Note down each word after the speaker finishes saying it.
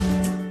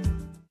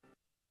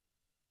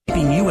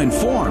keeping you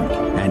informed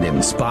and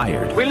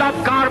inspired. We love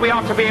God. We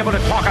ought to be able to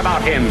talk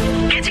about Him.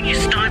 Getting you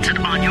started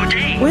on your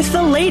day. With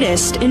the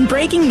latest in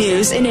breaking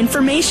news and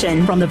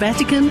information. From the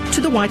Vatican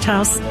to the White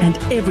House and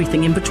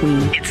everything in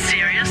between. It's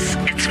serious.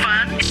 It's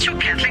fun. It's your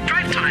Catholic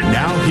Drive Time.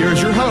 Now,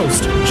 here's your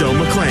host, Joe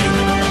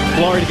McClain.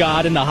 Glory to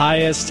God in the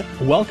highest.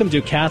 Welcome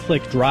to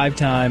Catholic Drive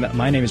Time.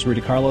 My name is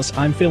Rudy Carlos.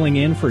 I'm filling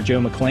in for Joe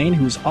McClain,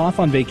 who's off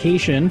on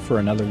vacation for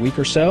another week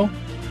or so.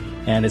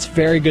 And it's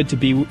very good to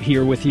be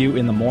here with you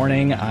in the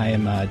morning. I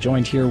am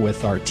joined here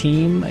with our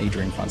team,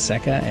 Adrian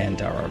Fonseca,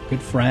 and our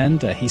good friend,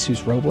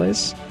 Jesus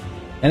Robles.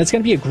 And it's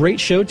going to be a great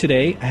show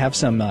today. I have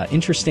some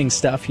interesting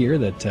stuff here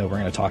that we're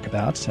going to talk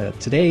about.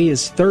 Today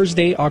is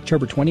Thursday,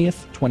 October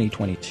 20th,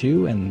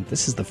 2022, and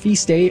this is the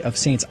feast day of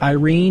Saints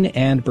Irene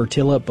and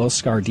Bertilla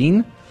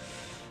Boscardin.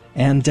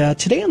 And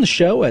today on the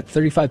show at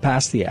 35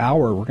 past the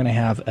hour, we're going to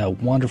have a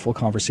wonderful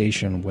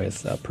conversation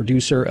with a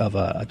producer of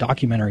a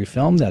documentary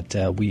film that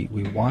we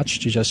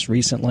watched just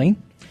recently.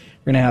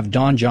 We're going to have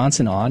Don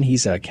Johnson on.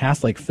 He's a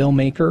Catholic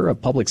filmmaker, a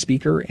public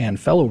speaker, and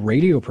fellow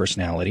radio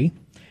personality.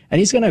 And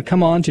he's going to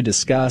come on to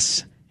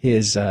discuss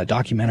his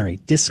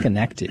documentary,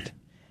 Disconnected.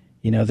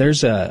 You know,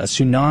 there's a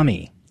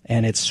tsunami,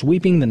 and it's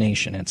sweeping the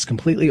nation. It's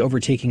completely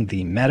overtaking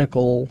the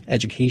medical,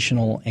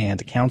 educational,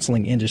 and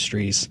counseling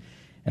industries,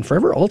 and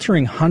forever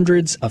altering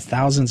hundreds of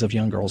thousands of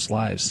young girls'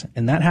 lives.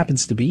 And that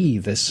happens to be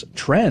this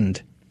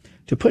trend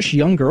to push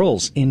young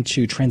girls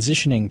into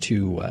transitioning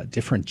to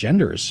different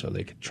genders. So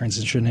they could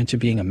transition into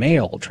being a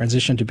male,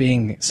 transition to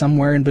being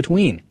somewhere in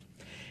between.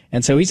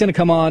 And so he's going to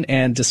come on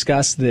and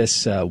discuss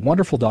this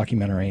wonderful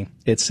documentary.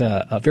 It's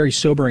a very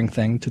sobering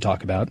thing to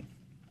talk about.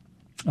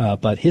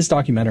 But his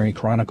documentary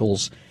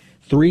chronicles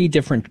 3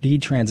 different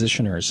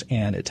detransitioners,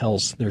 and it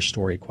tells their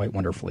story quite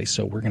wonderfully.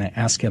 So we're going to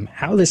ask him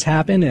how this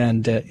happened,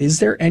 and is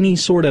there any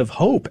sort of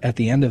hope at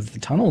the end of the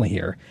tunnel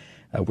here?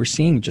 We're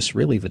seeing just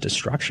really the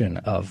destruction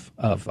of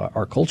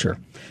our culture.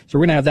 So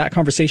we're going to have that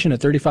conversation at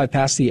 35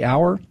 past the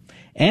hour.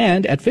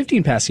 And at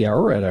 15 past the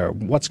hour, at our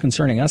What's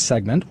Concerning Us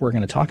segment, we're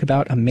going to talk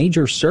about a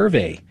major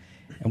survey.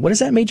 And what does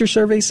that major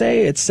survey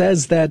say? It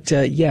says that,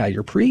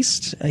 your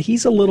priest,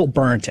 he's a little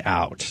burnt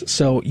out.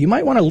 So you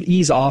might want to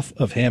ease off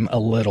of him a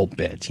little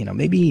bit. You know,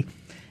 maybe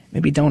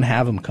don't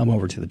have him come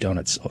over to the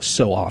donuts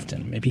so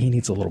often. Maybe he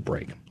needs a little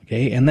break.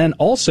 Okay. And then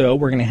also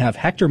we're going to have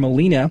Hector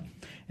Molina,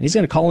 and he's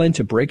going to call in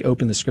to break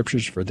open the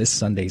scriptures for this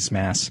Sunday's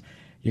Mass.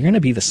 You're going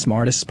to be the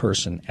smartest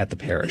person at the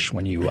parish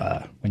when you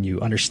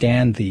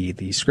understand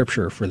the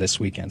scripture for this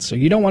weekend. So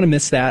you don't want to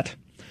miss that.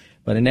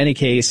 But in any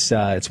case,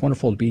 it's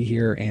wonderful to be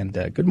here, and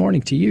good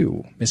morning to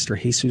you,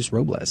 Mr. Jesus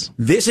Robles.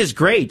 This is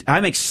great.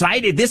 I'm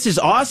excited. This is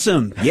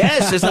awesome.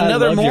 Yes, it's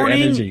another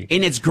morning,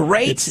 and it's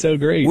great. It's so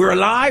great. We're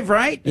alive,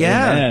 right?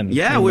 Yeah. Amen.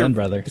 Yeah, Amen,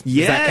 brother.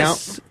 Yes. Does that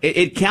count?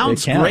 It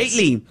counts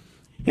greatly.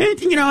 And,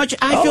 you know,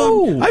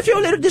 I feel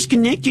a little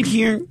disconnected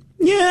here.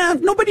 Yeah,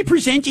 nobody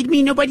presented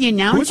me. Nobody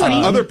announced me.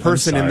 Who's the other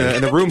person in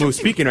the room who's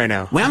speaking right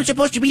now? Well, I'm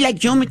supposed to be like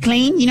Joe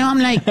McClain. You know,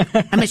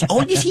 I'm as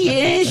old as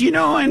he is, you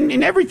know,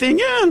 and everything.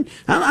 Yeah,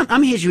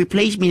 I'm his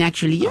replacement,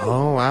 actually. Yeah.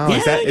 Oh, wow. Yeah,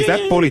 is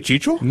that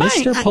Polichicho?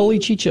 Mr.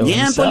 Polichicho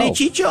Yeah, himself.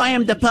 Polichicho. I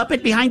am the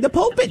puppet behind the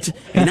pulpit.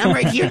 And I'm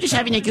right here just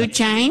having a good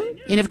time.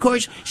 And, of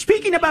course,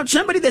 speaking about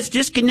somebody that's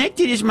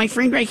disconnected is my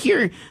friend right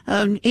here,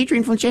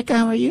 Adrian Fonseca.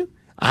 How are you?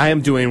 I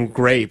am doing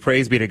great.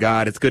 Praise be to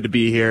God. It's good to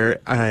be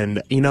here.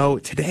 And, you know,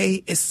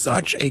 today is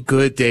such a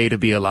good day to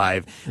be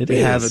alive.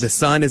 The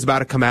sun is about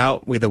to come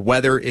out. The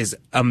weather is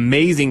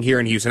amazing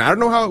here in Houston. I don't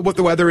know what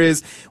the weather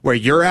is where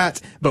you're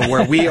at, but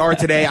where we are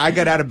today, I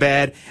got out of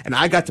bed and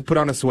I got to put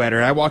on a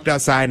sweater. I walked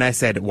outside and I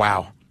said,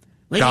 wow.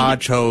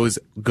 God chose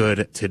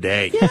good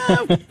today.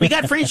 Yeah, we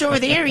got friends over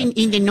there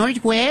in the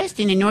Northwest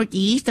and the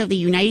Northeast of the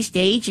United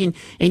States,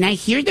 and I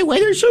hear the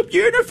weather's so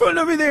beautiful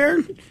over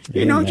there.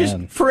 You know, just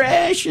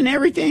fresh and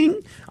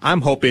everything.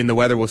 I'm hoping the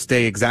weather will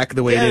stay exactly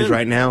the way it is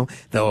right now,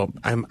 though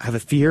I have a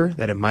fear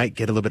that it might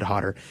get a little bit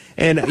hotter.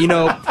 And, you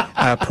know,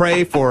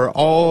 pray for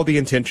all the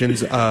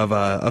intentions of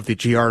the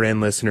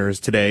GRN listeners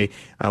today.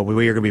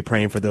 We are going to be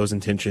praying for those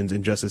intentions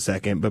in just a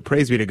second. But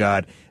praise be to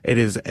God, it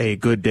is a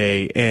good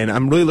day. And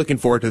I'm really looking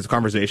forward to this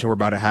conversation we're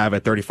about to have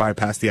at 35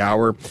 past the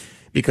hour,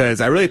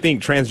 because I really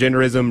think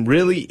transgenderism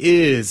really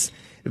is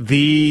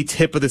the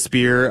tip of the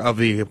spear of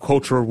the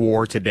cultural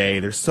war today.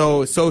 There's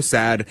so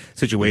sad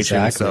situation.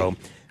 Exactly. So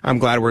I'm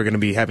glad we're going to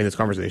be having this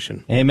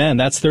conversation. Amen.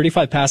 That's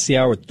 35 past the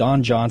hour with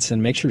Don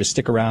Johnson. Make sure to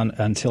stick around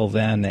until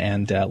then.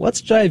 And let's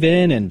dive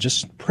in and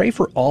just pray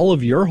for all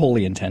of your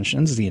holy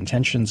intentions, the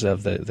intentions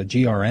of the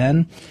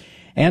GRN,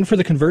 and for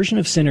the conversion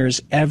of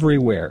sinners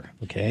everywhere.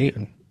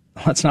 Okay?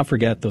 Let's not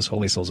forget those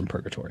holy souls in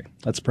purgatory.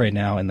 Let's pray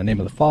now in the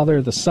name of the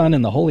Father, the Son,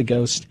 and the Holy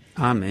Ghost.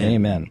 Amen.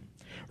 Amen.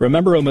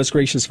 Remember, O most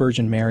gracious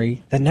Virgin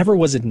Mary, that never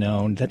was it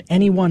known that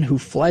anyone who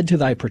fled to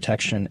thy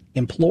protection,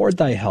 implored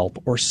thy help,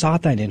 or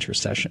sought thine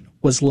intercession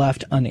was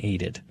left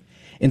unaided.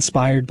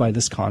 Inspired by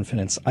this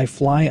confidence, I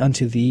fly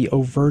unto thee,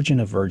 O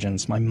Virgin of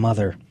Virgins, my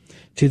Mother.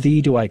 To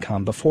thee do I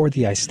come, before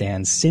thee I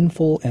stand,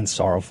 sinful and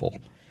sorrowful.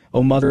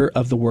 O Mother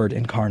of the Word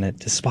incarnate,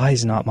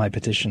 despise not my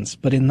petitions,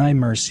 but in thy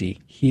mercy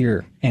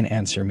hear and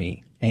answer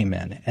me.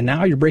 Amen. And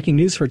now your breaking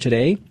news for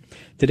today.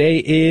 Thank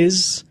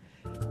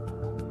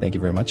you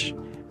very much.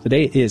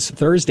 Today is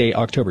Thursday,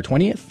 October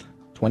 20th,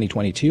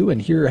 2022,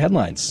 and here are your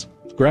headlines.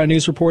 Ground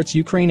News reports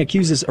Ukraine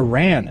accuses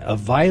Iran of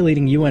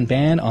violating UN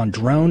ban on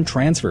drone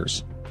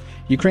transfers.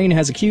 Ukraine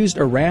has accused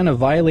Iran of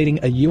violating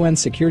a UN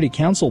Security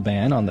Council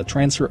ban on the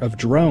transfer of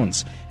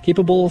drones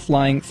capable of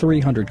flying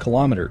 300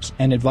 kilometers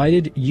and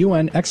invited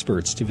UN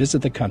experts to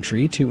visit the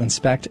country to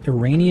inspect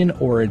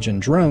Iranian-origin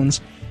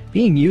drones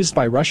being used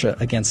by Russia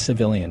against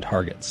civilian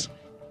targets.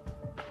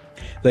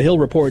 The Hill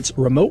reports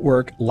remote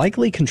work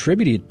likely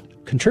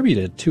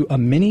contributed to a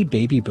mini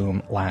baby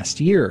boom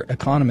last year,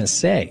 economists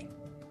say.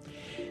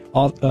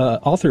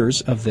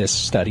 Authors of this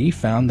study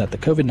found that the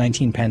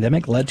COVID-19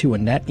 pandemic led to a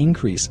net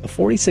increase of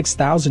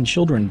 46,000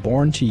 children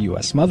born to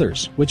U.S.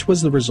 mothers, which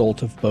was the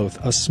result of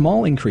both a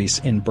small increase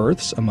in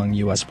births among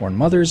U.S.-born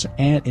mothers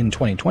and in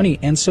 2020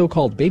 and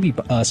so-called baby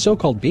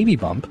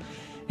bump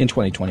in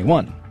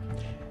 2021.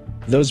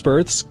 Those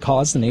births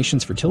caused the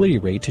nation's fertility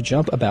rate to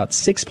jump about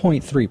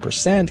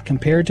 6.3%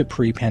 compared to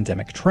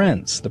pre-pandemic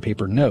trends, the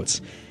paper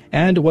notes,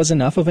 and was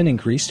enough of an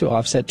increase to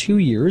offset 2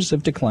 years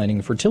of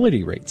declining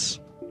fertility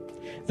rates.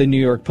 The New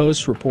York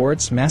Post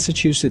reports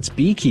Massachusetts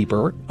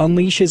beekeeper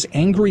unleashes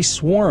angry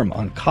swarm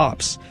on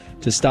cops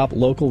to stop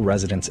local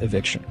residents'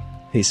 eviction.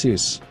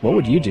 Jesus, what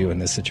would you do in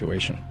this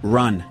situation?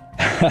 Run.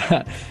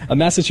 A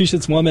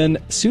Massachusetts woman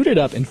suited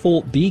up in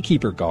full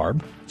beekeeper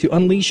garb to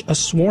unleash a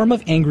swarm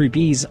of angry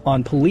bees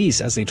on police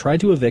as they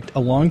tried to evict a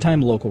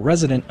longtime local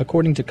resident,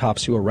 according to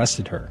cops who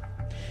arrested her.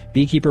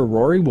 Beekeeper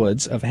Rory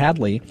Woods of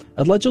Hadley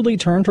allegedly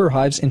turned her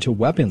hives into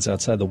weapons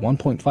outside the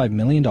 $1.5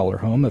 million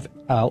home of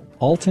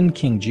Alton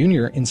King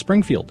Jr. in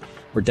Springfield,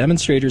 where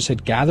demonstrators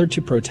had gathered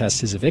to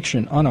protest his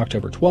eviction on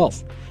October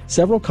 12th.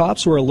 Several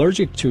cops were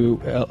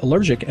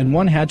allergic and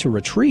one had to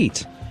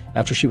retreat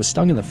after she was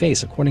stung in the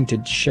face, according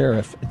to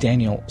Sheriff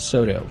Daniel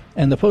Soto.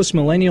 And the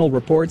Post-Millennial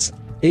reports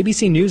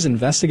ABC News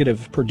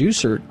investigative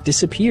producer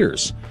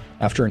disappears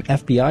after an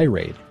FBI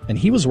raid, and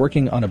he was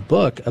working on a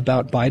book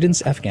about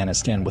Biden's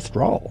Afghanistan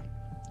withdrawal.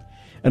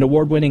 An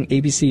award-winning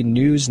ABC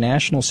News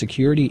national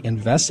security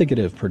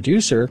investigative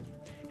producer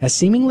has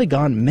seemingly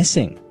gone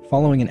missing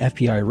following an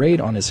FBI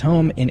raid on his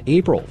home in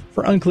April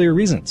for unclear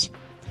reasons.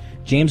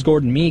 James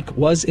Gordon Meek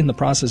was in the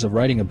process of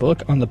writing a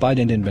book on the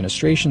Biden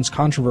administration's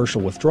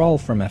controversial withdrawal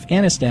from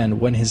Afghanistan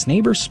when his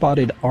neighbors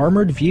spotted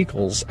armored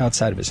vehicles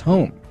outside of his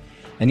home,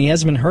 and he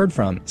hasn't been heard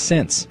from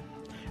since.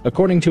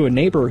 According to a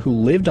neighbor who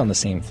lived on the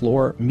same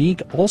floor,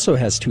 Meek also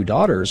has 2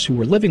 daughters who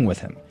were living with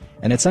him,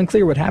 and it's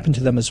unclear what happened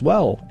to them as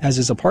well, as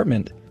his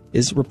apartment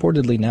is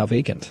reportedly now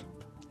vacant.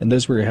 And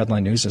those were your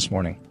headline news this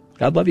morning.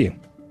 God love you.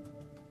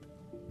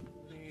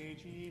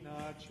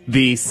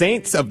 The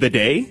saints of the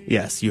day,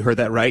 yes, you heard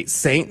that right,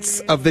 saints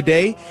of the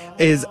day,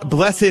 is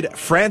Blessed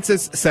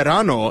Francis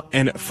Serrano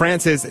and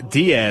Francis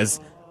Diaz,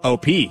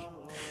 O.P.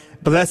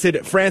 Blessed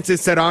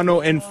Francis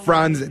Serrano and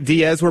Franz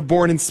Diaz were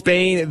born in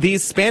Spain.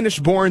 These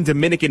Spanish-born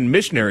Dominican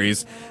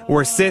missionaries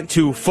were sent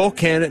to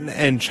Fukien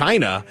and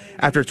China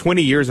after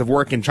 20 years of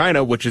work in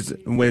China, which is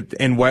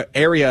in what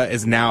area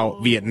is now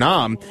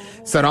Vietnam.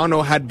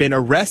 Serrano had been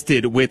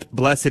arrested with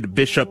Blessed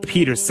Bishop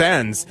Peter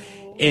Sands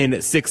in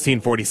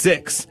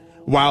 1646.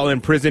 While in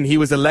prison, he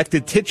was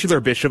elected titular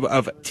bishop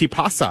of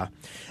Tipasa.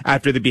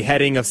 After the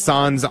beheading of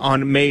Sanz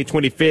on May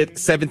 25,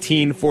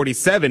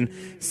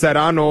 1747,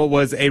 Serrano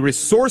was a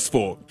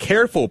resourceful,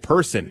 careful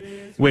person,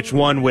 which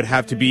one would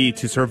have to be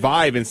to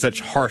survive in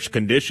such harsh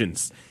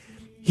conditions.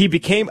 He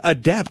became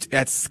adept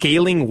at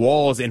scaling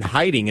walls and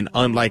hiding in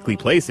unlikely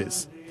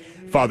places.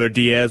 Father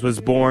Diaz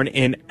was born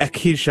in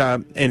Ecija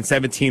in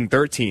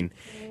 1713.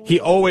 He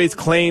always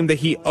claimed that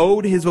he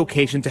owed his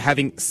vocation to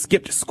having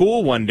skipped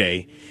school one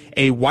day.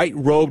 A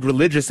white-robed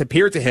religious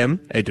appeared to him,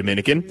 a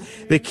Dominican.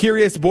 The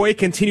curious boy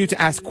continued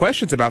to ask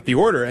questions about the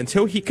order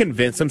until he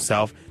convinced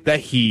himself that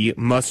he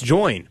must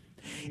join.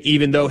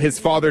 Even though his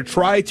father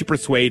tried to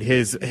persuade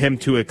him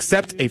to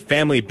accept a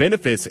family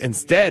benefice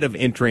instead of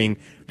entering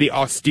the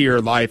austere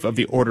life of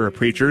the order of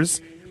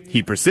preachers,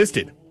 he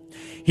persisted.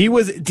 He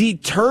was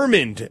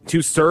determined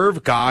to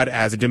serve God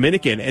as a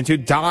Dominican and to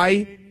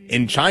die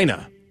in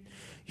China.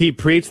 He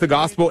preached the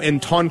gospel in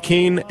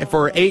Tonkin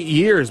for 8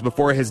 years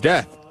before his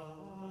death.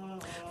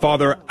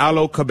 Father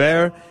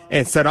Alcobert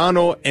and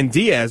Serrano and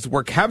Diaz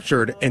were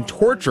captured and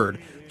tortured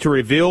to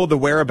reveal the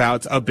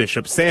whereabouts of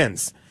Bishop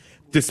Sands.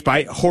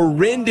 Despite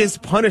horrendous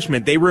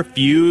punishment, they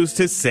refused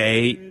to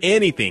say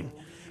anything.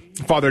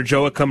 Father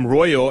Joachim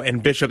Royal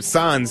and Bishop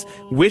Sands,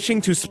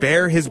 wishing to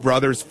spare his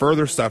brother's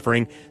further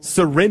suffering,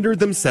 surrendered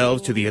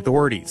themselves to the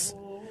authorities.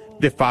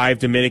 The 5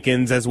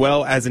 Dominicans, as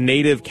well as a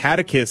native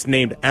catechist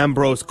named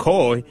Ambrose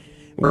Coy,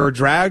 were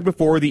dragged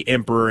before the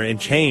emperor in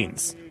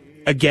chains.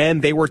 Again,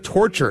 they were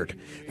tortured,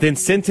 then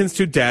sentenced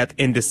to death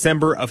in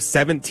December of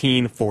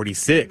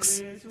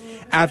 1746.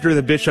 After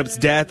the bishop's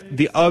death,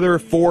 the other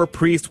 4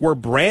 priests were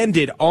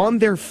branded on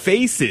their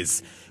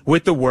faces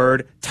with the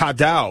word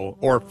Tadao,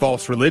 or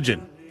false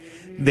religion.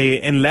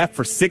 They left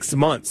for 6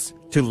 months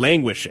to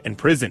languish in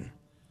prison.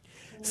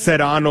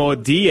 Serrano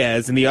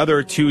Diaz and the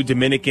other 2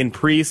 Dominican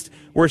priests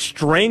were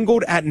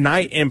strangled at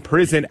night in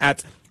prison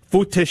at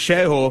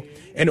Futechejo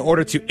in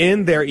order to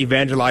end their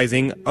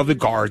evangelizing of the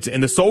guards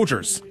and the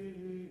soldiers.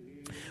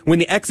 When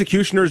the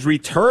executioners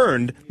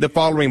returned the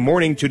following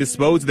morning to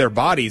dispose of their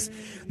bodies,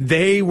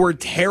 they were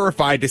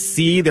terrified to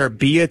see their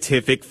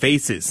beatific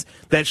faces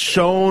that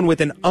shone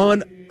with an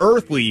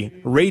unearthly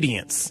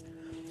radiance.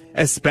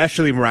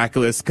 Especially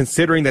miraculous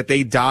considering that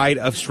they died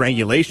of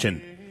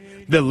strangulation.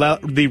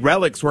 The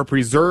relics were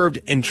preserved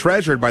and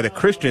treasured by the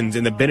Christians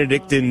in the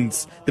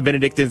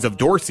Benedictines of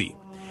Dorsey.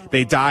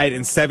 They died in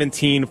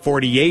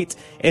 1748,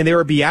 and they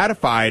were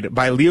beatified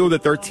by Leo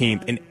XIII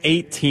in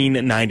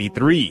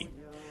 1893.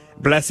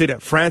 Blessed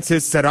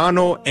Francis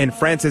Serrano and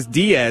Francis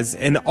Diaz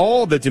and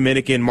all the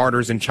Dominican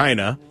martyrs in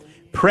China,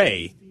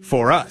 pray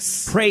for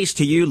us. Praise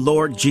to you,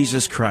 Lord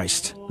Jesus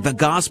Christ. The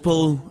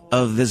gospel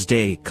of this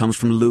day comes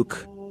from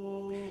Luke.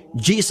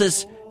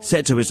 Jesus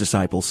said to his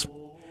disciples,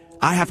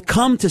 I have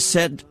come to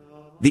set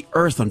the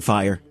earth on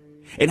fire,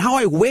 and how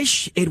I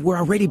wish it were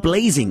already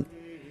blazing.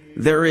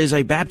 There is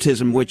a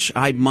baptism which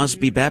I must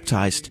be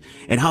baptized,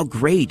 and how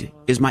great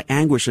is my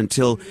anguish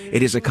until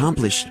it is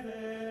accomplished.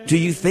 Do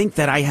you think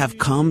that I have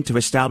come to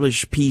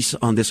establish peace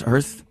on this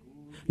earth?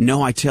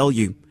 No, I tell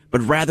you,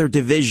 but rather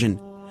division.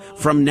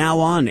 From now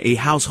on, a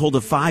household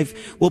of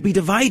 5 will be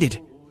divided,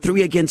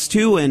 3 against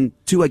 2 and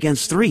 2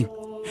 against 3.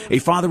 A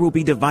father will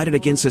be divided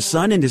against his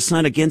son, and his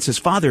son against his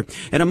father,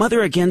 and a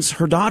mother against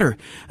her daughter,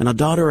 and a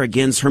daughter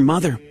against her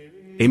mother,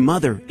 a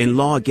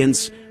mother-in-law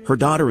against her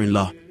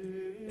daughter-in-law,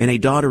 and a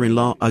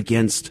daughter-in-law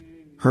against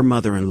her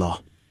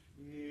mother-in-law.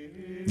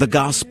 The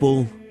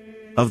Gospel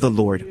of the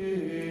Lord.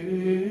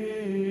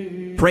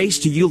 Praise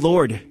to you,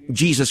 Lord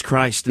Jesus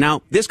Christ.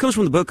 Now, this comes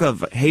from the book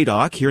of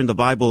Haydock here in the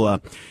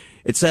Bible.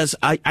 It says,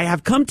 I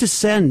have come to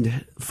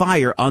send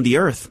fire on the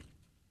earth.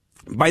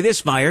 By this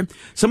fire,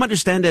 some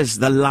understand as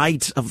the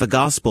light of the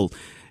gospel,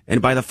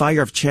 and by the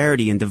fire of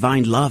charity and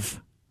divine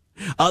love.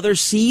 Others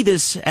see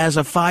this as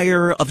a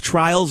fire of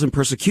trials and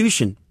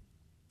persecution.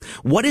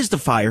 What is the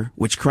fire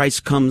which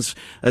Christ comes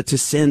to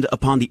send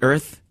upon the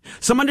earth?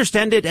 Some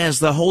understand it as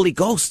the Holy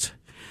Ghost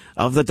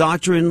of the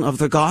doctrine of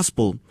the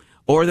gospel,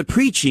 or the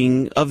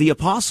preaching of the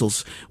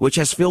apostles, which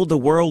has filled the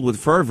world with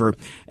fervor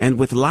and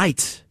with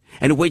light,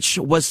 and which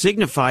was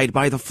signified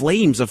by the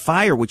flames of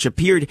fire which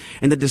appeared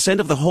in the descent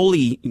of the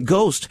Holy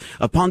Ghost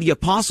upon the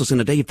apostles in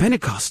the day of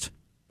Pentecost.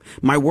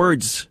 My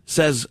words,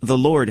 says the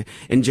Lord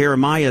in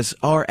Jeremiah,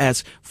 are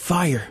as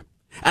fire,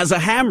 as a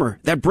hammer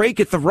that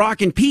breaketh the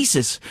rock in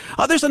pieces.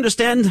 Others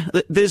understand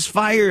this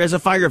fire as a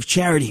fire of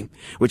charity,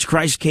 which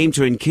Christ came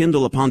to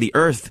enkindle upon the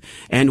earth,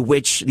 and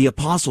which the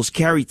apostles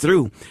carried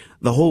through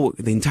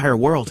the entire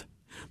world.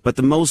 But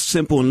the most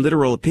simple and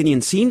literal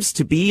opinion seems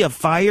to be a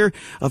fire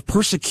of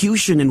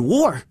persecution and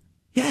war.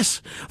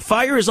 Yes,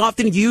 fire is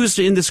often used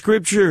in the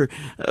scripture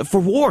for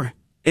war.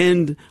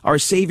 And our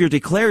Savior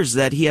declares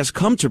that he has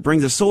come to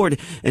bring the sword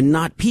and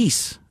not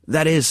peace.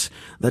 That is,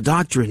 the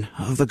doctrine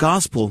of the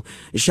gospel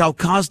shall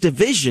cause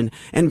division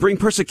and bring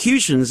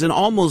persecutions and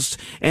almost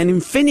an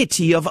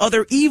infinity of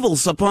other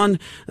evils upon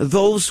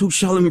those who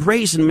shall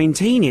embrace and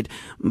maintain it.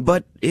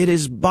 But it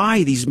is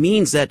by these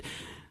means that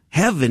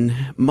heaven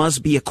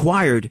must be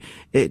acquired.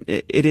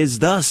 It is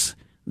thus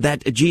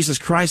that Jesus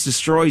Christ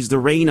destroys the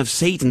reign of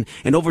Satan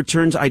and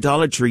overturns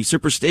idolatry,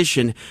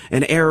 superstition,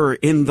 and error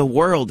in the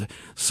world.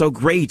 So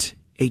great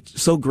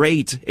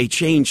a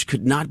change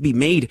could not be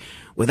made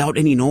without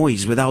any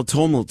noise, without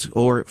tumult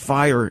or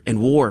fire and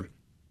war.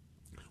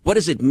 What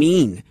does it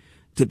mean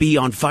to be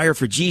on fire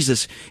for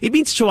Jesus? It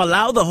means to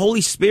allow the Holy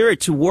Spirit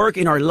to work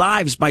in our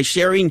lives by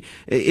sharing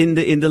in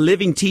the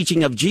living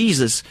teaching of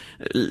Jesus.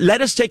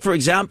 Let us take, for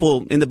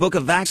example, in the book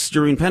of Acts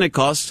during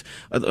Pentecost,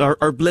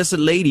 our Blessed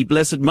Lady,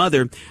 Blessed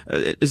Mother,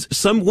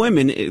 some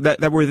women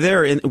that were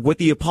there with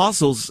the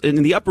apostles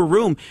in the upper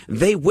room,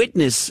 they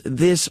witness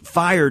this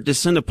fire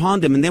descend upon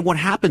them. And then what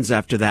happens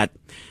after that?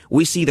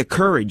 We see the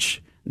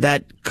courage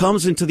that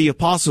comes into the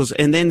apostles,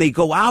 and then they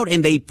go out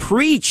and they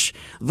preach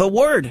the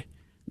word.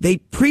 They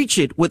preach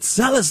it with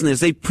zealousness.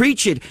 They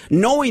preach it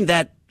knowing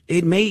that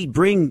it may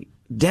bring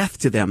death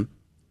to them.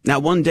 Now,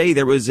 one day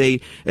there was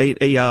a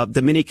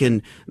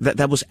Dominican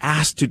that was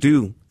asked to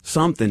do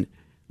something.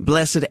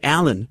 Blessed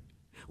Allen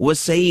was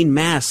saying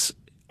Mass.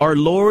 Our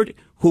Lord,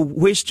 who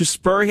wished to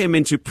spur him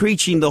into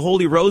preaching the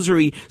Holy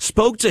Rosary,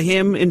 spoke to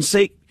him in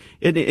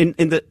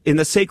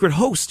the sacred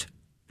host.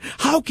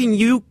 How can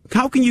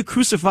you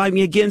crucify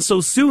me again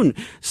so soon?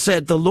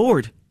 Said the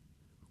Lord.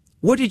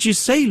 What did you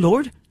say,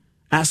 Lord?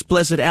 Asked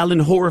Blessed Allen,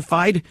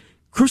 horrified.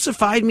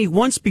 Crucified me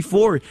once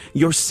before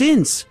your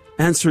sins,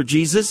 answered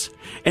Jesus,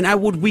 and I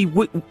would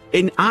willingly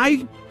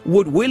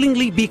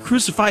be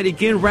crucified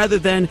again rather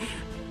than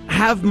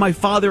have my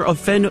Father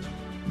offended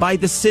by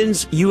the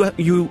sins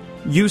you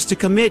used to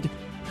commit.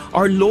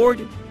 Our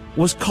Lord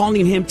was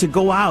calling him to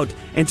go out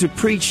and to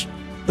preach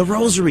the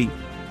rosary.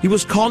 He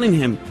was calling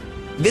him.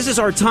 This is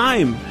our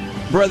time,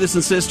 brothers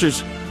and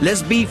sisters.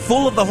 let's be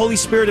full of the Holy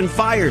Spirit and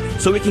fire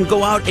so we can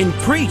go out and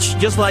preach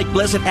just like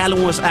Blessed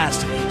Alan was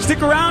asked.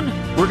 Stick around.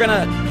 We're going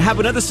to have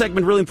another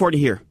segment really important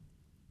here.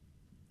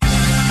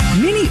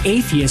 Many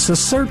atheists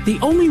assert the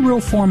only real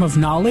form of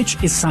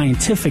knowledge is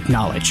scientific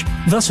knowledge,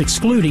 thus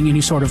excluding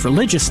any sort of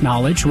religious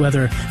knowledge,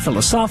 whether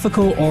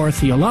philosophical or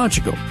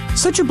theological.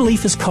 Such a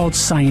belief is called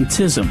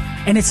scientism,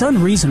 and it's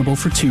unreasonable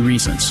for two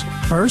reasons.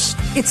 First,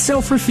 it's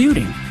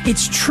self-refuting.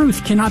 Its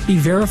truth cannot be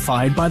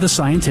verified by the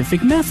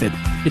scientific method.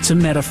 It's a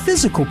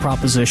metaphysical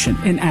proposition,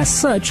 and as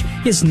such,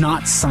 is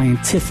not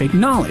scientific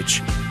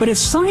knowledge. But if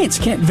science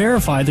can't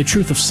verify the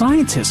truth of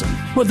scientism,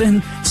 well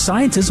then,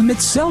 scientism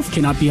itself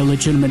cannot be a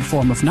legitimate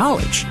form of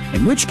knowledge,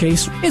 in which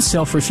case, it's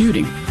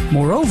self-refuting.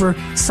 Moreover,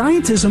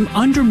 scientism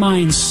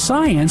undermines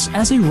science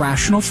as a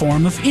rational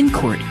form of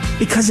inquiry,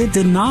 because it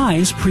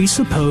denies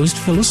presupposed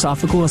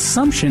philosophical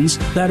assumptions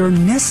that are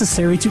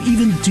necessary to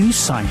even do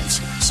science,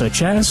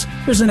 such as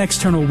there's an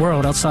external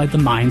world outside the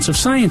minds of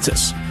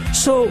scientists.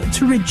 So,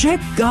 to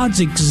reject God's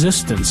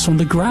existence on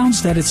the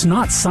grounds that it's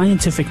not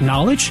scientific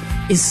knowledge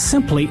is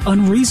simply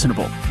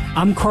unreasonable.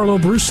 I'm Carlo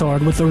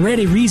Broussard with a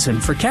ready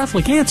reason for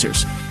Catholic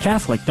Answers,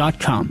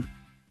 Catholic.com.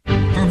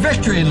 For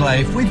victory in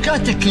life, we've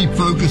got to keep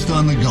focused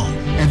on the goal,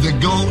 and the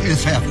goal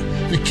is heaven.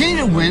 The key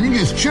to winning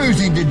is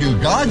choosing to do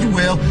God's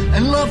will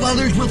and love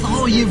others with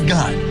all you've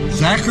got.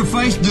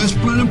 Sacrifice,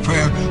 discipline, and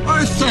prayer are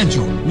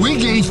essential. We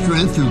gain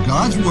strength through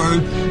God's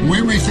Word.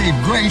 We receive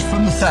grace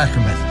from the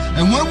sacraments.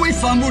 And when we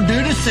fumble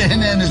due to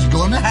sin, and it's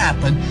going to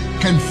happen,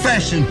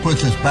 confession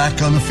puts us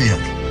back on the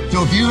field.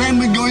 So if you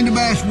haven't been going to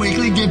Mass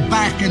weekly, get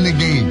back in the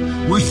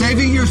game. We're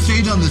saving your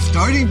seat on the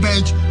starting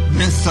bench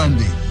this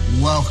Sunday.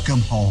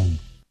 Welcome home.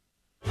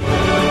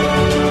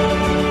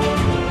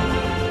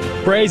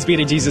 Praise be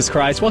to Jesus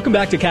Christ. Welcome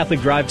back to Catholic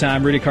Drive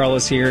Time. Rudy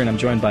Carlos here, and I'm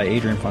joined by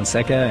Adrian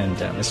Fonseca and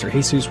Mr.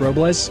 Jesus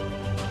Robles.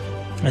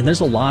 And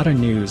there's a lot of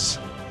news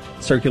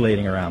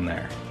circulating around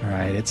there. All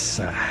right, it's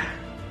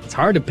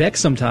hard to pick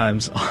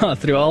sometimes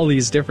through all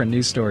these different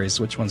news stories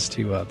which ones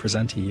to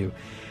present to you.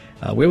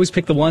 We always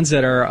pick the ones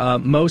that are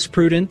most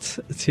prudent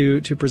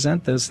to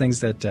present, those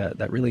things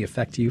that really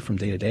affect you from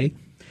day to day.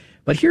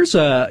 But here's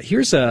a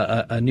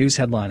news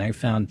headline I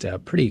found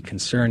pretty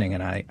concerning,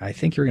 and I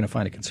think you're going to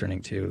find it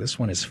concerning too. This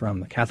one is from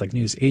the Catholic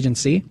News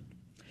Agency.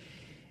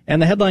 And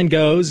the headline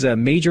goes, a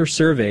major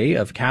survey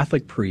of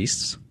Catholic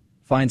priests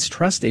finds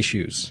trust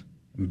issues,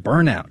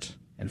 burnout,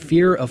 and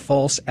fear of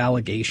false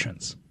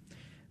allegations.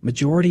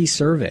 Majority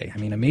survey. I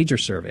mean, a major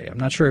survey. I'm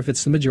not sure if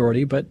it's the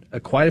majority, but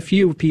quite a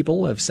few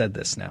people have said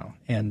this now.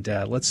 And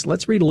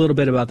let's read a little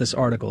bit about this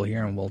article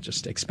here, and we'll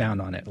just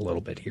expound on it a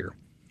little bit here.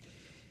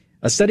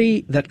 A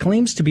study that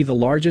claims to be the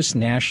largest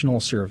national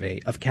survey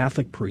of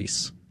Catholic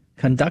priests,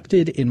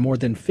 conducted in more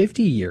than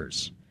 50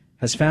 years,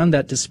 has found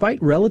that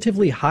despite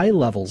relatively high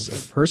levels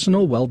of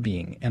personal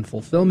well-being and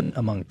fulfillment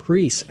among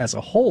priests as a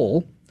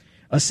whole,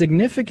 a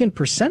significant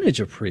percentage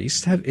of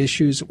priests have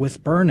issues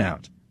with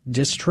burnout,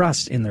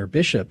 distrust in their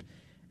bishop,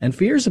 and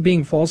fears of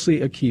being falsely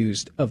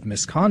accused of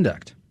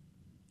misconduct.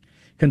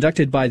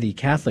 Conducted by the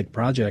Catholic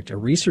Project, a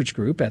research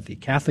group at the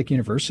Catholic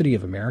University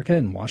of America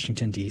in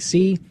Washington,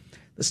 D.C.,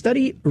 the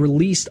study,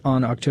 released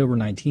on October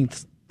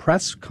 19th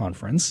press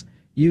conference,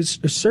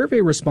 used survey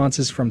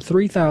responses from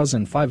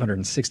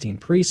 3,516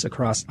 priests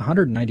across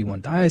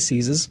 191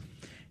 dioceses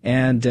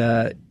and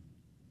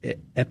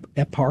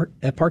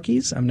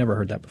eparchies, I've never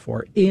heard that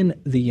before, in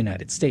the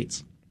United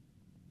States.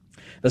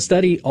 The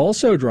study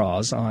also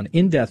draws on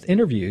in-depth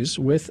interviews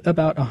with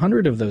about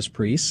 100 of those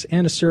priests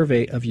and a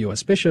survey of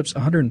U.S. bishops,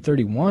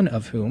 131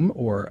 of whom,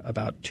 or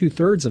about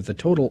two-thirds of the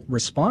total,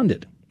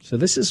 responded. So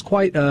this is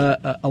quite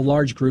a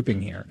large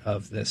grouping here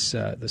of this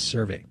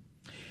survey.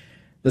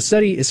 The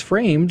study is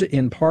framed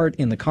in part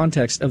in the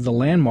context of the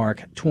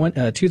landmark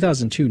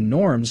 2002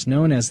 norms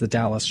known as the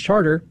Dallas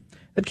Charter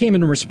that came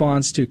in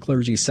response to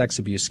clergy sex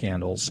abuse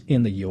scandals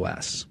in the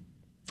U.S.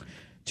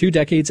 2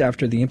 decades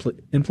after the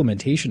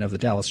implementation of the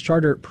Dallas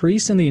Charter,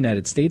 priests in the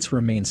United States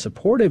remain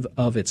supportive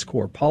of its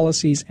core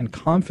policies and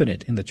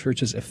confident in the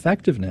Church's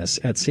effectiveness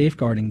at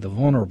safeguarding the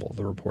vulnerable,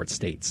 the report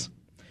states.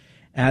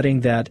 Adding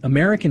that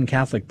American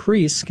Catholic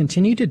priests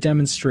continue to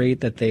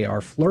demonstrate that they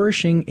are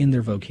flourishing in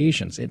their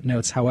vocations. It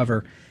notes,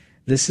 however,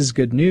 this is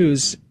good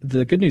news.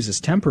 The good news is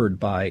tempered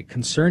by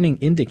concerning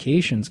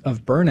indications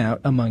of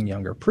burnout among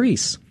younger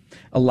priests,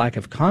 a lack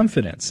of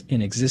confidence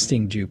in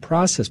existing due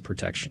process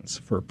protections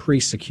for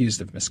priests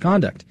accused of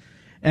misconduct,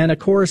 and a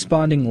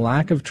corresponding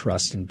lack of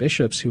trust in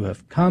bishops who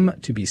have come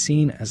to be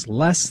seen as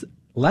less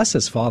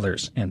as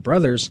fathers and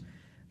brothers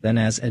than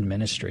as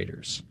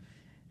administrators.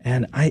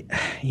 And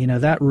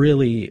that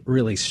really,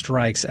 really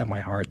strikes at my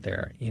heart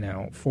there,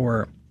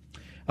 for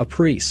a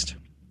priest.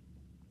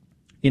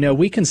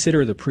 We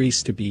consider the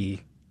priests to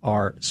be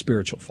our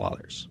spiritual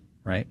fathers,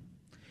 right?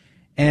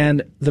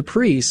 And the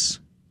priests,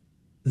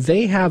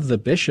 they have the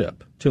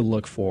bishop to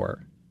look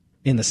for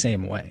in the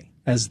same way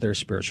as their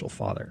spiritual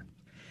father.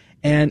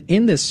 And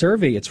in this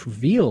survey, it's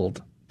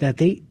revealed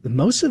that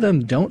most of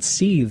them don't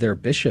see their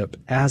bishop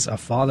as a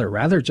father,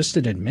 rather just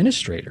an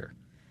administrator.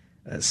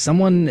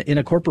 Someone in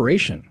a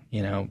corporation,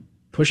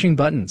 pushing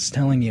buttons,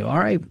 telling you, all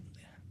right,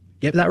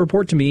 get that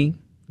report to me,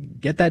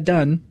 get that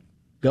done,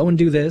 go and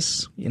do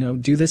this,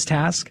 do this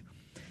task.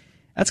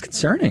 That's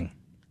concerning.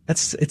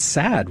 It's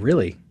sad,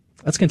 really.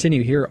 Let's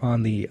continue here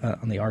on the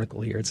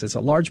article here. It says a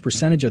large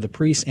percentage of the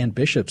priests and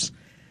bishops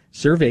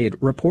surveyed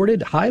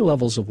reported high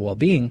levels of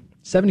well-being.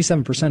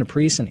 77% of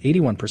priests and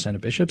 81%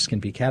 of bishops can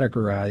be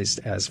categorized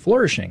as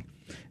flourishing,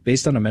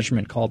 based on a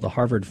measurement called the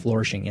Harvard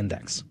Flourishing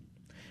Index.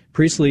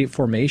 Priestly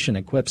formation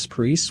equips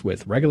priests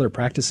with regular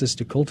practices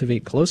to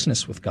cultivate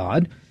closeness with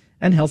God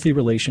and healthy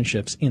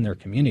relationships in their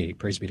community.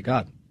 Praise be to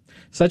God.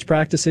 Such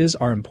practices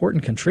are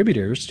important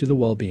contributors to the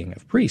well-being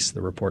of priests,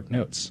 the report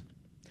notes.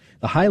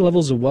 The high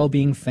levels of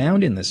well-being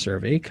found in this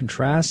survey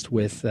contrast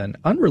with an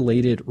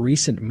unrelated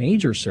recent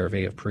major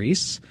survey of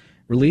priests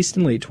released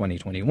in late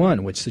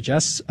 2021, which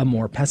suggests a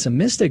more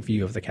pessimistic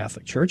view of the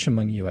Catholic Church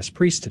among U.S.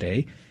 priests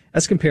today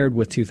as compared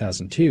with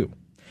 2002.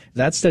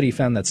 That study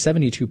found that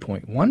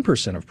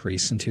 72.1% of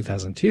priests in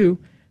 2002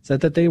 said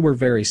that they were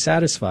very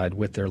satisfied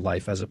with their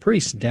life as a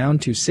priest, down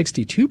to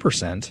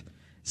 62%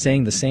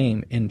 saying the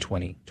same in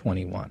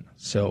 2021.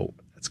 So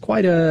it's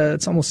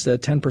almost a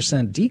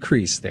 10%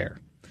 decrease there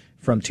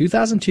from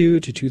 2002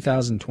 to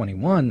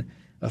 2021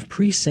 of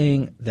priests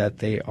saying that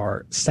they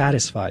are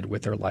satisfied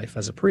with their life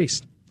as a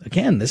priest.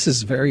 Again, this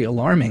is very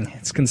alarming.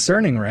 It's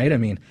concerning, right? I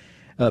mean,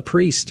 a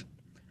priest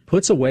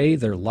puts away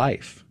their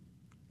life.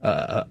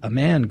 A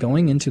man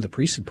going into the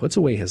priesthood puts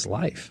away his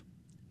life.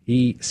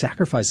 He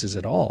sacrifices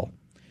it all.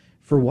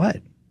 For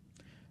what?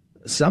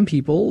 Some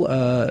people,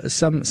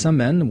 some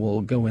men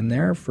will go in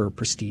there for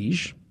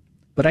prestige,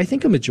 but I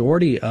think a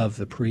majority of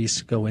the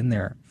priests go in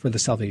there for the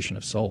salvation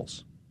of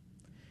souls.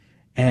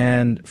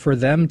 And for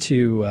them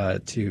to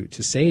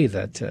say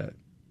that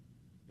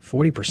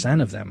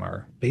 40% of them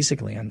are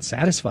basically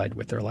unsatisfied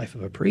with their life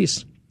of a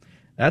priest,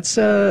 that's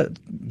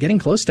getting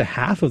close to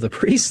half of the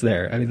priests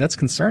there. I mean, that's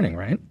concerning,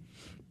 right?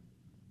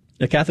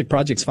 The Catholic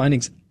Project's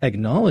findings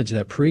acknowledge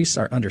that priests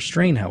are under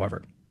strain,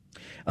 however.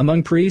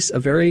 Among priests,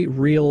 very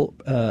real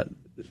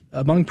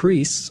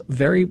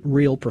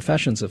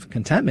professions of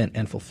contentment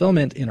and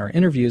fulfillment. In our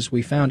interviews,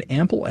 we found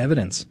ample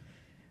evidence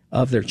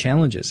of their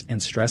challenges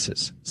and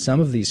stresses.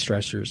 Some of these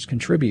stressors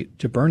contribute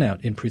to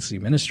burnout in priestly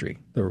ministry,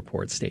 the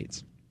report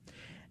states.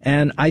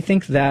 And I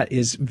think that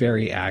is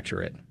very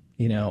accurate.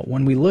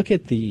 When we look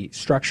at the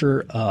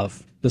structure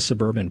of the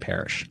suburban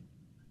parish,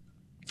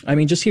 I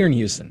mean, just here in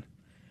Houston,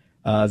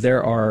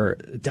 there are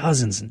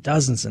dozens and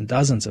dozens and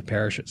dozens of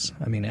parishes.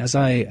 I mean, as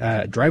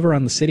I drive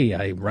around the city,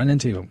 I run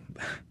into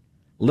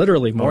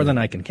literally more than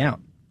I can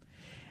count.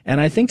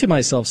 And I think to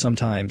myself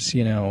sometimes,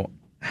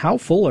 how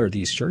full are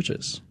these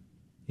churches?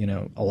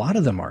 A lot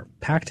of them are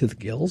packed to the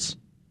gills,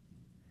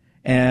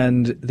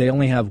 and they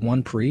only have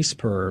one priest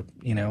per,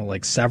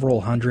 like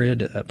several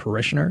hundred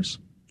parishioners.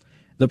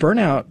 The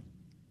burnout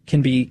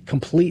can be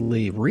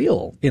completely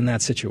real in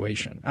that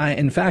situation.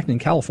 In fact, in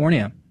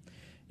California,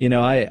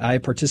 I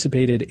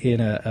participated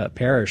in a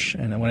parish,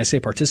 and when I say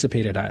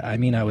participated, I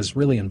mean I was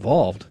really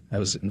involved. I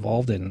was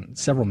involved in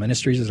several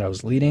ministries that I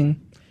was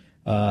leading.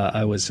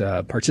 I was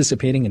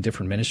participating in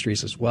different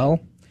ministries as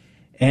well,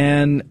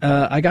 and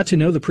I got to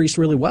know the priest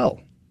really well.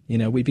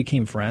 We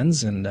became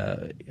friends, and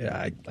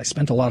I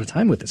spent a lot of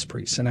time with this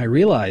priest, and I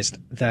realized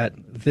that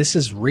this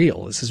is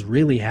real. This is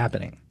really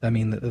happening. I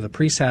mean, the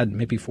priest had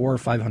maybe 400 or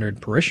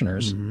 500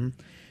 parishioners,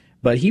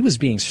 but he was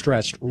being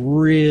stretched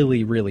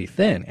really, really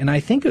thin. And I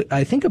think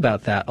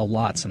about that a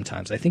lot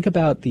sometimes. I think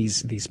about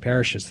these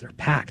parishes that are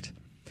packed,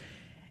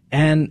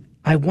 and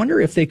I wonder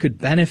if they could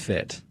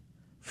benefit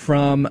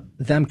from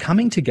them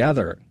coming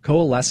together,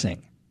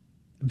 coalescing,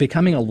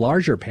 becoming a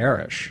larger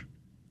parish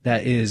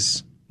that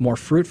is more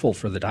fruitful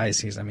for the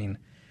diocese. I mean,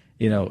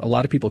 a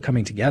lot of people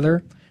coming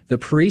together. The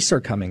priests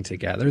are coming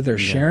together. They're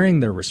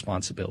sharing their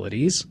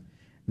responsibilities.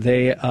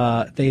 They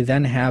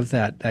then have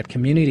that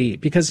community,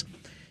 because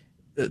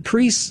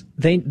priests,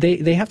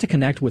 they have to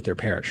connect with their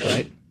parish,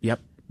 right? Yep.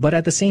 But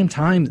at the same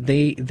time,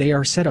 they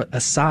are set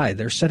aside.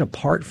 They're set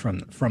apart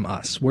from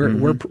us. We're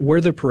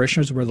the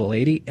parishioners, we're the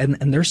laity, and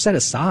they're set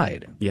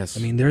aside. Yes.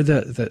 I mean, they're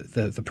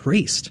the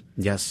priest.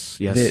 Yes.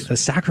 The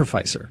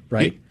sacrificer,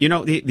 right?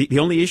 The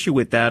only issue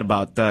with that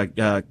about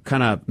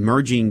kind of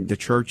merging the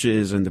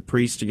churches and the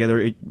priests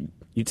together,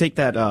 you take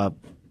that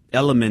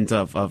element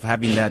of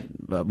having that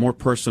more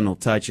personal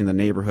touch in the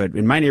neighborhood.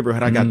 In my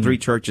neighborhood, I got 3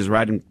 churches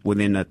right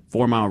within a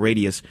 4-mile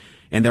radius.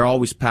 And they're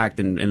always packed.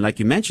 And like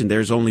you mentioned,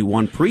 there's only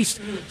one priest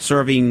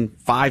serving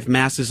 5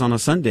 masses on a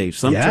Sunday.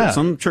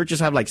 Some churches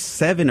have like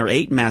 7 or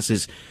 8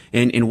 masses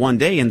in one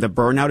day, and the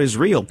burnout is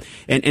real.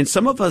 And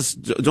some of us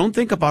don't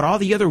think about all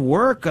the other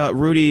work,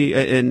 Rudy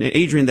and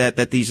Adrian,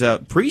 that these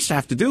priests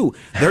have to do.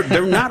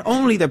 They're not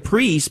only the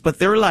priests, but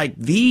they're like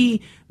the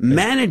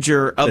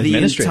manager of the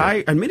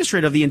entire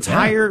administrator of the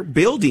entire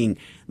building.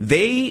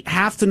 They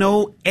have to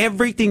know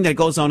everything that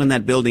goes on in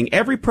that building.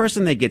 Every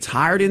person that gets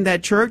hired in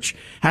that church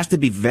has to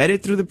be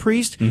vetted through the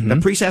priest. The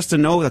priest has to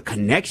know the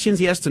connections.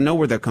 He has to know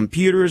where the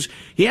computers.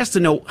 He has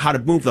to know how to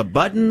move the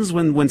buttons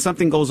when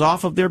something goes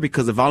off of there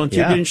because the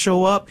volunteer didn't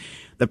show up.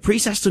 The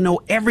priest has to know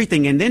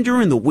everything. And then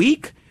during the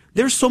week,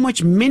 there's so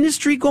much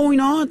ministry going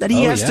on that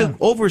he has to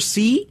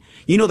oversee.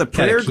 You know, the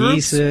prayer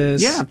groups.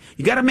 Yeah.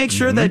 You got to make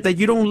sure that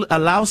you don't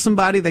allow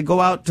somebody that go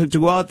out to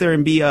go out there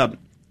and be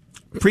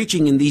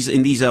preaching in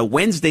these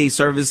Wednesday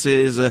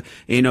services,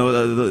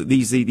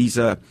 these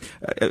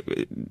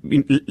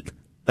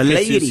a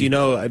lady. You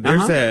know,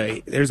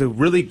 there's a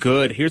really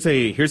good, here's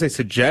a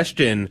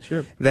suggestion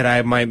that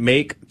I might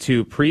make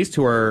to priests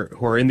who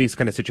are in these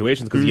kind of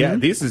situations, because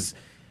this is,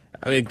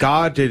 I mean,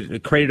 God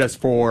created us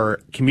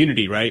for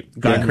community, right?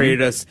 God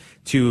created us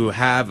to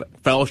have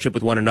fellowship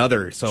with one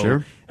another.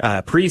 So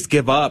priests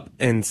give up,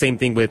 and same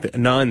thing with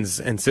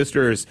nuns and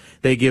sisters.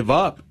 They give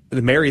up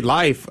the married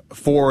life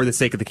for the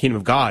sake of the kingdom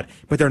of God,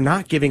 but they're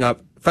not giving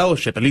up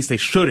fellowship. At least they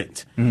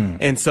shouldn't.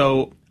 And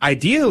so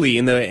ideally,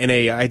 in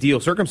a ideal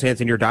circumstance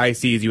in your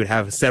diocese, you would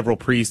have several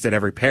priests at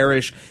every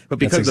parish, but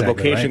because of the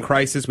vocation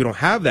crisis, we don't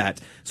have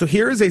that. So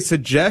here is a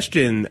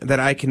suggestion that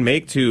I can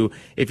make to,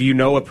 if you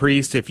know a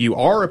priest, if you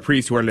are a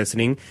priest who are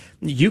listening,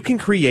 you can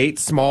create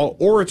small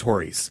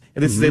oratories.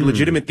 And this is a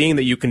legitimate thing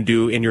that you can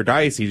do in your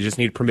diocese. You just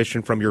need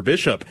permission from your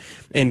bishop,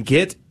 and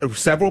get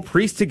several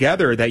priests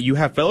together that you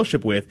have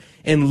fellowship with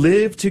and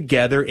live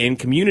together in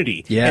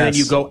community. And then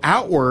you go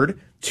outward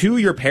to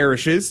your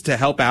parishes to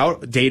help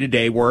out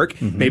day-to-day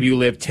work. Maybe you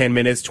live 10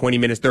 minutes, 20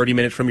 minutes, 30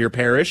 minutes from your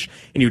parish,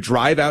 and you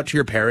drive out to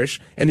your parish,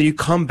 and then you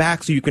come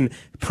back so you can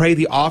pray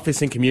the office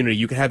in community.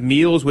 You can have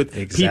meals with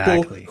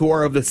people who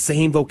are of the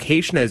same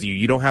vocation as you.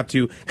 You don't have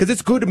to, because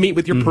it's good to meet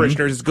with your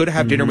parishioners. It's good to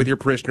have dinner with your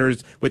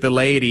parishioners, with the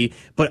laity,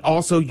 but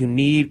also you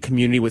need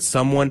community with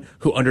someone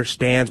who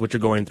understands what you're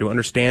going through,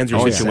 understands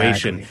your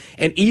situation.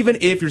 And even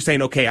if you're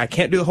saying, okay, I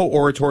can't do the whole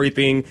oratory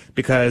thing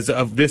because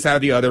of this, or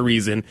the other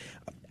reason,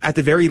 at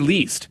the very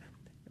least,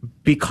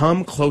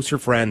 become closer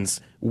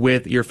friends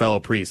with your fellow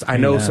priests. I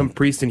know some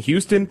priests in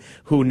Houston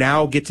who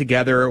now get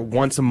together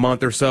once a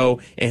month or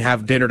so and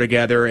have dinner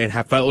together and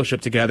have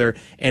fellowship together.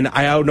 And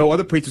I know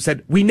other priests who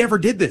said, we never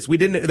did this. We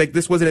didn't, like,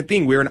 this wasn't a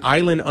thing. We're an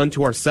island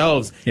unto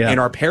ourselves in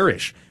our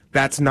parish.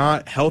 That's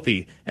not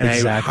healthy, and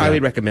I highly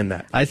recommend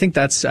that. I think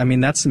that's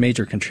the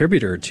major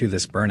contributor to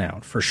this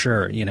burnout, for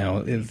sure. You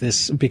know,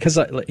 because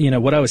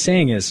what I was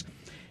saying is,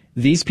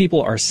 these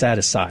people are set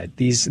aside.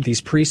 These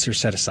priests are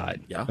set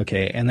aside.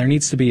 Okay, and there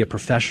needs to be a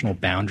professional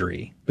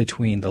boundary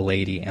between the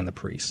laity and the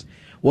priest.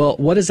 Well,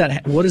 what does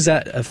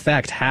that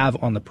effect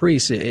have on the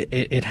priests?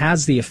 It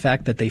has the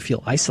effect that they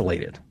feel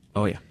isolated.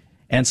 Oh yeah.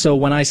 And so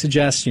when I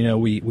suggest,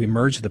 we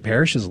merge the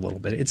parishes a little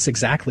bit, it's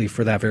exactly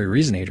for that very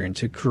reason, Adrian,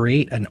 to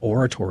create an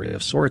oratory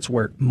of sorts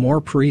where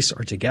more priests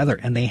are together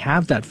and they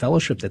have that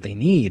fellowship that they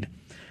need,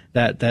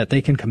 that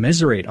they can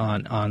commiserate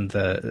on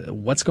the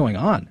what's going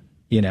on.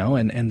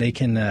 And they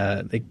can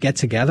they get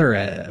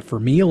together for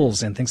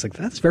meals and things like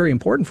that. That's very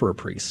important for a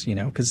priest,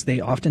 because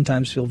they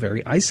oftentimes feel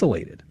very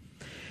isolated.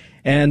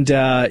 And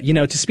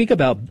to speak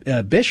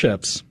about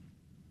bishops,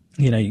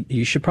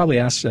 you should probably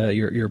ask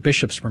your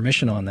bishop's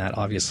permission on that,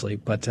 obviously.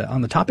 But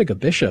on the topic of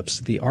bishops,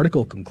 the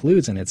article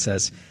concludes and it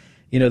says,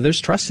 there's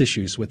trust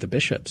issues with the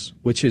bishops,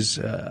 which is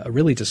a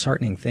really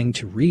disheartening thing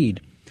to read.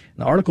 And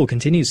the article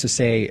continues to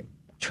say,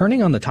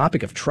 turning on the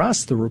topic of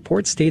trust, the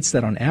report states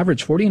that on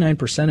average,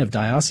 49% of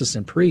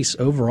diocesan priests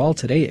overall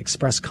today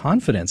express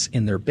confidence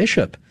in their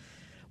bishop.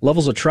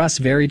 Levels of trust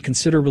varied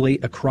considerably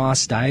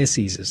across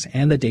dioceses,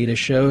 and the data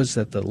shows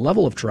that the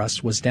level of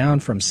trust was down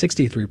from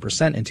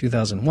 63% in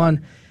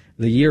 2001,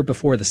 the year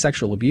before the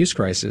sexual abuse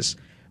crisis,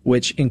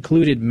 which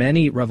included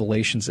many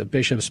revelations of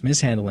bishops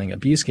mishandling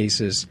abuse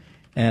cases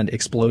and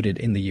exploded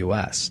in the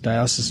U.S.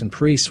 Diocesan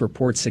priests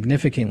report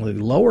significantly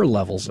lower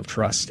levels of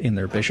trust in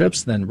their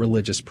bishops than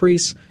religious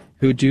priests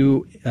who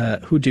do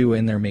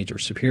in their major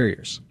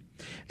superiors.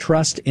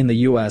 Trust in the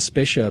U.S.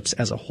 bishops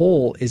as a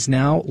whole is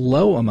now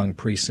low among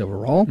priests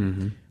overall,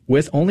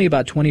 with only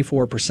about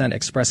 24%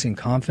 expressing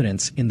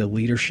confidence in the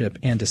leadership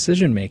and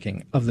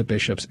decision-making of the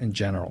bishops in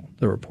general,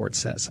 the report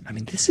says. I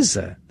mean, this is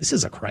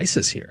a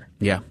crisis here.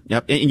 Yeah.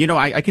 Yep. And,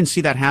 I can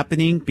see that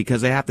happening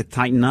because they have to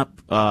tighten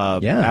up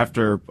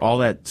after all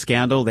that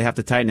scandal. They have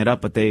to tighten it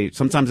up, but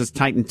sometimes it's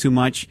tightened too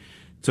much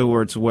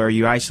towards where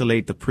you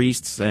isolate the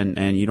priests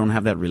and you don't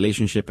have that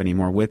relationship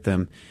anymore with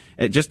them.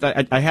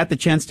 I had the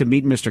chance to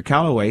meet Mr.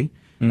 Calloway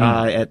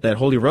at that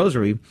Holy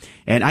Rosary,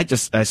 and I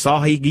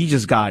saw he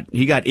got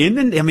in,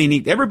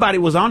 and everybody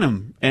was on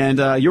him,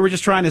 and you were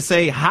just trying to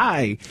say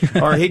hi,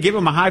 or he'd give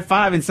him a high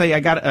five and say,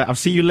 I'll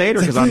see you later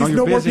because I know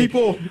you're busy.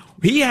 More people.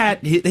 He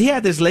had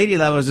this lady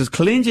that was just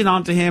clinging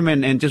onto him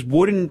and just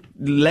wouldn't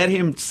let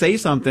him say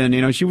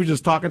something. She was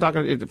just talking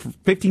for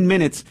 15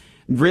 minutes.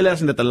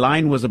 Realizing that the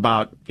line was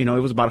about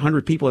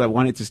 100 people that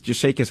wanted to just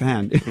shake his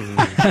hand.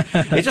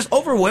 It's just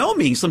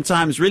overwhelming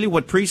sometimes, really,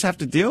 what priests have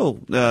to deal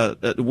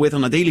with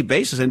on a daily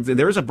basis, and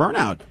there is a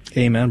burnout.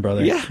 Amen,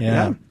 brother.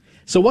 Yeah.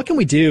 So what can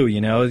we do?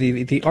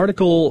 The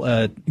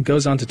article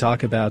goes on to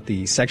talk about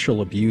the sexual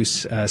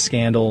abuse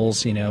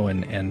scandals,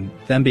 and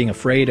them being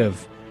afraid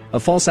of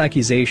false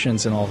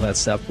accusations and all that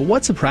stuff. But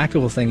what's a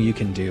practical thing you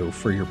can do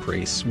for your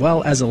priests?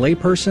 Well, as a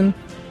layperson,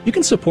 you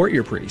can support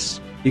your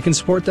priests. You can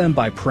support them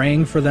by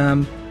praying for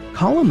them.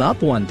 Call them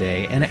up one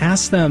day and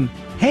ask them,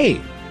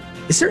 hey,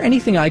 is there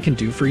anything I can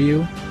do for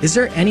you? Is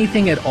there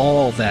anything at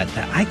all that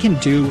I can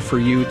do for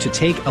you to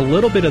take a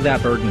little bit of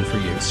that burden for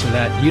you so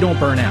that you don't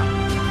burn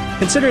out?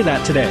 Consider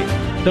that today.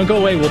 Don't go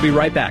away. We'll be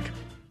right back.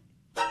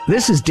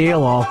 This is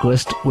Dale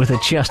Ahlquist with a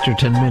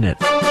Chesterton Minute.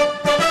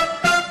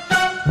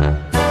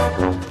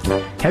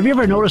 Have you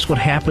ever noticed what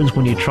happens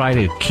when you try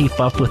to keep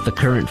up with the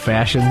current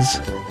fashions?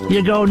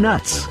 You go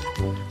nuts.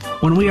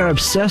 When we are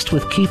obsessed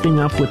with keeping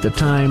up with the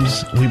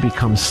times, we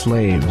become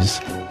slaves.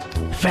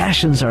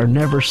 Fashions are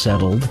never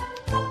settled.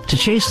 To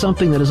chase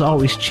something that is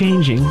always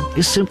changing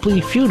is simply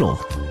futile.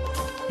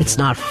 It's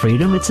not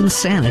freedom, it's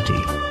insanity.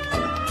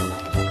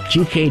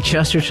 G.K.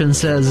 Chesterton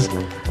says,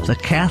 "The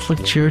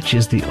Catholic Church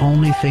is the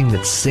only thing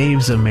that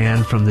saves a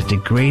man from the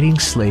degrading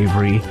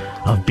slavery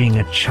of being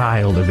a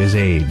child of his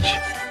age."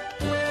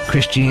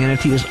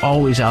 Christianity is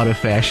always out of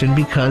fashion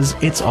because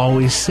it's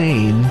always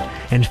sane,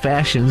 and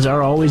fashions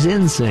are always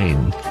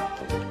insane.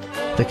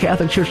 The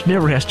Catholic Church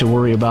never has to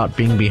worry about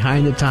being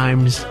behind the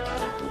times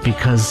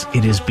because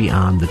it is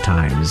beyond the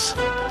times.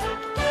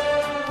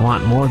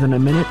 Want more than a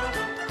minute?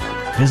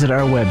 Visit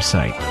our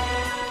website,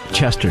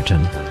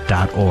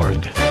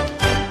 chesterton.org.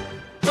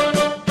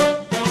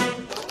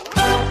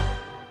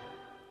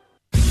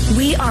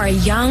 We are a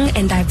young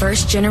and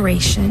diverse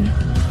generation,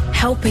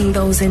 helping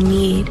those in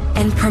need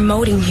and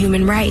promoting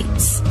human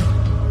rights.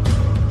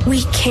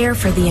 We care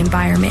for the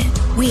environment.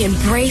 We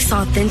embrace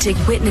authentic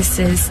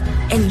witnesses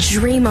and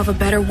dream of a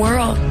better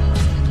world.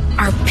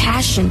 Our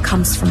passion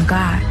comes from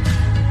God,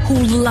 who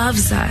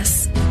loves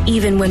us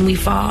even when we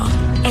fall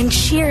and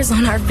cheers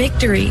on our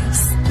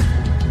victories.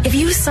 If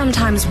you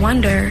sometimes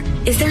wonder,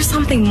 is there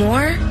something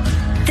more?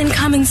 Then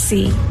come and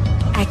see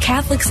at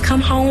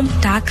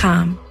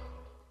CatholicsComeHome.com.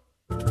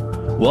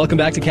 Welcome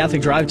back to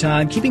Catholic Drive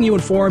Time, keeping you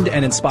informed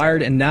and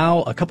inspired. And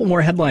now a couple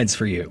more headlines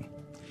for you.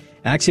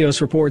 Axios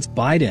reports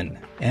Biden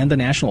and the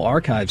National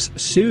Archives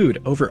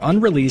sued over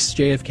unreleased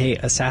JFK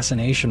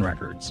assassination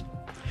records.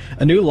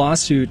 A new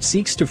lawsuit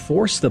seeks to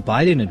force the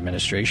Biden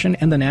administration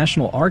and the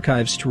National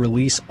Archives to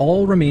release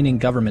all remaining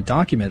government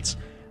documents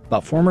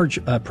about former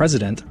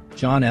President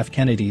John F.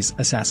 Kennedy's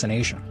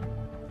assassination.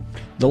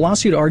 The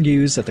lawsuit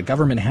argues that the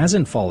government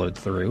hasn't followed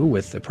through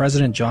with the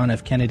President John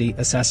F. Kennedy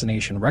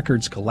Assassination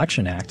Records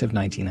Collection Act of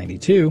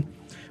 1992,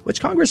 which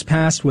Congress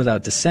passed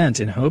without dissent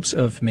in hopes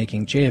of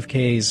making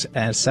JFK's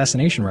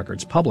assassination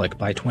records public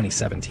by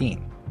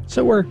 2017.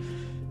 So we're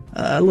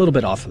a little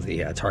bit off of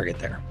the target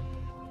there.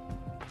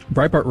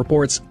 Breitbart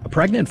reports a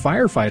pregnant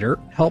firefighter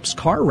helps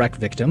car wreck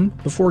victim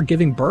before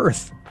giving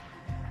birth.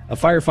 A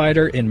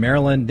firefighter in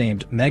Maryland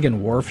named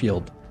Megan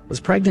Warfield was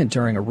pregnant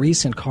during a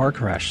recent car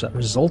crash that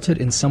resulted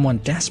in someone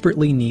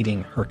desperately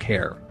needing her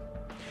care.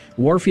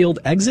 Warfield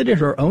exited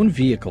her own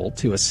vehicle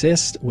to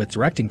assist with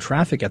directing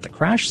traffic at the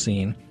crash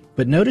scene,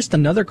 but noticed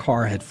another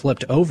car had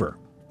flipped over.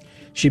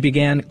 She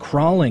began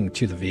crawling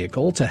to the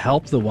vehicle to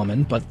help the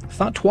woman, but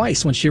thought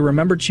twice when she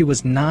remembered she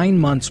was 9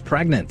 months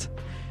pregnant.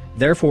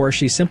 Therefore,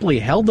 she simply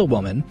held the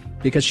woman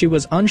because she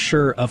was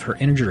unsure of her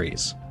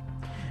injuries.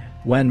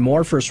 When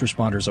more first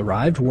responders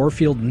arrived,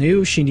 Warfield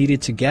knew she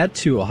needed to get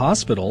to a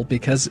hospital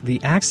because the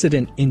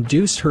accident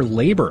induced her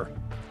labor.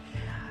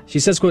 She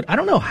says, quote, "I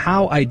don't know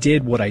how I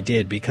did what I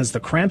did because the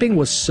cramping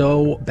was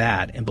so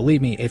bad." And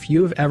believe me, if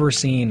you've ever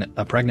seen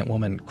a pregnant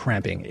woman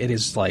cramping, it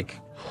is like,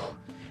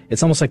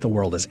 it's almost like the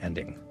world is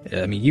ending.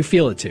 I mean, you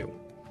feel it too.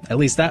 At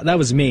least that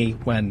was me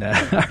when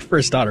our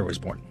first daughter was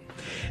born.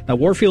 Now,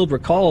 Warfield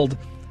recalled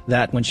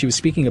that when she was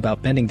speaking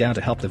about bending down to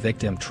help the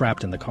victim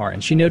trapped in the car,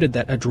 and she noted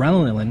that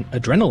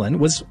adrenaline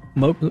was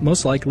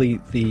most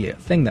likely the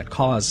thing that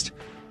caused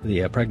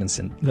the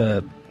pregnancy,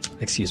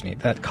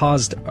 that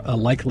caused a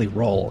likely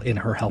role in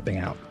her helping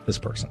out this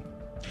person.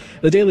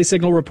 The Daily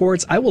Signal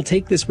reports, "I will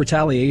take this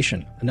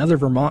retaliation." Another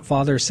Vermont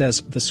father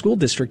says the school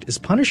district is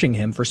punishing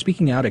him for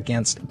speaking out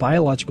against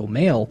biological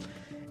male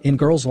in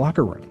girls'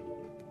 locker room.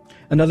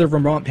 Another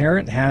Vermont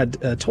parent had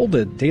told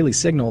the Daily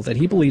Signal that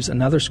he believes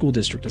another school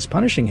district is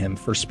punishing him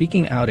for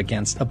speaking out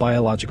against a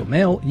biological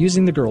male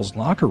using the girls'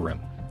 locker room.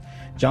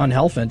 John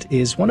Helfand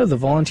is one of the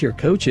volunteer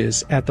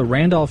coaches at the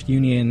Randolph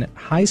Union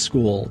High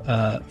School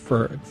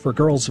for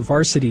girls'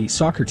 varsity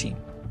soccer team.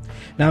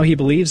 Now he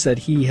believes that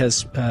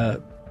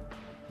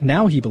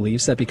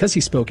because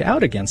he spoke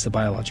out against a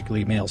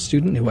biologically male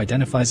student who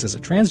identifies as a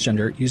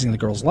transgender using the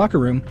girls' locker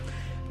room,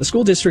 the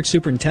school district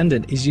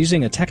superintendent is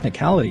using a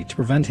technicality to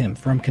prevent him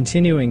from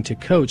continuing to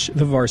coach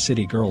the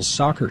varsity girls'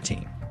 soccer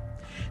team.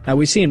 Now,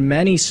 we've seen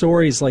many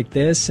stories like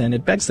this, and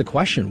it begs the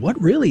question, what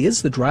really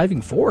is the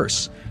driving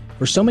force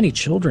for so many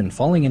children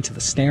falling into the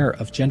snare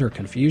of gender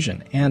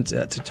confusion? And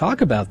to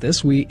talk about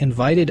this, we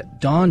invited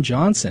Don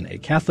Johnson, a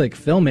Catholic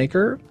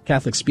filmmaker,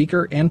 Catholic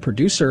speaker, and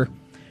producer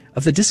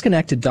of the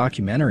Disconnected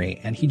documentary,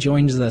 and he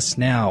joins us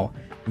now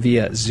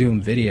via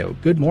Zoom video.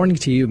 Good morning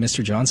to you,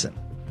 Mr. Johnson.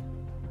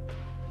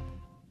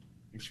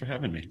 Thanks for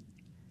having me.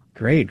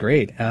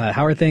 Great.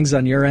 How are things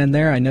on your end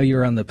there? I know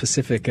you're on the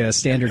Pacific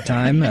Standard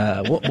Time.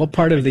 What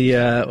part of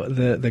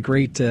the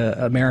great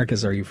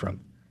Americas are you from?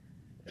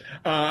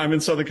 I'm in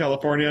Southern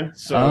California,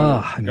 so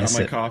I got miss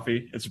my it.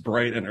 coffee. It's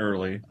bright and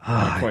early.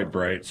 Not quite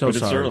bright, so but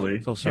sorry. it's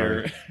early. So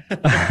sorry.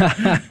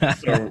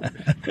 So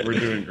we're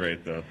doing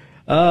great, though.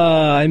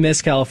 I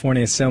miss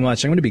California so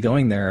much. I'm going to be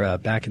going there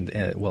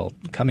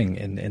coming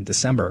in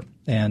December,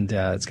 and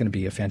it's going to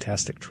be a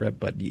fantastic trip.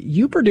 But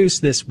you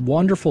produced this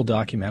wonderful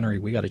documentary.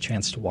 We got a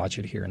chance to watch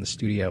it here in the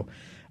studio,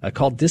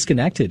 called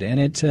Disconnected, and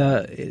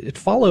it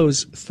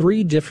follows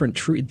 3 different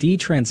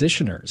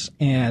detransitioners,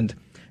 and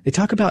they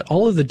talk about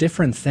all of the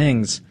different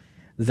things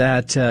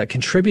that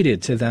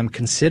contributed to them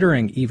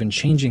considering even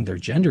changing their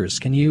genders.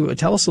 Can you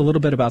tell us a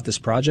little bit about this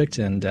project,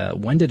 and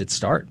when did it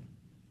start?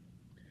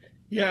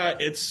 Yeah,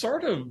 it's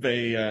sort of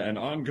an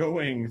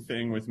ongoing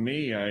thing with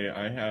me.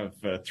 I have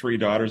 3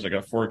 daughters. I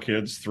got 4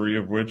 kids, 3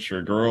 of which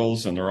are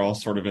girls, and they're all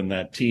sort of in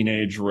that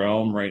teenage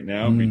realm right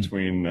now,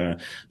 between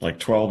like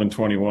 12 and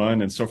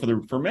 21. And so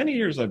for many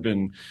years, I've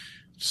been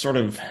sort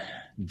of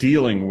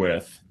dealing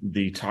with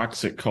the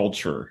toxic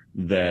culture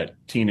that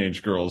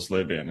teenage girls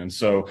live in. And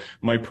so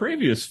my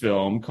previous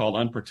film called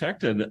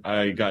Unprotected,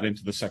 I got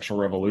into the sexual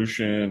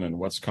revolution and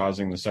what's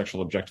causing the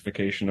sexual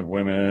objectification of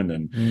women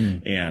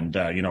and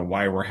you know,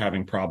 why we're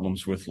having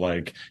problems with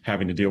like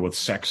having to deal with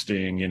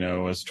sexting, you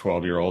know, as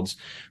 12-year-olds.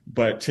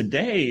 But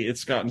today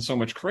it's gotten so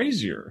much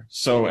crazier.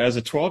 So as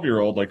a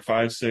 12-year-old, like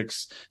 5,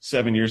 6,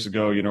 7 years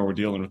ago, you know, we're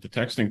dealing with the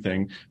texting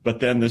thing, but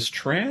then this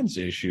trans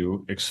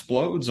issue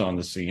explodes on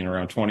the scene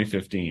around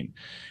 2015.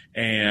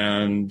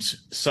 And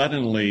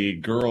suddenly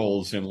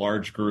girls in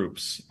large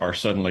groups are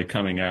suddenly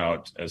coming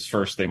out as,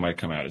 first they might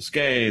come out as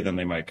gay, then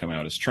they might come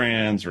out as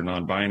trans or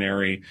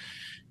non-binary.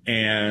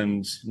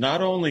 And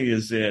not only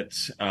is it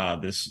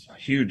this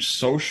huge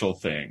social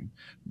thing,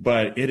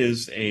 but it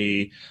is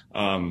a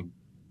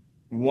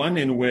one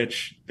in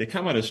which they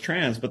come out as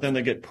trans, but then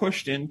they get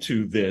pushed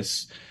into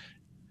this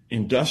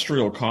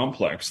industrial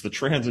complex, the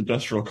trans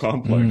industrial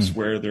complex,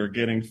 where they're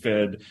getting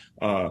fed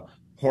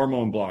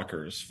hormone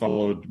blockers,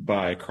 followed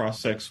by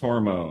cross-sex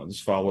hormones,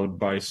 followed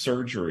by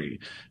surgery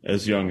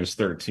as young as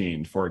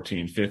 13,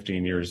 14,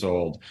 15 years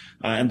old.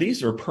 And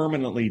these are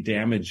permanently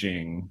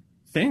damaging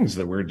things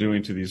that we're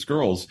doing to these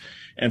girls.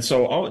 And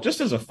so just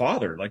as a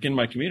father, like in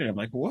my community, I'm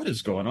like, what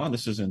is going on?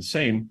 This is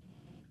insane.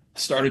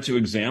 Started to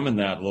examine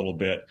that a little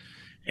bit.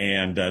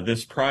 And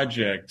this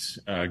project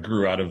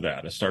grew out of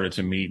that. I started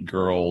to meet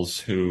girls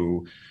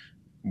who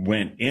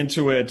went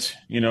into it,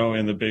 you know,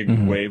 in the big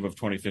wave of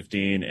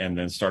 2015, and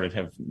then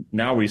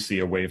now we see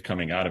a wave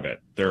coming out of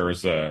it.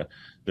 There's a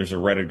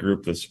Reddit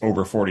group that's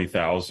over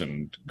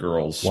 40,000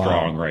 girls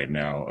strong right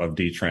now of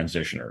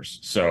detransitioners.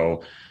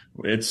 So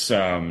it's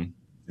a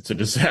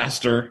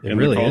disaster in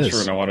the culture,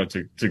 and I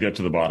wanted to get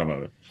to the bottom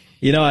of it.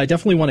 You know, I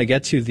definitely want to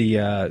get to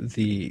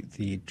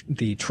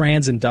the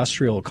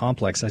trans-industrial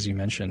complex, as you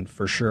mentioned,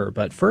 for sure.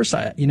 But first,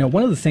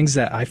 one of the things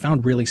that I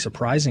found really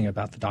surprising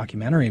about the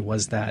documentary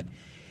was that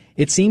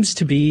it seems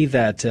to be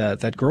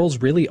that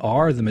girls really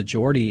are the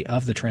majority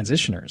of the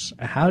transitioners.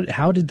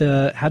 How did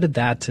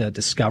that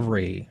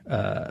discovery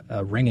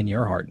ring in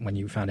your heart when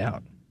you found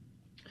out?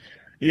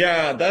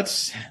 Yeah,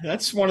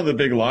 that's one of the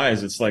big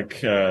lies. It's like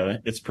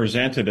it's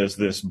presented as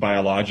this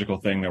biological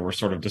thing that we're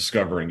sort of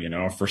discovering. You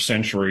know, for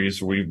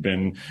centuries we've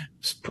been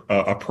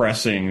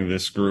oppressing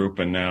this group,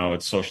 and now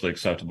it's socially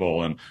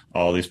acceptable, and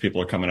all these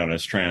people are coming out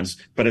as trans.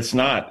 But it's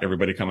not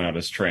everybody coming out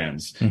as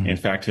trans. In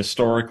fact,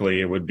 historically,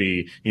 it would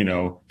be, you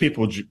know,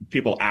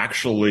 people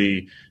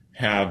actually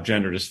have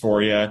gender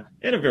dysphoria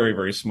in a very,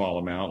 very small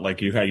amount.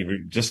 Like you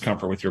have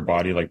discomfort with your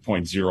body, like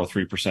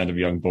 0.03% of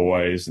young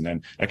boys, and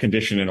then a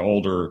condition in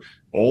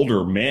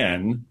older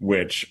men,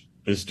 which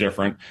is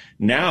different.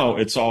 Now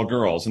it's all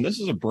girls. And this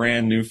is a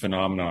brand new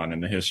phenomenon in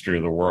the history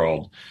of the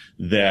world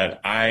that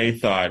I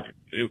thought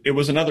it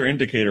was another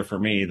indicator for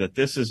me that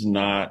this is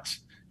not,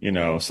 you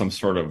know, some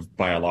sort of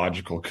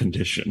biological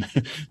condition.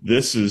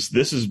 This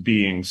is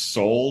being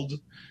sold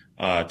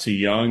to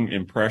young,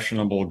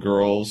 impressionable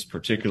girls,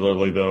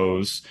 particularly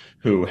those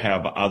who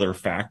have other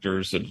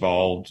factors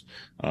involved.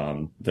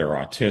 They're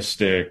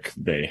autistic,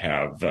 they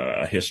have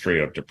a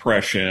history of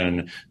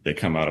depression, they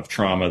come out of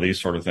trauma, these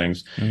sort of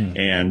things.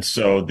 And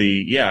so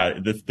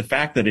the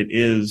fact that it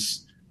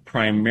is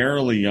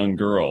primarily young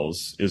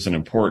girls is an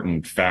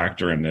important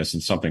factor in this,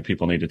 and something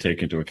people need to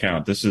take into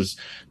account. This is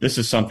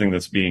something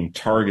that's being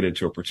targeted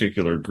to a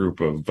particular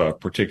group of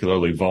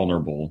particularly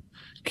vulnerable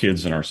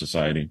kids in our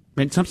society.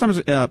 And sometimes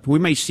we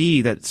may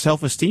see that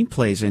self-esteem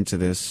plays into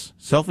this.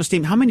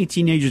 Self-esteem. How many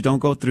teenagers don't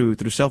go through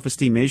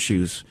self-esteem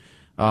issues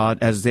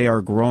as they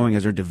are growing,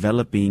 as they're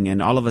developing,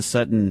 and all of a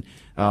sudden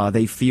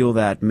they feel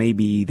that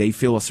maybe they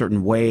feel a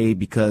certain way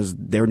because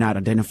they're not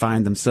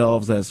identifying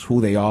themselves as who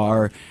they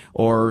are,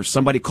 or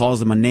somebody calls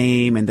them a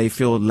name and they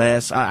feel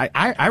less.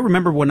 I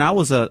remember when I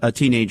was a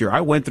teenager,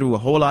 I went through a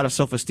whole lot of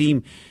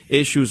self-esteem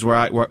issues where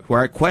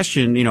I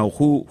questioned, you know,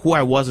 who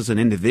I was as an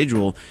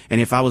individual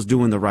and if I was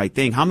doing the right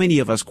thing. How many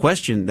of us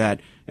question that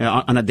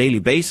on a daily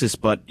basis.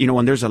 But,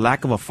 when there's a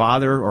lack of a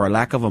father or a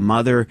lack of a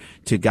mother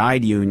to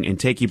guide you and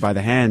take you by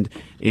the hand,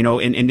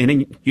 and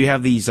then you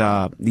have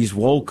these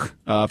woke,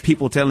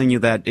 people telling you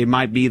that it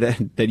might be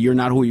that you're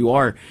not who you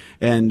are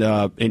and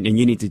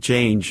you need to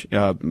change,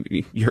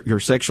 your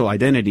sexual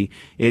identity.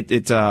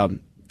 It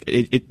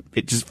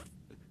just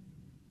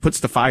puts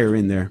the fire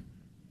in there.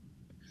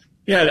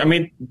 Yeah, I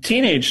mean,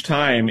 teenage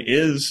time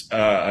is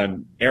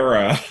an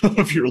era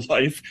of your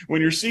life when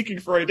you're seeking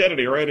for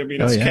identity, right? I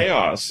mean, it's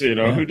chaos,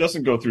 Who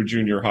doesn't go through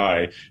junior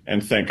high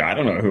and think, I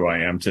don't know who I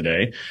am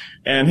today?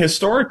 And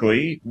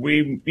historically,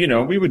 we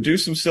would do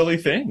some silly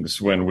things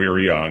when we were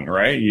young,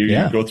 right?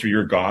 You go through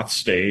your goth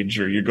stage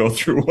or you go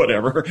through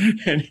whatever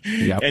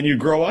and you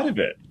grow out of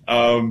it.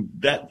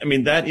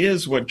 That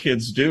is what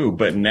kids do.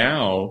 But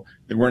now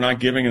we're not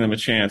giving them a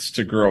chance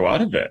to grow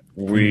out of it.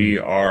 We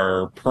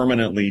are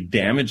permanently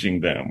damaging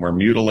them. We're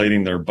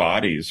mutilating their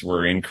bodies.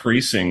 We're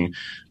increasing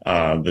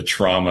the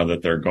trauma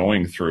that they're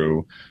going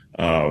through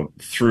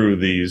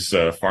these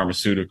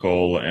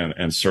pharmaceutical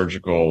and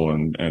surgical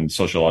and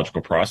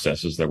sociological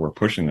processes that we're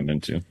pushing them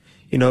into.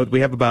 We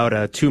have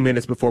about 2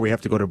 minutes before we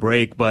have to go to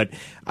break. But,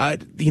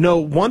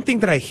 one thing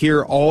that I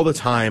hear all the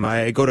time,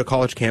 I go to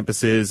college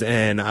campuses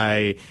and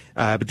I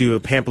do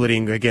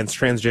pamphleting against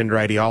transgender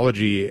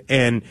ideology.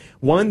 And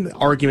one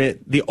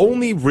argument, the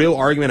only real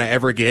argument I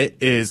ever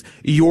get is,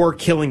 you're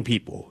killing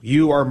people.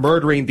 You are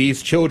murdering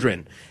these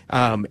children.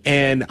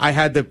 And I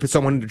had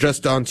someone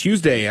just on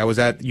Tuesday, I was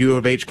at U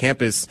of H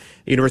campus,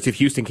 University of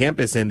Houston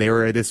campus, and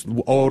this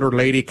older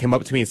lady came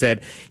up to me and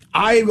said,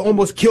 I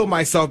almost killed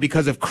myself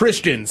because of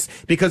Christians,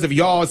 because of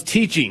y'all's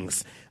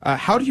teachings.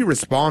 How do you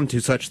respond to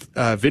such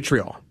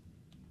vitriol?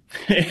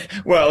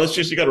 Well, it's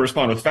just you got to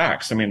respond with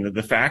facts. I mean,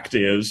 the fact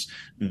is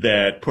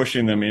that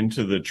pushing them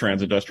into the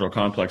trans-industrial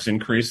complex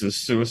increases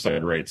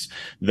suicide rates,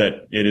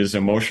 that it is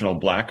emotional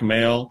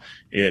blackmail.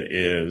 It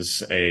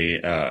is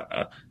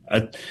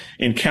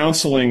in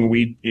counseling,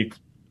 we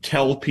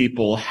tell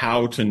people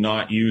how to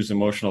not use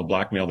emotional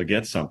blackmail to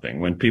get something.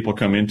 When people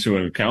come into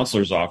a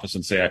counselor's office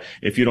and say,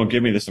 if you don't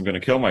give me this, I'm going to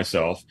kill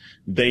myself,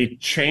 they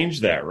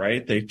change that,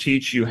 right? They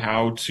teach you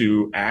how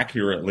to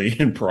accurately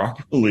and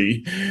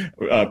properly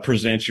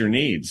present your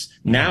needs.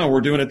 Now we're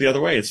doing it the other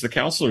way. It's the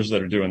counselors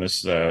that are doing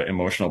this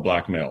emotional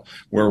blackmail,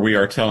 where we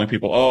are telling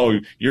people, oh,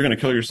 you're going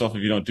to kill yourself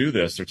if you don't do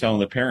this. They're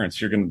telling the parents,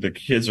 the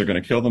kids are going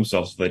to kill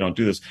themselves if they don't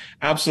do this.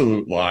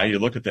 Absolute lie. You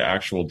look at the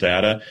actual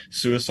data,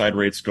 suicide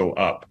rates go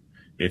up.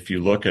 If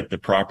you look at the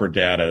proper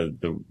data,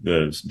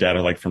 the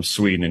data like from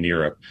Sweden and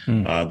Europe,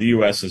 the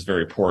U.S. has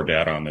very poor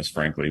data on this,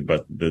 frankly.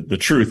 But the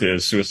truth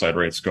is suicide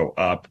rates go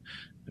up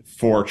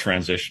for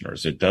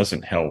transitioners. It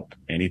doesn't help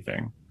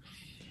anything.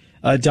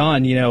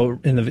 Don,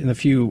 in the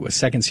few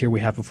seconds here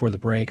we have before the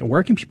break,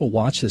 where can people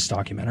watch this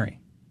documentary?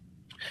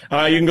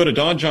 You can go to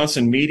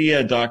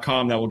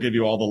donjohnsonmedia.com. That will give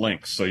you all the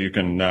links. So you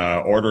can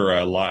order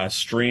a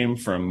stream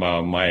from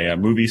my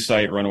movie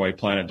site,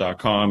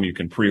 runawayplanet.com. You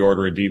can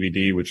pre-order a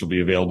DVD, which will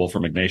be available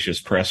from Ignatius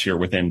Press here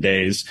within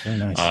days. Very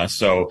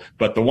nice.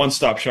 But the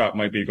one-stop shop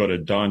might be go to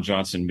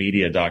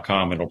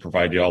donjohnsonmedia.com. It'll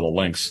provide you all the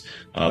links,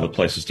 the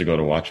places to go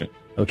to watch it.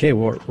 Okay,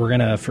 well, we're going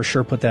to for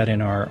sure put that in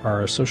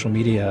our social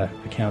media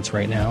accounts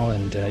right now,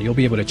 and you'll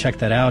be able to check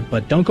that out.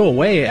 But don't go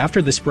away.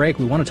 After this break,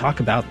 we want to talk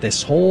about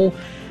this whole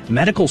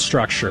medical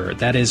structure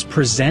that is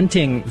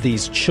presenting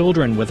these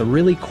children with a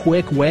really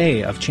quick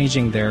way of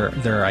changing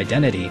their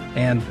identity.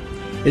 And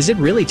is it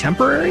really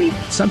temporary?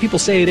 Some people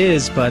say it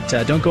is, but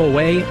don't go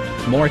away.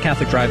 More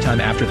Catholic Drive Time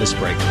after this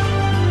break.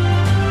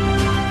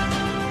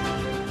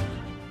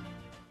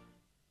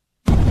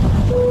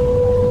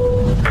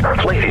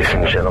 Ladies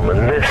and gentlemen,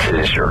 this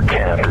is your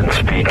captain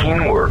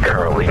speaking. We're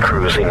currently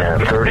cruising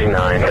at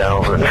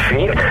 39,000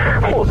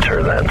 feet. We'll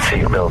turn that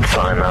seatbelt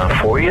sign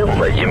off for you and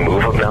let you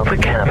move about the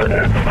cabin.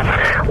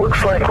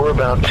 Looks like we're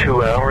about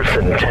 2 hours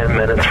and 10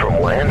 minutes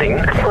from landing.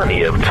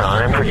 Plenty of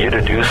time for you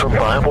to do some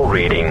Bible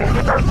reading.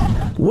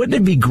 Wouldn't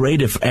it be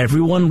great if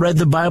everyone read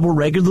the Bible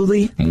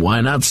regularly?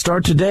 Why not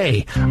start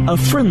today? A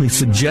friendly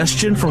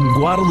suggestion from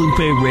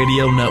Guadalupe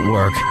Radio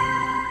Network.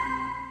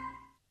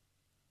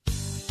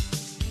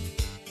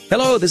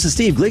 Hello, this is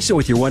Steve Gleason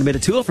with your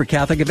 1-minute tool for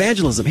Catholic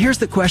evangelism. Here's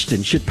the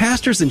question. Should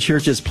pastors and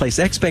churches place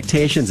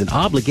expectations and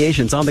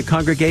obligations on the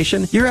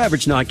congregation? Your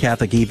average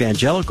non-Catholic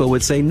evangelical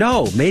would say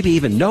no, maybe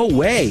even no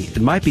way.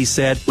 It might be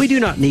said, we do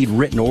not need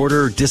written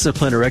order,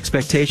 discipline, or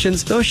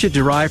expectations. Those should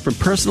derive from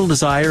personal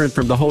desire and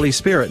from the Holy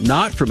Spirit,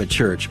 not from a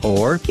church.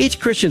 Or, each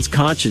Christian's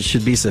conscience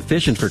should be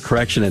sufficient for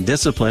correction and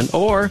discipline.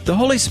 Or, the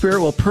Holy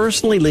Spirit will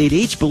personally lead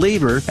each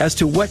believer as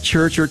to what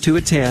church or to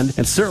attend,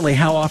 and certainly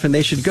how often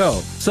they should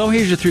go. So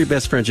here's your 3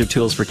 best friendship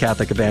tools for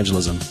Catholic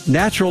evangelism.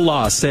 Natural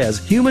law says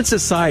human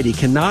society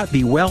cannot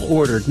be well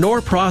ordered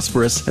nor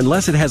prosperous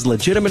unless it has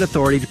legitimate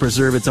authority to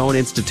preserve its own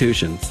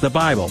institutions, the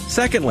Bible.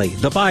 Secondly,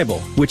 the Bible,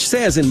 which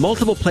says in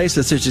multiple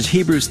places such as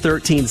Hebrews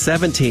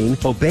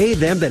 13:17, obey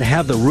them that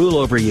have the rule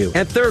over you.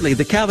 And thirdly,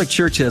 the Catholic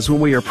Church says when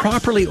we are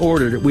properly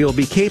ordered, we will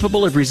be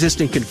capable of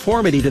resisting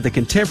conformity to the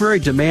contemporary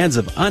demands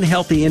of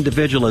unhealthy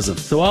individualism.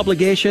 So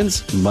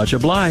obligations, much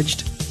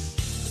obliged.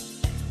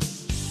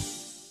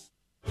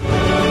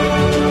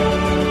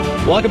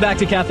 Welcome back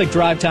to Catholic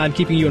Drive Time,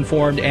 keeping you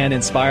informed and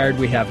inspired.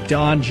 We have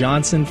Don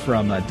Johnson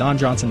from Don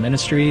Johnson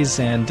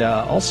Ministries and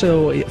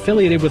also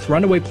affiliated with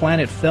Runaway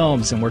Planet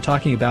Films, and we're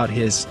talking about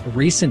his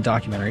recent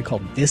documentary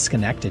called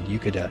Disconnected. You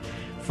could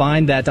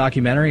find that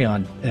documentary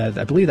on,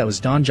 I believe that was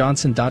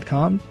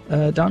donjohnson.com,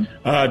 Don?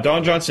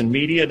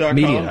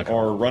 DonJohnsonMedia.com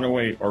or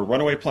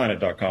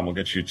runawayplanet.com will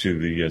get you to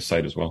the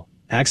site as well.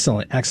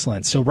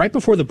 Excellent. So right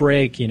before the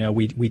break,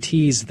 we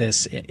teased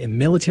this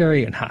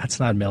military, and it's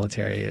not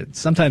military.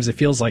 Sometimes it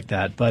feels like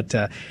that, but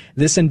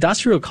this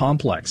industrial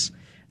complex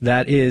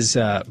that is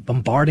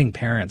bombarding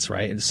parents,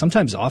 right? And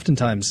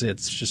oftentimes,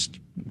 it's just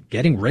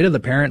getting rid of the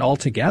parent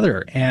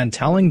altogether and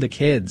telling the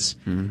kids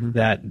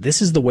that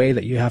this is the way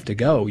that you have to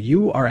go.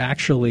 You are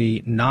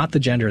actually not the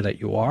gender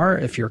that you are.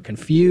 If you're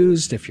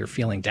confused, if you're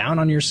feeling down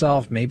on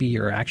yourself, maybe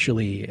you're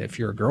actually, if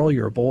you're a girl,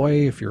 you're a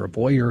boy. If you're a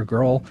boy, you're a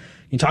girl.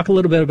 Can you talk a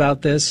little bit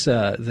about this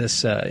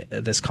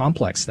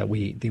complex that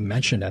we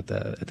mentioned at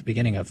the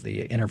beginning of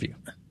the interview?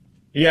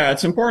 Yeah,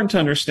 it's important to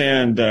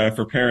understand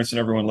for parents and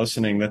everyone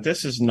listening that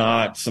this is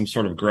not some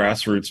sort of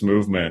grassroots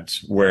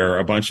movement where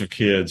a bunch of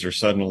kids are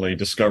suddenly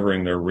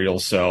discovering their real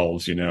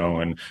selves,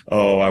 and,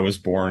 I was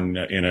born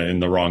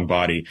in the wrong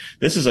body.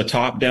 This is a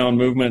top-down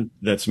movement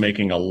that's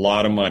making a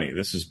lot of money.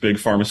 This is big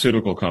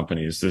pharmaceutical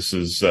companies. This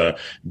is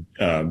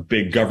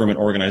big government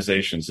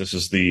organizations. This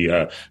is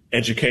the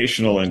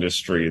educational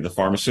industry, the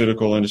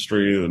pharmaceutical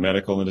industry, the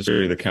medical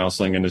industry, the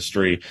counseling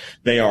industry.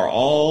 They are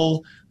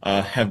all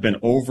have been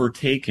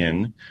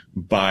overtaken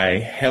by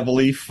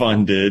heavily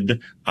funded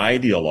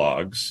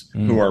ideologues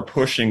who are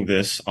pushing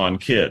this on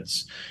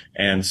kids.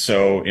 And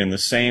so in the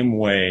same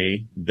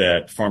way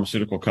that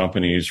pharmaceutical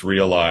companies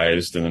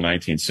realized in the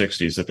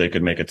 1960s that they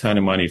could make a ton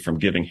of money from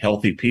giving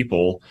healthy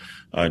people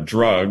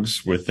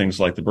drugs with things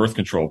like the birth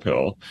control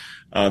pill,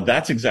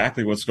 that's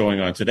exactly what's going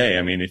on today.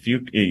 I mean,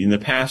 in the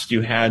past,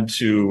 you had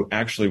to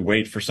actually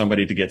wait for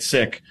somebody to get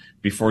sick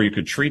before you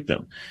could treat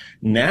them.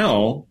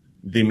 Now,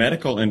 the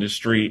medical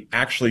industry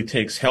actually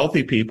takes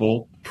healthy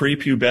people,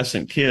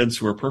 prepubescent kids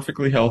who are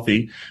perfectly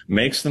healthy,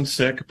 makes them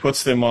sick,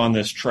 puts them on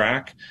this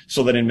track,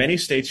 so that in many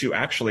states you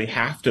actually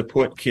have to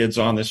put kids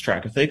on this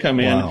track. If they come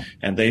in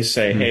and they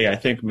say, hey, I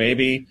think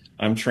maybe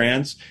I'm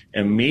trans,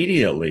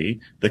 immediately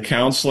the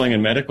counseling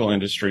and medical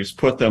industries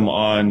put them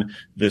on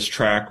this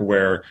track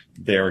where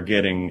they're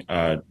getting,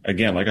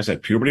 again, like I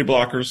said, puberty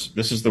blockers.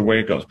 This is the way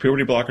it goes.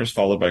 Puberty blockers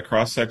followed by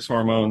cross-sex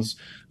hormones,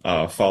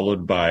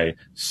 followed by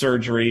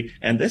surgery.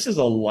 And this is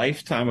a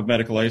lifetime of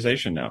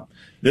medicalization now.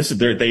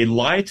 They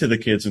lie to the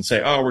kids and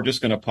say, we're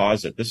just going to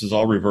pause it. This is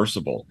all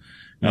reversible.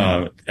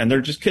 And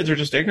kids are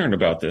just ignorant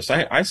about this.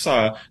 I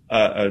saw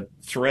a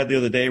thread the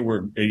other day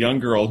where a young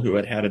girl who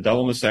had a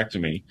double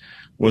mastectomy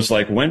was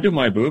like, when do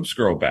my boobs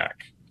grow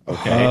back?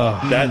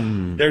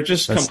 Okay. They're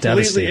just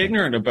completely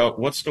ignorant about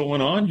what's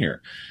going on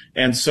here.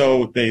 And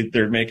so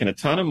they're making a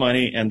ton of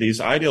money, and these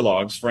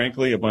ideologues,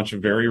 frankly, a bunch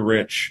of very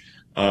rich,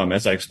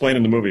 as I explained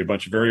in the movie, a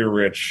bunch of very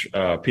rich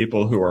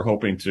people who are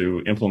hoping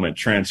to implement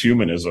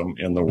transhumanism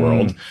in the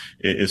world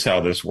is how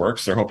this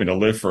works. They're hoping to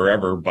live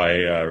forever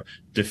by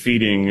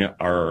defeating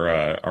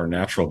our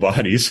natural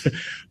bodies.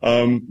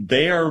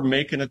 They are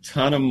making a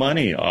ton of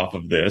money off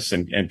of this,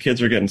 and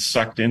kids are getting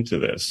sucked into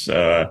this.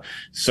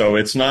 So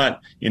it's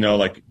not,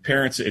 like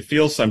parents,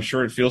 I'm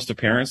sure it feels to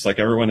parents like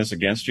everyone is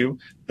against you.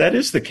 That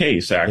is the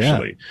case,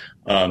 actually.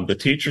 Yeah. The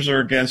teachers are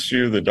against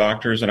you, the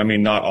doctors, and I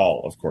mean, not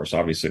all, of course.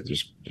 Obviously,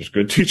 there's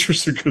good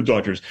teachers and good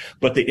doctors,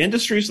 but the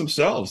industries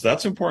themselves,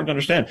 that's important to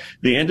understand.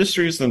 The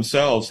industries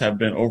themselves have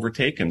been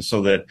overtaken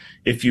so that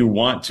if you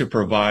want to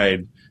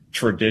provide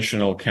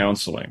traditional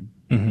counseling,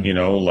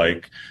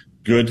 like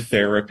good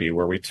therapy,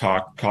 where we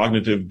talk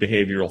cognitive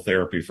behavioral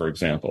therapy, for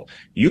example,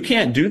 you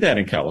can't do that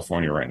in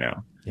California right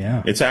now.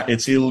 Yeah.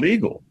 It's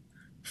illegal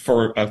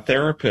for a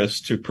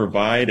therapist to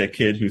provide a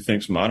kid who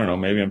thinks, I don't know,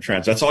 maybe I'm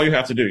trans. That's all you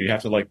have to do. You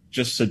have to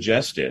just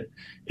suggest it.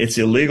 It's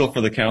illegal for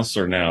the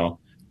counselor now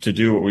to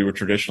do what we would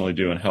traditionally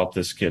do and help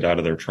this kid out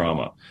of their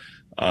trauma.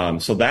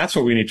 So that's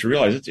what we need to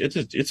realize.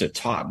 It's a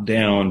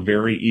top-down,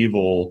 very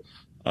evil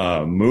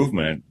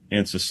movement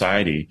in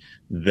society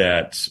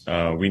that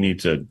we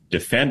need to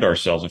defend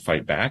ourselves and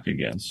fight back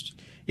against.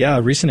 Yeah,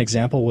 a recent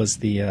example was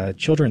the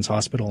Children's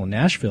Hospital in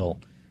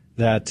Nashville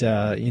that,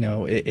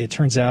 it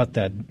turns out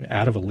that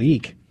out of a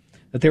leak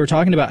that they were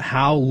talking about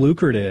how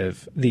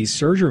lucrative these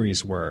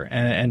surgeries were.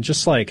 And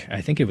just like,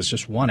 I think it was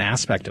just one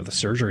aspect of the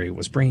surgery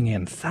was bringing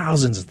in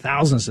thousands and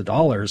thousands of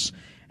dollars.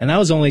 And that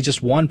was only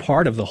just one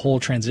part of the whole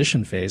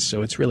transition phase.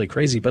 So it's really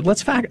crazy. But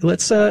let's fact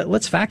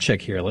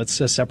check here.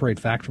 Let's separate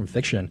fact from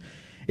fiction.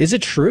 Is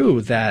it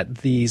true that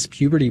these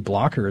puberty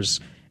blockers,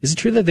 is it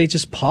true that they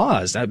just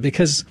pause?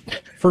 Because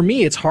for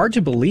me, it's hard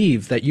to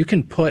believe that you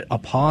can put a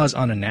pause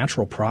on a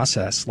natural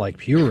process like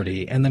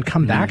puberty and then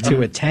come back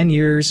to it 10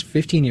 years,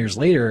 15 years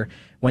later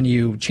when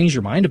you change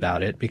your mind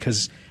about it.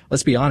 Because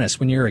let's be honest,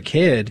 when you're a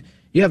kid,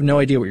 you have no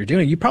idea what you're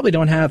doing. You probably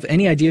don't have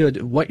any idea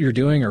what you're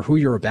doing or who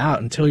you're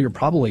about until you're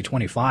probably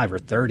 25 or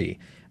 30.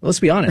 Let's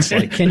be honest.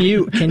 Like, can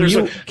you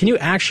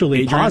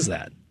actually pause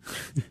that?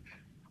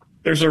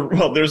 There's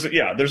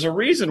a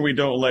reason we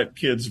don't let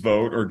kids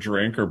vote or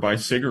drink or buy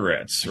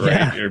cigarettes,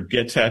 right? Or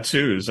get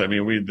tattoos. I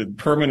mean, the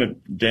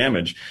permanent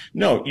damage.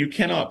 No, you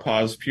cannot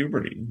pause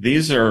puberty.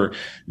 These are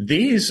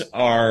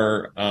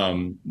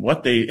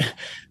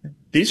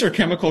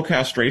chemical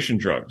castration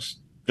drugs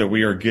that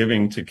we are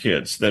giving to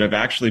kids that have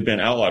actually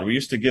been outlawed. We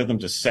used to give them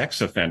to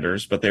sex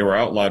offenders, but they were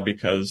outlawed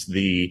because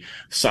the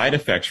side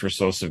effects were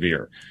so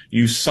severe.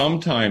 You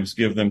sometimes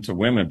give them to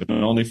women, but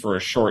only for a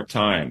short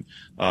time,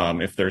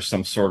 if there's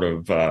some sort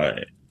of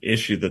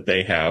issue that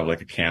they have,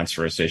 like a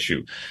cancerous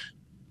issue.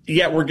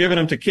 Yet we're giving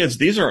them to kids.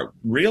 These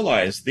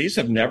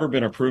have never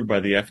been approved by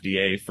the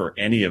FDA for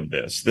any of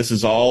this. This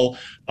is all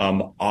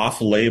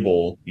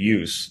off-label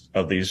use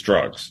of these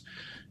drugs.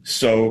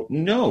 So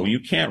no, you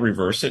can't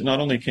reverse it. Not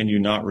only can you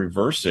not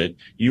reverse it,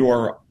 you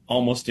are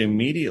almost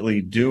immediately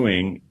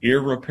doing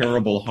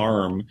irreparable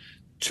harm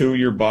to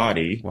your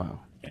body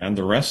and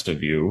the rest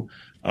of you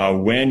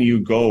when you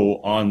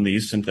go on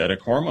these synthetic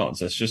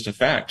hormones. That's just a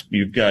fact.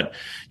 You've got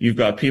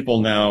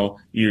people now.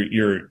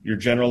 You're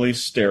generally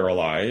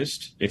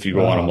sterilized if you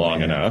go on them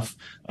long enough.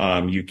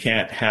 You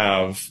can't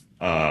have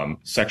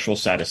sexual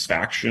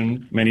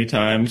satisfaction many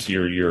times.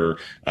 Your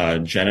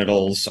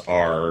genitals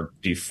are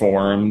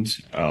deformed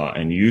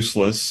and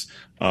useless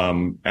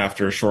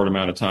after a short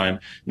amount of time.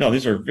 No,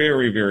 these are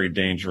very, very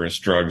dangerous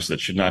drugs that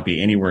should not be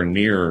anywhere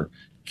near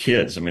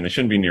kids. I mean, they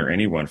shouldn't be near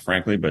anyone,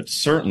 frankly, but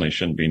certainly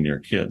shouldn't be near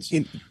kids.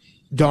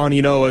 Don,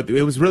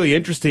 it was really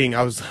interesting.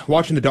 I was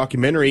watching the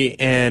documentary,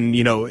 and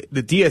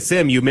the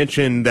DSM. You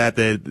mentioned that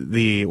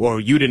or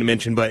you didn't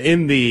mention, but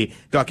in the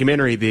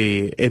documentary,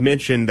 it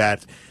mentioned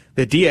that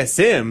the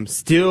DSM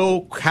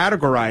still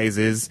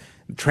categorizes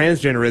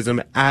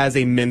transgenderism as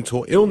a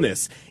mental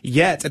illness.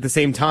 Yet, at the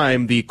same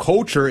time, the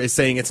culture is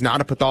saying it's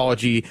not a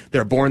pathology.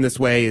 They're born this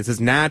way. This is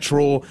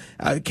natural.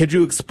 Could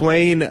you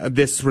explain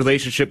this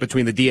relationship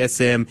between the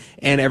DSM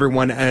and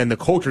everyone and the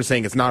culture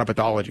saying it's not a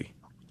pathology?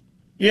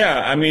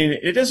 Yeah, I mean,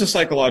 it is a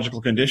psychological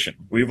condition.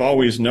 We've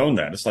always known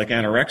that. It's like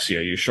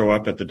anorexia. You show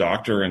up at the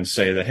doctor and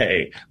say that,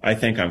 hey, I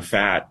think I'm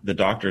fat. The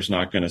doctor's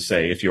not going to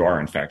say, if you are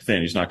in fact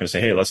thin, he's not going to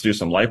say, hey, let's do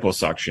some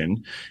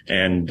liposuction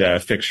and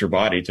fix your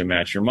body to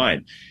match your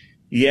mind.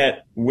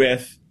 Yet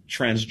with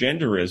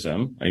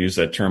transgenderism, I use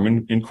that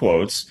term in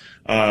quotes,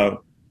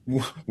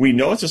 we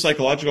know it's a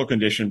psychological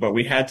condition, but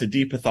we had to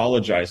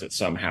depathologize it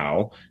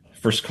somehow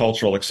for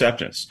cultural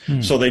acceptance.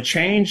 So they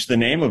changed the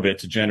name of it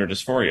to gender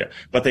dysphoria,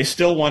 but they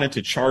still wanted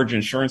to charge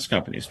insurance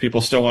companies. People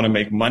still want to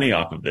make money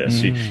off of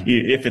this.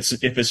 If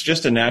it's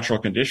just a natural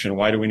condition,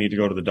 why do we need to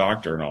go to the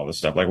doctor and all this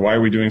stuff? Like, why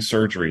are we doing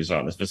surgeries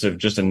on this? If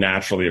it's just a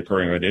naturally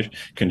occurring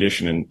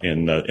condition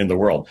in the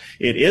world.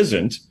 It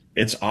isn't.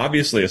 It's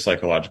obviously a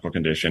psychological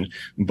condition,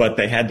 but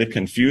they had to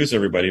confuse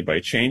everybody by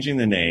changing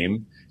the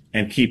name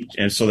and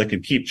so they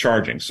could keep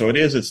charging. So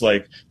it's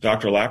like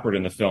Dr. Lappert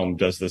in the film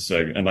does this,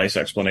 a nice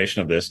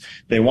explanation of this.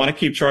 They want to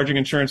keep charging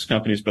insurance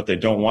companies, but they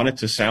don't want it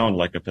to sound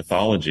like a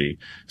pathology.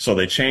 So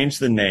they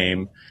changed the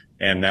name,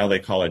 and now they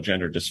call it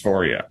gender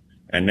dysphoria.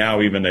 And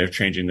now even they're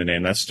changing the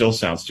name. That still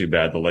sounds too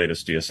bad. The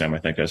latest DSM, I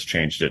think, has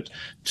changed it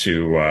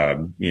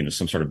to,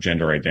 some sort of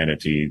gender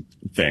identity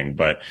thing.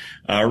 But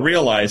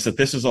realize that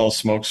this is all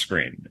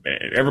smokescreen.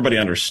 Everybody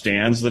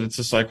understands that it's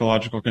a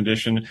psychological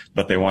condition,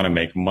 but they want to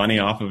make money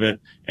off of it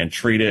and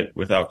treat it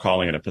without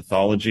calling it a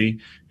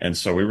pathology. And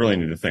so we really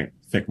need to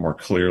think more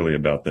clearly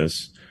about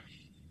this.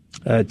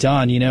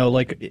 Don,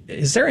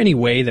 is there any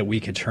way that we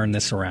could turn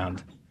this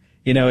around?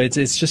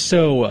 It's just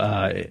so,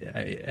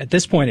 at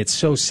this point, it's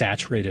so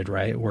saturated,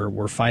 right?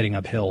 We're fighting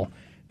uphill,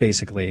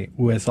 basically,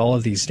 with all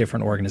of these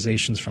different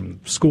organizations, from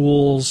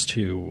schools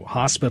to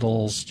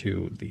hospitals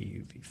to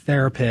the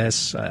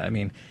therapists.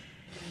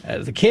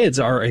 The kids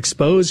are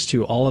exposed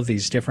to all of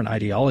these different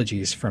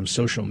ideologies from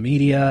social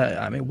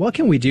media. What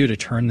can we do to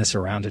turn this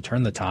around, to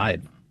turn the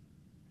tide?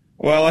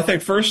 Well, I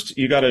think first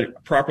you got to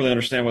properly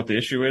understand what the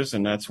issue is,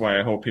 and that's why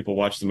I hope people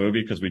watch the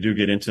movie, because we do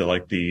get into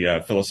like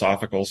the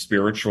philosophical,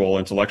 spiritual,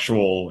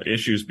 intellectual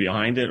issues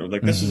behind it.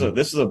 Like this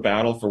is a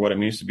battle for what it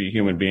means to be a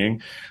human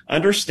being.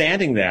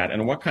 Understanding that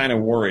and what kind of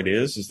war it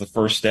is the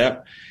first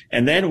step,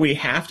 and then we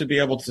have to be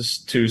able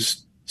to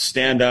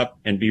stand up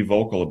and be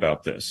vocal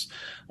about this.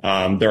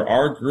 There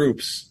are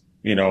groups,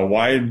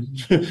 wide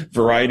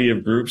variety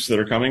of groups that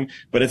are coming,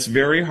 but it's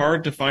very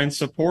hard to find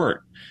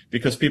support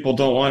because people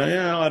don't want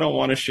to, I don't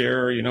want to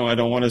share, I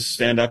don't want to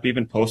stand up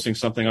even posting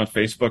something on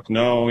Facebook.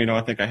 No,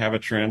 I think I have a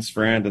trans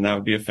friend and that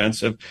would be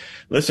offensive.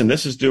 Listen,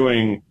 this is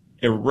doing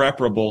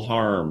irreparable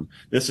harm.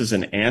 This is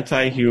an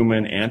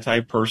anti-human,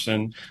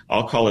 anti-person.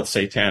 I'll call it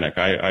satanic.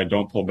 I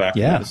don't pull back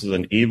from that. This is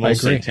an evil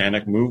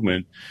satanic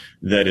movement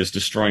that is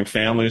destroying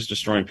families,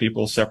 destroying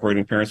people,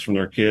 separating parents from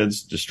their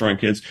kids, destroying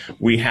kids.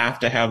 We have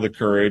to have the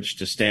courage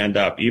to stand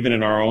up, even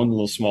in our own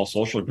little small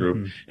social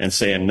group, and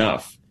say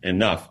enough.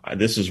 enough.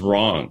 This is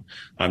wrong.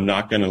 I'm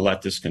not going to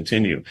let this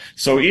continue.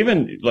 So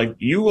even like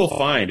you will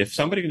find if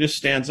somebody just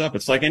stands up,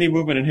 it's like any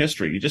movement in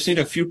history. You just need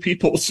a few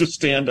people to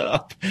stand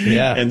up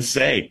and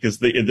say, because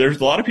there's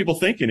a lot of people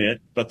thinking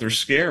it, but they're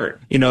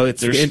scared. You know,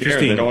 it's they're interesting.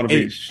 Scared. They don't want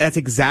to be. That's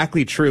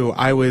exactly true.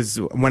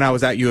 When I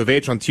was at U of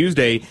H on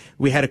Tuesday,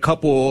 we had a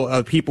couple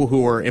of people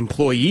who were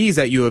employees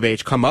at U of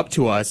H come up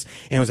to us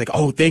and was like,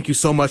 "Oh, thank you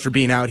so much for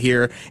being out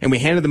here." And we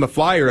handed them a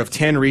flyer of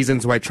 10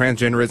 reasons why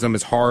transgenderism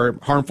is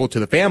harmful to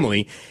the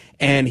family.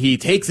 And he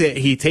takes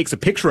a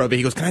picture of it.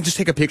 He goes, "Can I just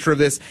take a picture of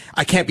this?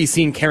 I can't be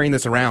seen carrying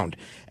this around."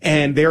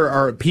 And there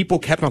are people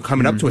kept on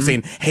coming up to us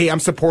saying, "Hey, I'm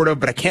supportive,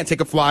 but I can't take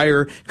a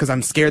flyer because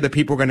I'm scared that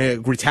people are going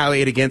to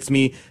retaliate against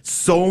me."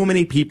 So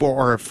many people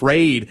are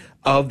afraid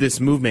of this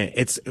movement.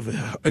 It's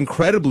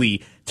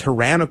incredibly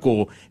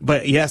tyrannical.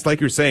 But yes, like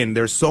you're saying,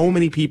 there's so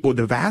many people,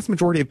 the vast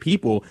majority of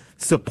people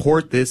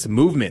support this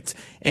movement,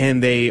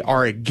 and they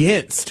are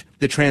against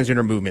the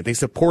transgender movement. They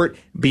support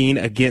being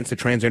against the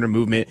transgender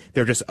movement.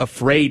 They're just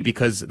afraid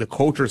because the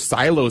culture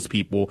silos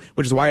people,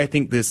 which is why I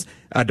think this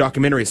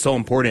documentary is so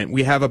important.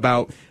 We have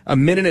about a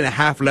minute and a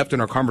half left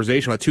in our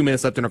conversation, about 2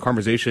 minutes left in our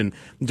conversation.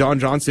 Don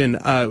Johnson,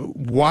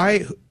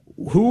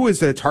 who is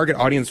the target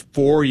audience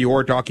for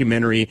your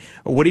documentary?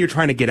 What are you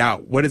trying to get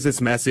out? What is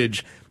this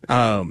message?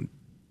 And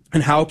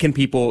how can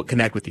people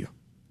connect with you?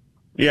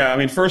 Yeah, I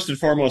mean, first and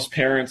foremost,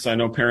 parents. I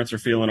know parents are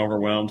feeling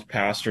overwhelmed.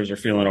 Pastors are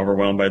feeling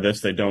overwhelmed by this.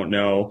 They don't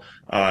know.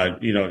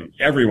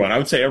 Everyone. I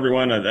would say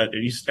everyone.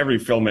 Every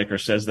filmmaker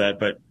says that,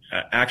 but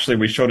actually,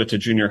 we showed it to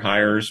junior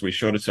hires. We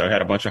showed it to. I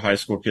had a bunch of high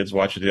school kids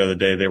watch it the other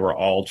day. They were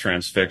all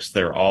transfixed.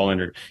 They're all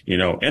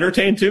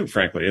entertained too.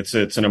 Frankly, it's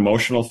an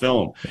emotional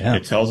film. Yeah.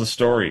 It tells a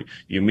story.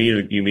 You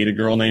meet a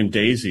girl named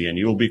Daisy, and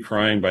you will be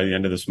crying by the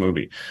end of this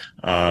movie,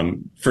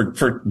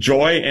 for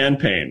joy and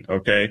pain.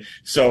 Okay,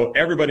 so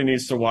everybody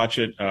needs to watch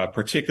it,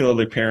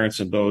 particularly parents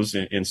and those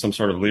in some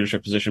sort of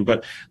leadership position.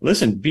 But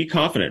listen, be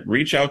confident.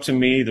 Reach out to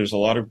me. There's a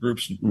lot of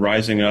groups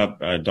rising up.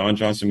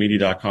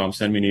 DonJohnsonMedia.com.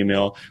 Send me an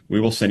email.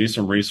 We will send you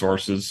some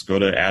resources. Go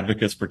to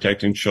Advocates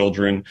Protecting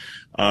Children.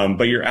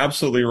 But you're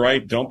absolutely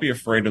right. Don't be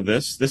afraid of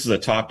this. This is a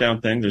top-down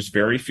thing. There's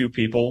very few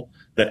people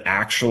that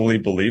actually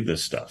believe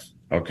this stuff.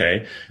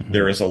 Okay.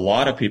 There is a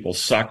lot of people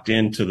sucked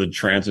into the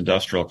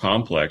trans-industrial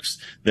complex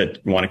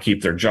that want to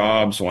keep their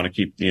jobs, want to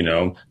keep,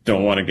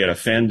 don't want to get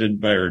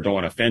offended by or don't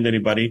want to offend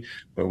anybody.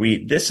 But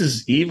this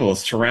is evil.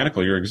 It's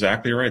tyrannical. You're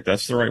exactly right.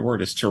 That's the right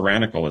word. It's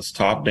tyrannical. It's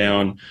top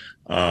down.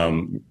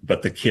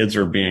 But the kids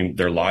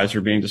their lives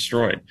are being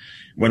destroyed.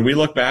 When we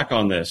look back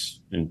on this,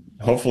 and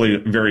hopefully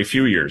very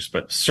few years,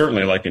 but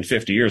certainly like in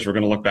 50 years, we're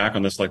going to look back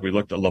on this like we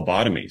looked at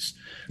lobotomies.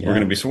 Yeah. We're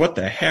going to be, so what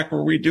the heck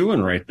were we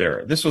doing right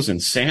there? This was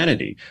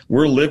insanity.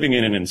 We're living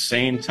in an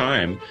insane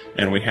time,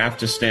 and we have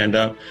to stand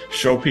up,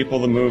 show people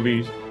the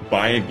movie,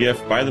 buy a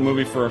gift, buy the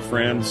movie for a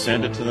friend,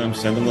 send it to them,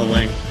 send them the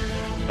link.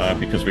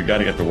 Because we've got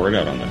to get the word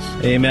out on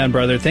this. Amen,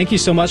 brother. Thank you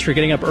so much for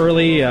getting up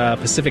early,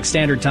 Pacific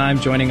Standard Time,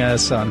 joining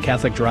us on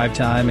Catholic Drive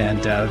Time.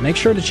 And make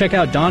sure to check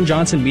out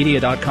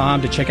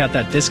DonJohnsonMedia.com to check out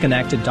that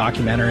Disconnected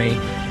documentary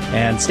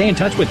and stay in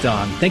touch with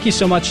Don. Thank you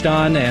so much,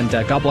 Don, and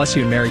God bless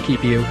you and Mary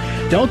keep you.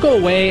 Don't go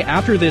away.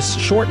 After this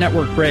short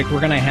network break,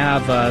 we're going to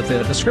have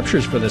the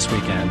scriptures for this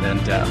weekend.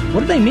 And what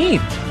do they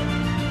mean?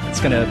 It's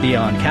going to be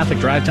on Catholic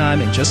Drive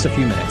Time in just a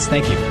few minutes.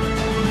 Thank you.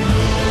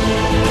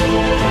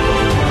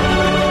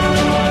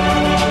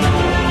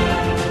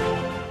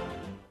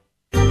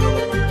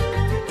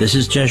 This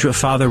is Jesuit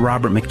Father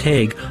Robert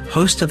McTague,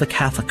 host of the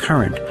Catholic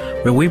Current,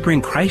 where we bring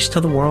Christ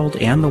to the world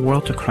and the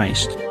world to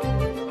Christ.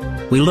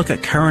 We look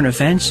at current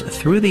events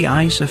through the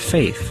eyes of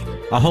faith.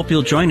 I hope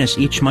you'll join us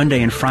each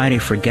Monday and Friday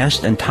for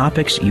guests and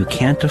topics you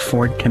can't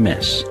afford to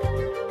miss.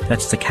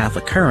 That's the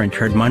Catholic Current,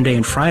 heard Monday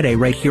and Friday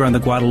right here on the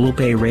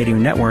Guadalupe Radio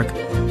Network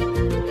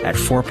at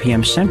 4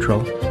 p.m.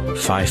 Central,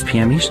 5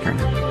 p.m. Eastern.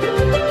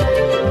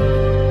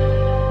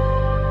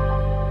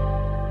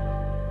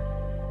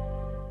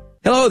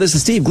 Hello, this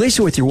is Steve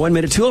Gleason with your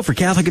 1-minute tool for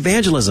Catholic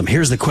evangelism.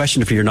 Here's the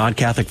question for your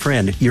non-Catholic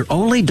friend. Your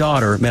only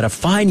daughter met a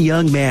fine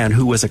young man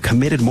who was a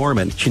committed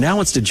Mormon. She now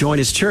wants to join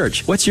his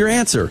church. What's your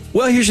answer?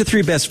 Well, here's your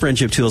 3 best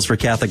friendship tools for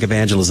Catholic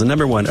evangelism.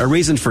 Number 1, a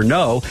reason for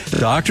no.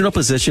 Doctrinal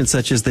positions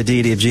such as the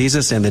deity of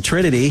Jesus and the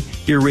Trinity.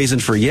 Your reason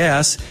for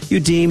yes. You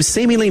deem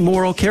seemingly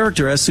moral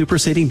character as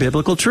superseding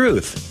biblical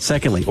truth.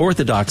 Secondly,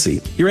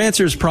 orthodoxy. Your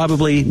answer is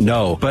probably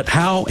no. But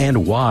how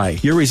and why?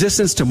 Your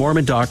resistance to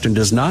Mormon doctrine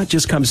does not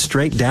just come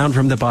straight down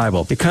from the Bible.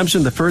 It comes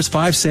from the first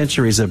 5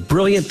 centuries of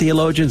brilliant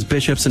theologians,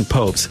 bishops, and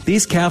popes.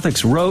 These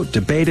Catholics wrote,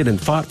 debated,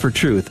 and fought for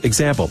truth.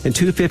 Example, in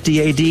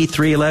 250 AD,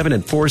 311,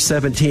 and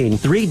 417,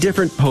 3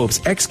 different popes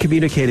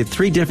excommunicated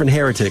 3 different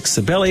heretics,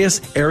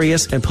 Sabellius,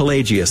 Arius, and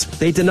Pelagius.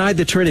 They denied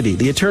the Trinity,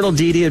 the eternal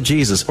deity of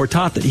Jesus, or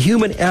taught that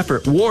human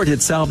effort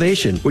warranted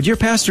salvation. Would your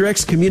pastor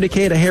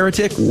excommunicate a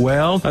heretic?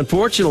 Well,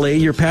 unfortunately,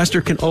 your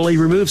pastor can only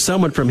remove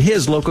someone from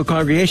his local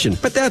congregation.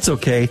 But that's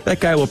okay. That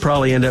guy will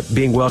probably end up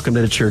being welcomed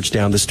at a church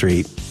down the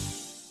street.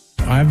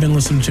 I've been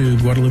listening to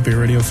Guadalupe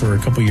Radio for a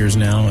couple years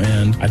now,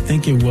 and I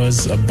think it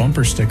was a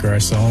bumper sticker I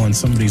saw in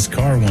somebody's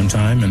car one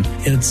time, and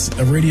it's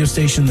a radio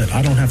station that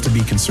I don't have to be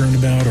concerned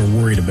about or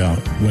worried about.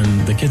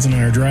 When the kids and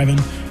I are driving,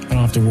 I don't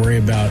have to worry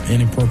about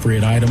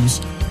inappropriate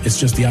items. It's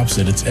just the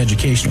opposite. It's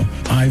educational.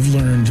 I've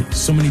learned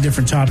so many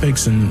different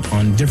topics and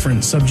on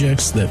different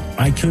subjects that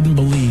I couldn't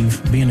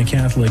believe being a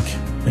Catholic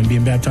and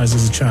being baptized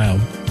as a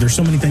child. There's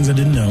so many things I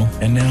didn't know,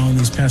 and now in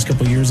these past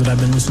couple of years that I've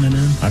been listening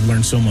in, I've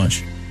learned so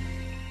much.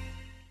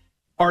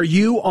 Are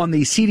you on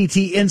the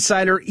CDT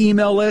Insider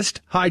email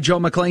list? Hi, Joe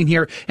McClain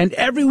here. And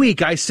every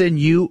week I send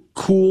you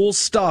cool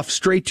stuff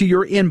straight to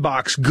your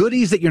inbox,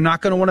 goodies that you're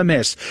not going to want to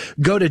miss.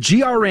 Go to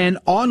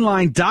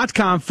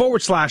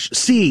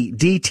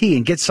grnonline.com/CDT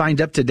and get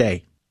signed up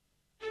today.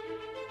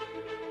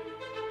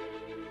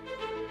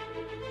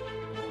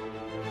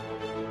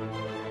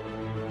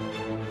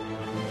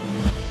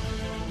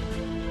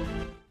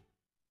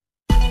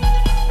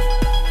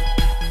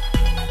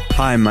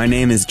 Hi, my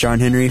name is John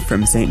Henry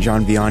from St.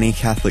 John Vianney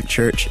Catholic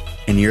Church,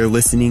 and you're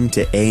listening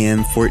to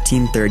AM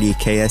 1430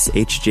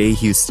 KSHJ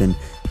Houston,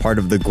 part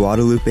of the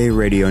Guadalupe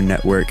Radio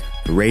Network,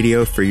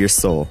 radio for your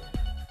soul.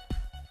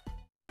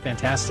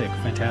 Fantastic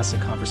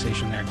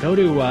conversation there. Go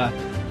to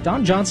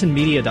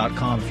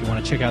DonJohnsonMedia.com if you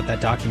want to check out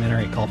that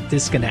documentary called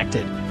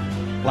Disconnected.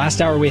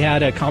 Last hour we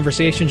had a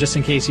conversation, just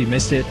in case you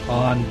missed it,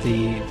 on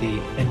the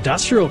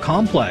industrial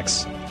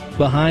complex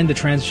behind the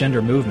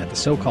transgender movement, the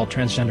so-called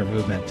transgender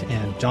movement,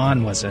 and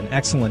Don was an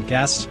excellent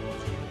guest.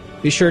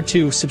 Be sure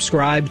to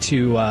subscribe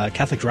to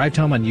Catholic Drive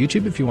Time on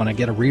YouTube if you want to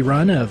get a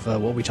rerun of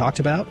what we talked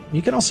about.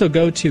 You can also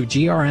go to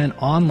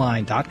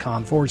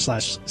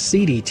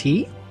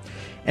grnonline.com/CDT,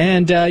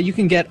 and you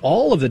can get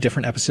all of the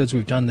different episodes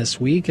we've done this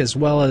week, as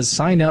well as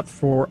sign up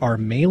for our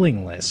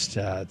mailing list.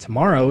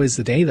 Tomorrow is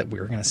the day that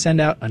we're going to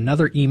send out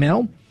another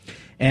email.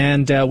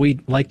 And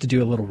we'd like to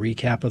do a little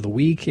recap of the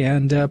week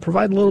and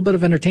provide a little bit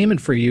of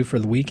entertainment for you for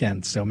the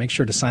weekend. So make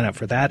sure to sign up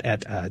for that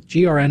at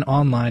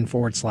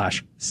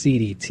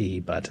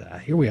grnonline.com/CDT. But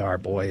here we are,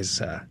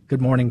 boys.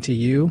 Good morning to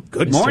you.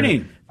 Good Mr.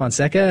 morning.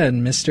 Fonseca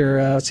and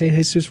Mr.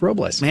 Jesus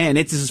Robles. Man,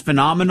 it is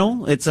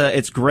phenomenal.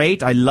 It's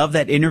great. I love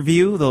that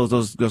interview.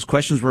 Those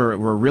questions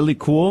were really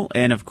cool.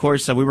 And of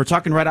course, we were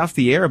talking right off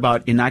the air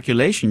about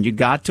inoculation. You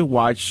got to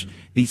watch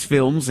these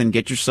films and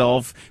get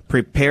yourself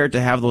prepared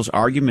to have those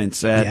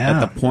arguments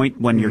at the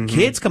point when your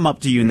kids come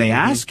up to you and they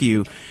ask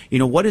you,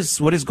 what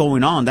is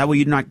going on? That way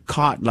you're not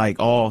caught like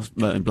all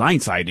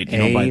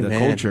blindsided, by the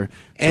culture.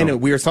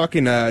 And we were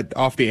talking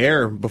off the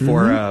air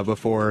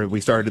before we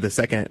started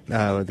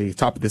the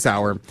top of this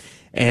hour,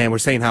 and we're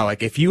saying how,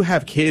 like, if you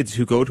have kids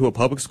who go to a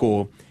public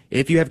school,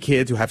 if you have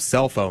kids who have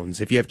cell phones,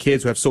 if you have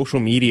kids who have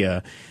social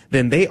media,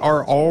 then they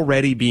are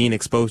already being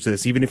exposed to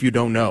this, even if you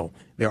don't know.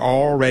 They're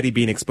already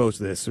being exposed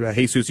to this.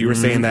 Jesus, you were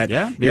saying that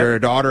your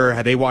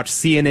daughter, they watch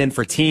CNN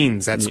for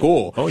teens at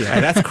school. Oh, yeah.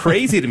 And that's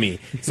crazy to me.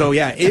 So,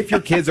 yeah, if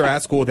your kids are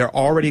at school, they're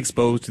already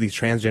exposed to these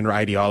transgender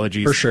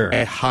ideologies. For sure.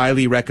 I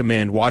highly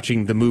recommend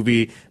watching the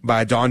movie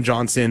by Don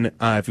Johnson.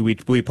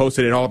 We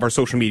posted it in all of our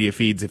social media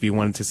feeds if you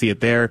wanted to see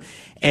it there.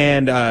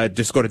 And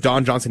just go to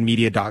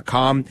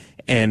DonJohnsonMedia.com.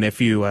 And if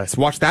you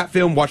watch that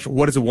film, watch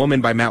What is a Woman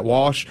by Matt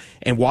Walsh,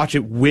 and watch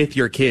it with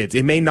your kids.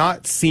 It may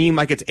not seem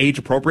like it's age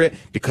appropriate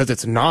because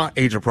it's not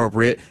age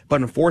appropriate,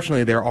 but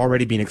unfortunately they're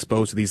already being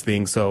exposed to these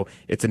things, so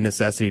it's a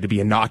necessity to be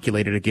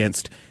inoculated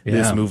against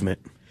this movement.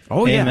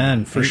 Oh, yeah.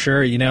 Amen, for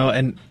sure.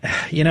 And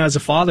as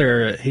a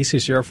father,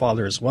 Jesus, you're a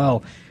father as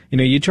well.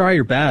 You try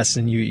your best,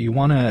 and you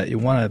want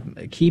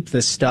to keep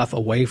this stuff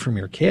away from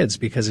your kids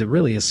because it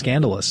really is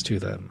scandalous to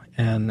them.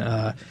 And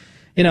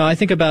I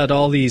think about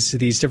all these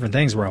different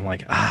things where I'm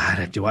like,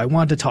 do I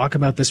want to talk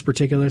about this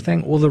particular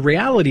thing? Well, the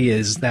reality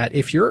is that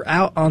if you're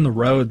out on the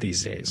road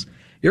these days,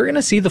 you're going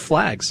to see the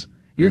flags.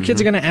 Your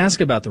kids are going to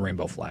ask about the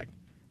rainbow flag.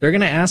 They're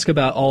going to ask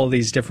about all of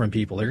these different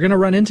people. They're going to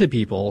run into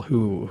people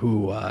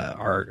who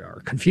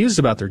are confused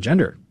about their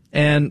gender.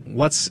 And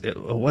what's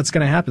going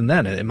to happen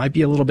then? It might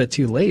be a little bit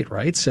too late,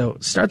 right? So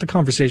start the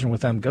conversation with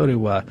them. Go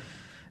to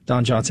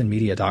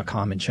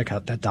DonJohnsonMedia.com and check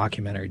out that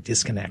documentary,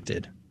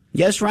 Disconnected.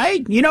 Yes,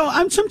 right.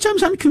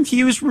 Sometimes I'm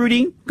confused,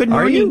 Rudy. Good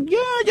morning.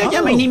 Yeah.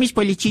 My name is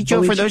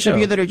Polichicho. For those of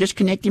you that are just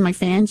connecting, my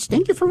fans,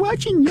 thank you for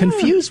watching. Yeah.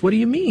 Confused? What do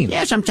you mean?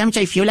 Yeah, sometimes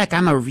I feel like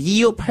I'm a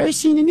real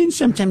person, and then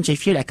sometimes I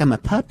feel like I'm a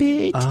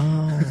puppet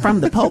from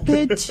the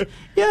pulpit.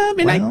 Yeah,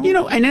 and and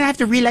then I have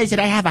to realize that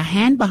I have a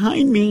hand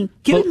behind me,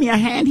 giving me a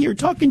hand here,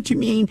 talking to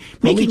me,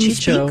 making me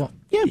speak.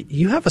 Yeah.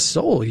 You have a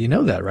soul. You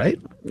know that, right?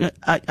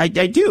 I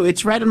do.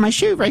 It's right on my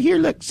shoe right here.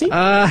 Look, see?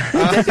 I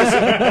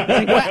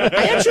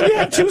actually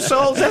have two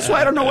souls. That's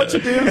why I don't know what to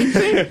do.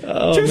 See?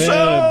 Two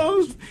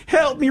souls.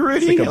 Help me,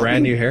 Rudy. It's like a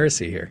brand new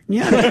heresy here.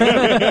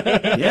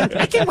 Yeah.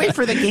 I can't wait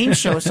for the game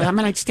show, so I'm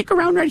going to stick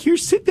around right here,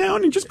 sit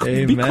down, and just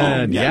be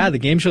calm. Yeah, the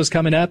game show's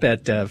coming up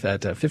at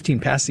 15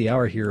 past the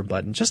hour here,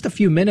 but in just a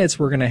few minutes,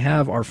 we're going to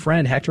have our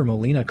friend Hector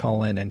Molina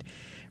call in, and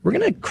we're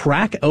going to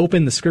crack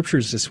open the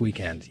scriptures this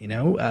weekend.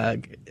 A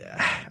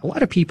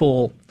lot of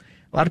people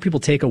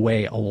take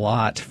away a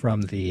lot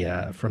from the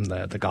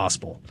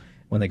gospel.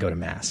 when they go to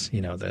Mass.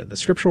 You know, the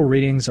scriptural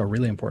readings are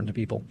really important to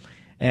people.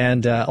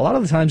 And a lot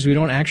of the times we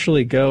don't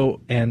actually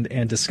go and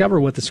discover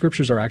what the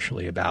scriptures are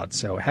actually about.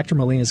 So Hector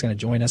Molina is going to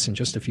join us in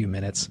just a few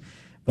minutes.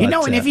 But, you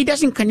know, and if he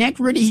doesn't connect,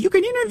 Rudy, you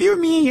can interview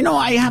me. You know,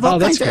 I have all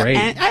kinds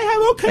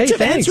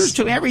of answers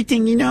to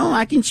everything. You know,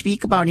 I can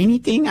speak about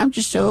anything. I'm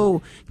just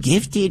so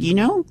gifted. You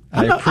know,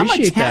 I'm a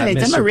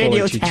talent. I'm a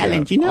radio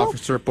talent. You know,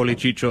 Officer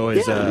Polichicho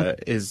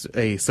is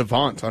a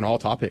savant on all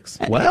topics.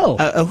 Well,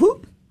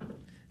 who?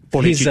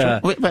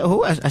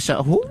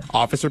 Polichicho. Who?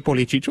 Officer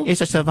Polichicho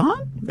is a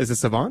savant. Is a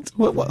savant?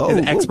 Is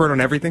an expert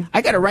on everything.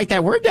 I got to write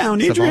that word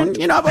down, Adrian. Savant.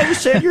 You know, I've always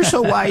said you're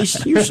so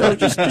wise. You're so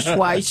just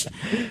wise.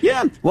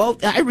 Yeah. Well,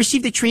 I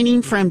received the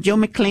training from Joe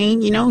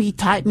McClain. You know, he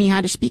taught me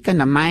how to speak on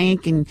the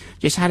mic and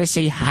just how to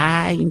say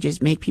hi and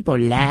just make people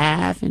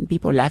laugh, and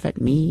people laugh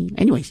at me.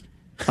 Anyways,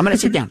 I'm gonna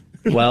sit down.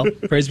 Well,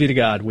 praise be to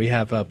God. We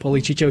have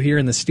Polichicho here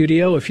in the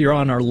studio. If you're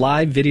on our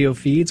live video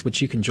feeds, which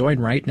you can join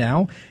right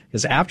now,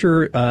 because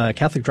after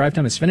Catholic Drive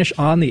Time is finished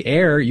on the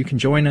air, you can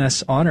join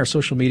us on our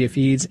social media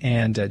feeds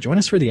and join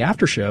us for the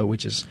after show,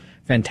 which is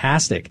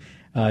fantastic.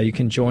 You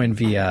can join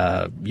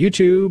via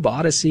YouTube,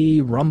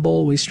 Odyssey,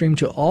 Rumble. We stream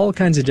to all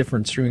kinds of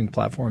different streaming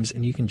platforms,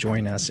 and you can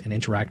join us and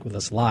interact with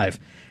us live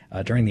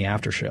during the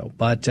after show.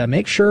 But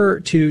make sure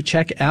to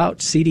check out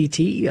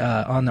CDT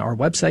on our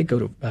website. Go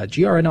to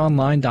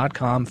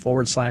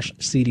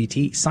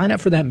grnonline.com/CDT. Sign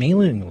up for that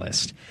mailing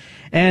list.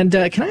 And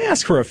can I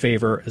ask for a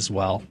favor as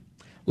well?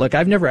 Look,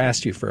 I've never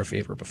asked you for a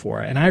favor before,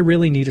 and I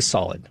really need a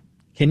solid.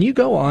 Can you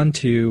go on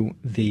to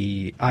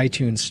the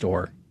iTunes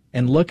store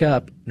and look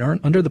up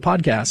under the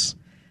podcasts,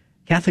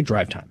 Catholic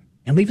Drive Time,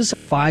 and leave us a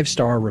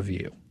 5-star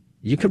review?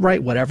 You could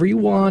write whatever you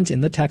want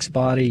in the text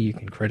body. You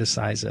can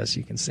criticize us.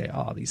 You can say,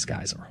 oh, these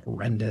guys are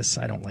horrendous.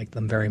 I don't like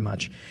them very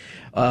much.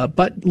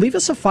 But leave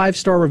us a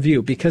 5-star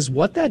review, because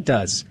what that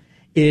does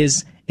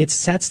is it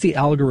sets the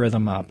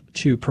algorithm up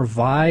to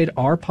provide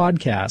our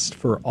podcast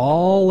for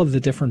all of the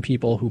different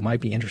people who might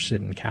be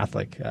interested in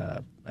Catholic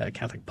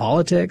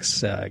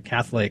politics,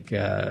 Catholic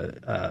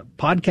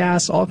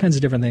podcasts, all kinds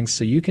of different things.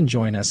 So you can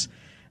join us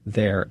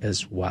there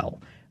as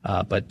well.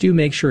 But do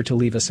make sure to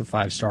leave us a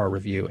 5-star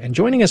review. And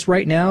joining us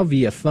right now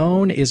via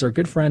phone is our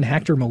good friend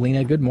Hector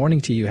Molina. Good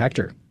morning to you,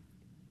 Hector.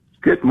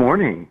 Good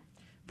morning.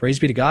 Praise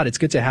be to God. It's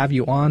good to have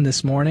you on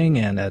this morning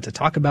and to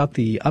talk about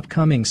the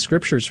upcoming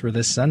scriptures for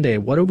this Sunday.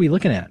 What are we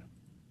looking at?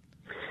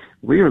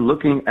 We are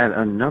looking at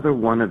another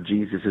one of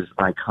Jesus'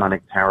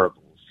 iconic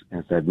parables.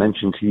 As I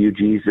mentioned to you,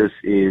 Jesus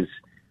is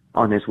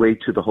on his way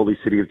to the holy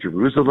city of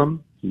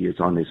Jerusalem. He is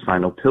on his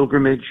final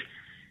pilgrimage.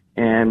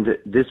 And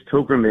this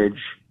pilgrimage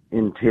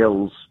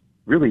entails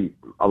really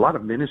a lot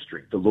of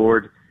ministry. The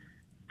Lord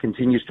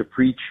continues to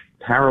preach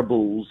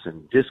parables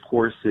and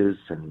discourses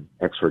and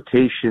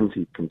exhortations.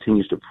 He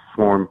continues to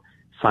perform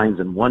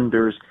signs and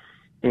wonders.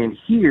 And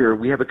here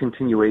we have a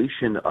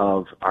continuation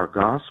of our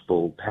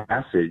gospel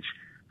passage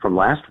from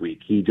last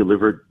week. He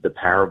delivered the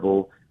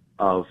parable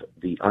of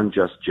the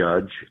unjust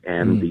judge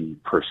and the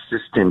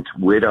persistent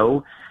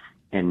widow.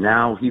 And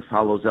now he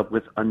follows up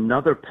with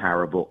another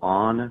parable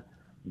on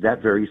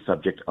that very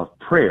subject of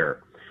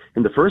prayer.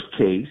 In the first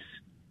case,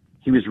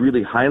 he was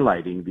really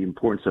highlighting the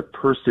importance of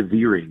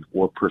persevering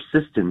or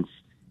persistence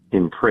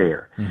in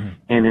prayer. Mm-hmm.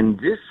 And in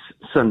this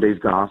Sunday's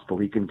gospel,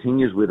 he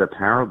continues with a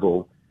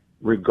parable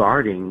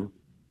regarding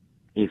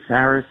a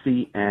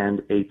Pharisee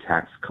and a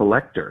tax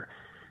collector.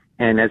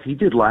 And as he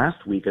did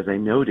last week, as I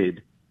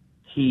noted,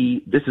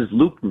 this is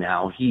Luke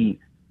now, he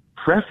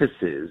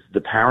prefaces the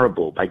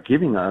parable by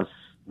giving us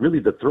really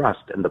the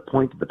thrust and the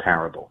point of the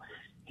parable.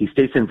 He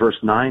states in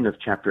verse 9 of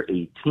chapter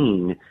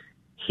 18,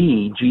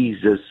 he,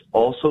 Jesus,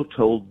 also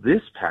told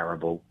this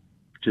parable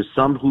to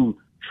some who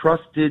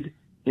trusted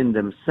in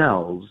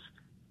themselves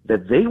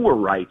that they were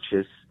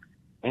righteous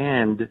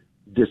and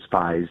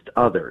despised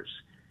others.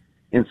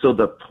 And so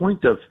the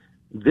point of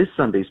this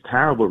Sunday's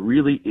parable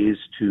really is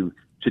to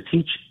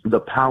teach the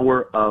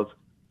power of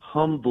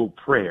humble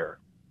prayer,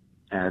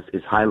 as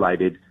is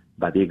highlighted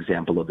by the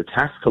example of the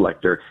tax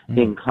collector,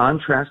 in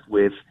contrast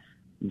with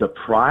the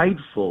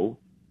prideful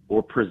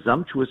or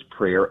presumptuous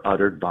prayer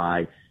uttered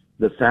by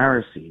the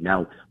Pharisee.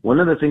 Now, one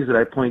of the things that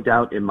I point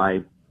out in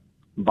my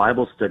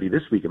Bible study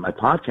this week, in my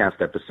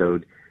podcast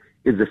episode,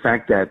 is the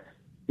fact that,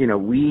 you know,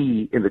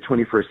 we in the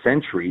 21st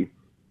century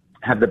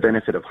have the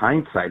benefit of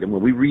hindsight. And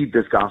when we read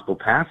this gospel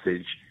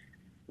passage,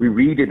 we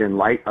read it in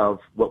light of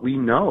what we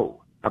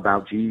know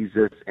about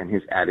Jesus and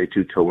his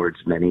attitude towards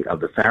many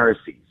of the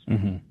Pharisees.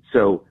 Mm-hmm.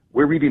 So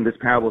we're reading this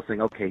parable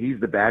saying, okay, he's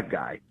the bad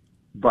guy.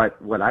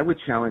 But what I would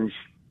challenge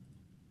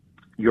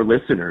your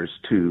listeners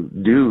to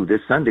do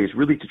this Sunday is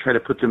really to try to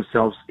put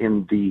themselves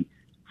in the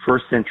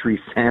first century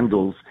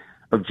sandals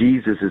of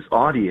Jesus's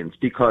audience,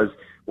 because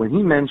when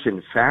he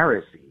mentioned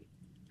Pharisee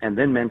and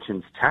then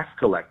mentions tax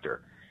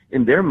collector,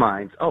 in their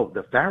minds, oh,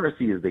 the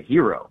Pharisee is the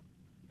hero,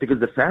 because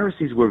the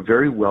Pharisees were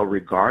very well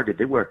regarded.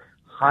 They were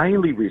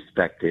highly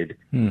respected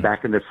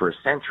back in the first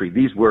century.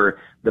 These were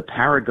the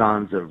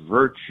paragons of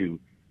virtue.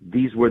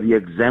 These were the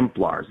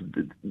exemplars.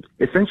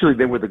 Essentially,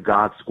 they were the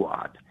God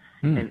squad.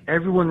 And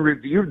everyone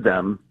revered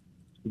them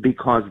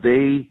because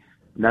they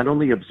not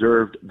only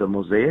observed the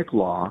Mosaic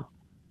law,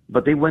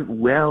 but they went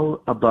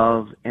well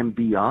above and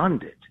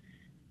beyond it.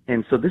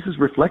 And so this is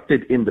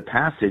reflected in the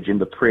passage in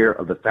the prayer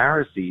of the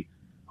Pharisee,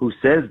 who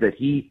says that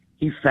he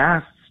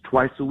fasts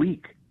twice a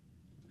week,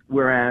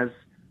 whereas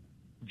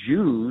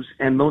Jews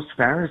and most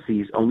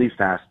Pharisees only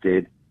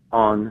fasted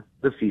on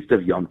the feast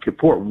of Yom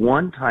Kippur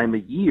one time a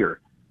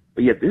year.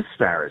 But yet this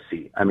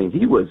Pharisee, I mean,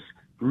 he was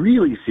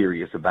really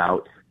serious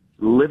about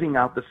living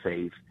out the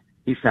faith.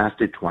 He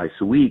fasted twice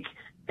a week,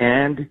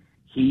 and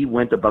he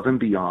went above and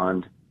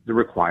beyond the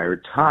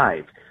required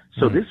tithe.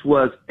 So this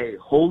was a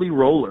holy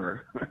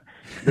roller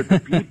that the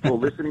people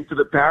listening to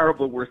the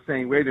parable were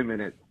saying, wait a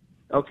minute,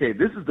 okay,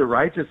 this is the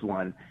righteous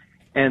one.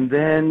 And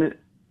then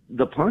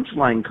the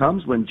punchline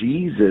comes when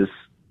Jesus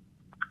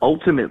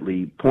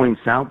ultimately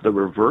points out the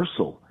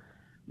reversal,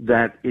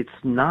 that it's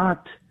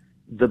not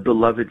the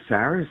beloved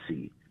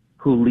Pharisee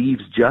who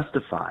leaves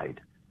justified,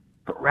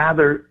 but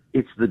rather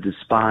it's the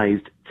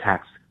despised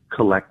tax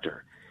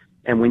collector.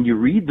 And when you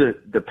read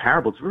the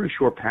parable, it's a very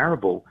short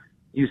parable,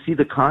 you see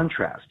the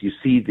contrast. You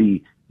see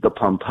the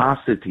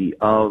pomposity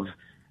of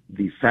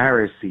the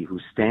Pharisee who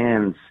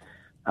stands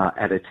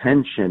at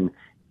attention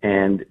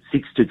and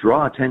seeks to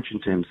draw attention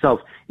to himself.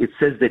 It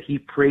says that he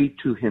prayed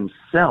to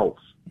himself.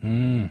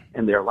 And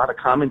there are a lot of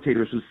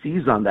commentators who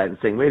seize on that and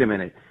saying, wait a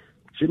minute,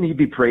 shouldn't he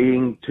be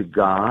praying to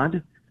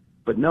God?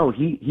 But no,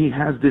 he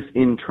has this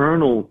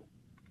internal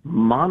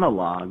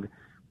monologue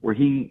where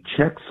he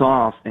checks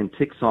off and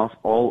ticks off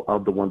all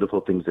of the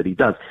wonderful things that he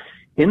does.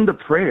 In the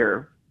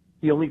prayer,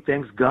 he only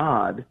thanks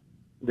God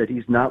that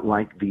he's not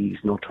like these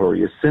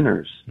notorious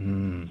sinners.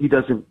 He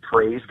doesn't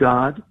praise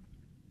God.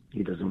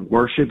 He doesn't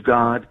worship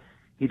God.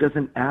 He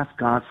doesn't ask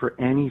God for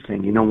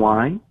anything. You know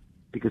why?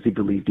 Because he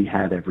believed he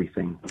had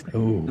everything.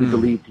 He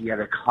believed he had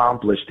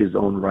accomplished his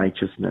own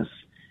righteousness.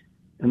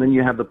 And then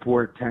you have the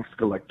poor tax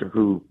collector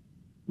who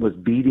was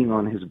beating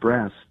on his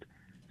breast,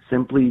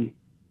 simply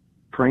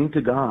praying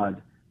to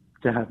God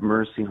to have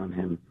mercy on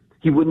him.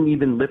 He wouldn't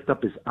even lift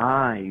up his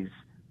eyes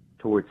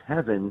towards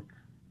heaven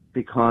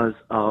because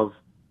of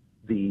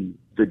the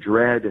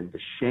dread and the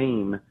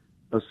shame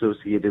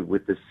associated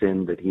with the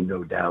sin that he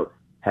no doubt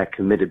had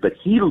committed. But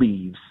he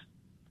leaves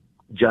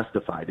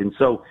justified. And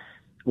so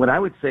what I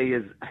would say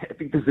is, I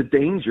think there's a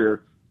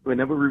danger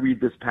whenever we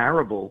read this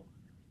parable,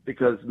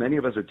 because many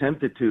of us are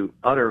tempted to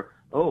utter,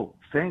 oh,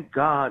 thank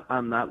God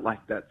I'm not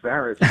like that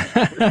Pharisee.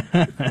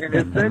 And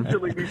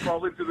essentially we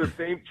fall into the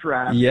same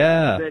trap.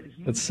 Yeah, that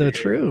that's so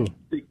true.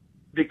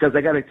 Because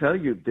I got to tell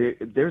you,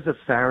 there's a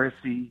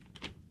Pharisee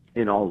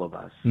in all of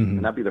us.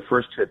 And I'll be the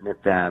first to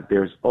admit that.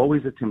 There's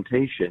always a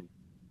temptation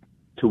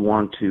to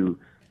want to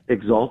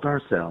exalt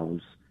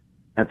ourselves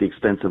at the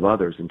expense of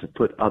others and to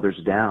put others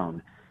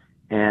down.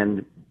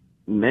 And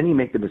many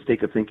make the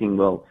mistake of thinking,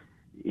 well,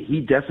 he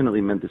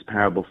definitely meant this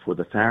parable for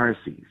the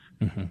Pharisees.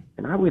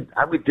 And I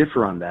would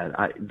differ on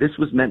that. This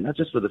was meant not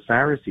just for the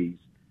Pharisees,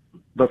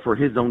 but for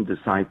his own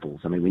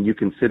disciples. I mean, when you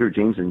consider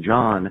James and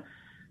John,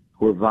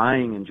 who were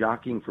vying and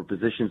jockeying for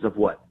positions of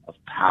what? Of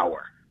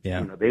power.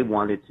 Yeah. You know, they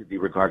wanted to be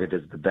regarded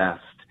as the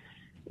best.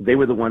 They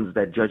were the ones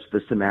that judged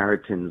the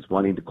Samaritans,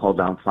 wanting to call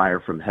down fire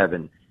from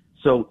heaven.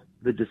 So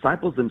the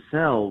disciples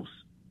themselves,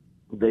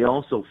 they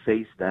also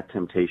faced that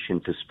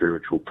temptation to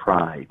spiritual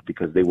pride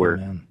because they were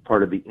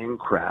part of the in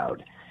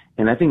crowd.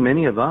 And I think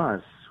many of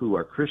us who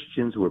are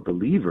Christians, who are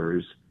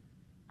believers,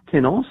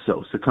 can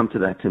also succumb to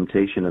that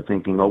temptation of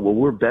thinking, oh, well,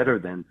 we're better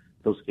than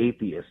those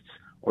atheists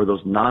or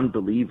those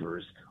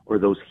non-believers or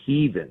those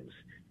heathens.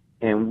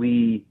 And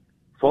we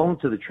fall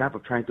into the trap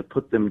of trying to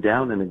put them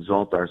down and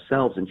exalt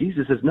ourselves. And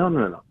Jesus says,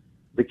 no.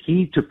 The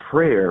key to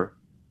prayer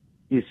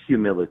is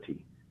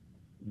humility.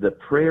 The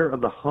prayer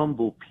of the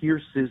humble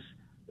pierces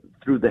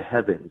through the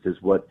heavens, is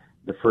what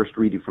the first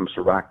reading from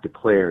Sirach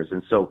declares.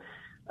 And so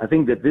I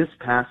think that this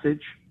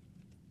passage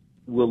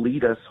will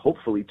lead us,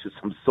 hopefully, to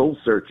some soul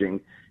searching,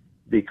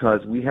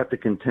 because we have to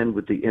contend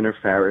with the inner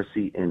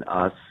Pharisee in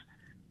us,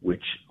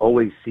 which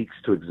always seeks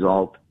to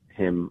exalt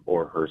him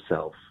or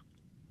herself.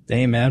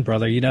 Amen,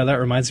 brother. You know, that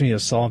reminds me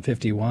of Psalm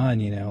 51.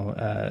 You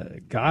know,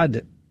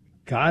 God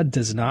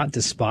does not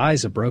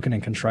despise a broken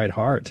and contrite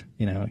heart.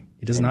 You know,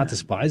 he does not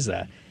despise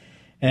that.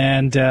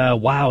 And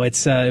wow,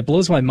 it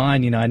blows my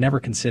mind. You know, I never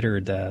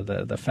considered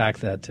the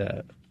fact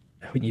that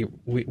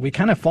we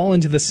kind of fall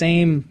into the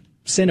same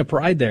sin of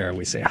pride there.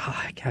 We say,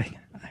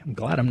 I'm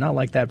glad I'm not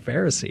like that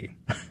Pharisee.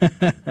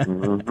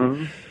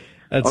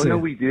 No,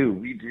 we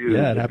do.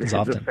 Yeah, it happens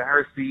often. The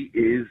Pharisee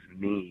is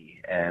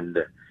me, and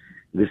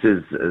this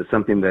is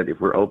something that,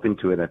 if we're open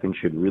to it, I think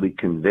should really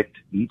convict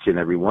each and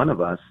every one of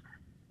us.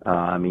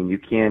 I mean, you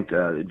can't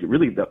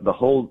really the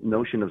whole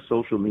notion of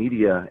social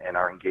media and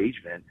our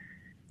engagement.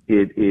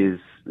 It is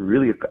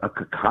really a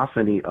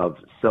cacophony of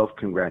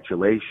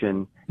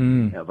self-congratulation,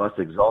 of us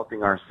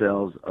exalting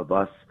ourselves, of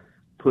us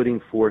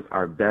putting forth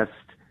our best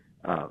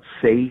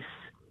face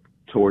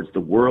towards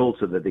the world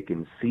so that they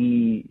can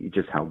see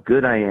just how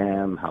good I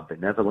am, how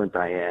benevolent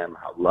I am,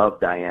 how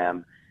loved I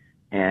am.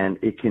 And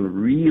it can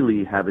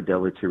really have a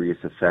deleterious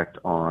effect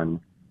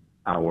on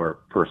our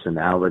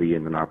personality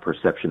and in our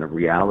perception of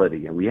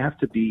reality. And we have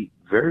to be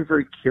very,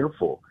 very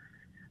careful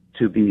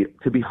to be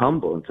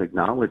humble and to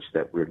acknowledge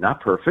that we're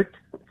not perfect,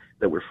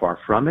 that we're far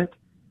from it,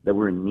 that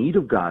we're in need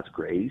of God's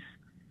grace,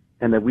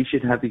 and that we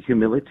should have the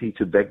humility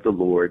to beg the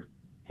Lord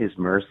his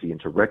mercy and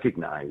to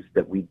recognize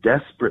that we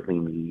desperately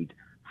need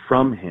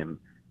from him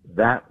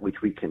that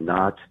which we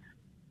cannot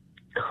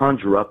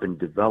conjure up and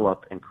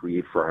develop and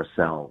create for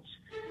ourselves.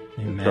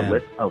 Amen. So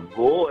let's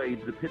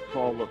avoid the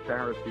pitfall of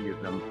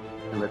Phariseeism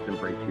and let's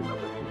embrace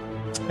humility.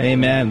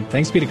 Amen.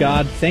 Thanks be to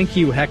God. Thank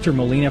you, Hector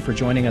Molina, for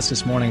joining us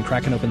this morning,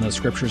 cracking open those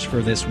scriptures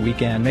for this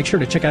weekend. Make sure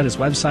to check out his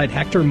website,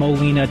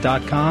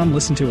 hectormolina.com.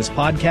 Listen to his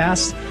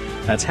podcast.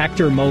 That's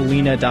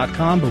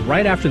hectormolina.com. But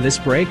right after this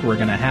break, we're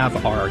going to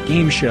have our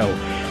game show,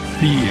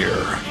 Fear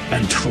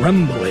and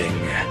Trembling,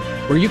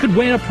 where you could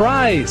win a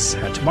prize.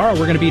 Tomorrow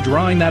we're going to be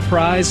drawing that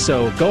prize,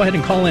 so go ahead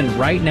and call in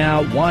right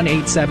now,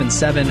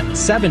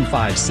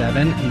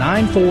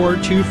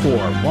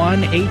 1-877-757-9424,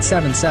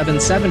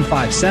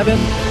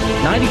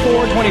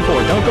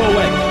 1-877-757-9424. Don't go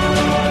away.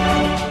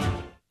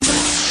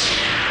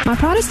 My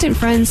Protestant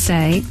friends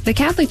say the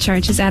Catholic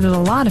Church has added a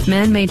lot of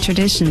man-made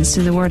traditions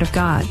to the Word of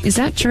God. Is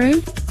that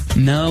true?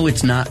 No,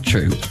 it's not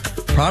true.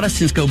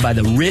 Protestants go by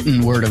the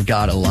written Word of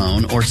God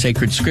alone or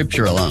sacred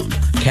Scripture alone.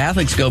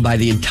 Catholics go by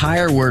the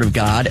entire Word of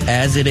God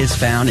as it is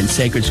found in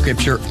sacred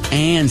Scripture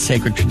and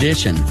sacred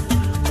tradition.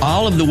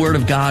 All of the Word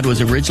of God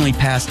was originally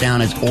passed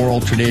down as oral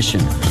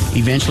tradition.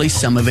 Eventually,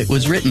 some of it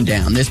was written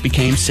down. This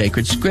became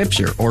sacred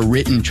Scripture or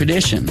written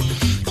tradition.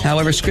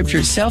 However, Scripture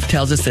itself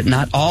tells us that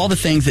not all the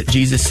things that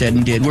Jesus said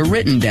and did were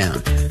written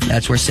down.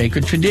 That's where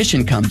sacred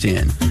tradition comes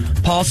in.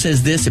 Paul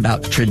says this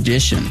about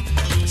tradition.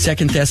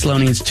 2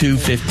 Thessalonians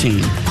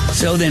 2:15.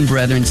 So then,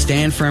 brethren,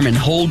 stand firm and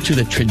hold to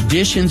the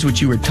traditions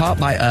which you were taught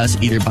by us,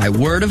 either by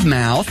word of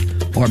mouth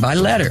or by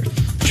letter.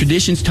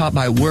 Traditions taught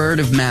by word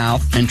of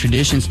mouth and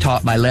traditions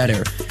taught by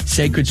letter.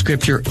 Sacred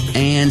Scripture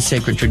and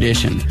sacred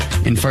tradition.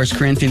 In 1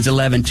 Corinthians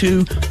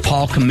 11:2,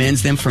 Paul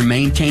commends them for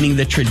maintaining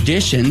the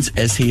traditions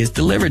as he has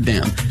delivered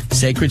them.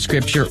 Sacred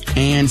Scripture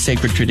and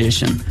sacred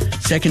tradition.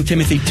 2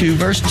 Timothy 2,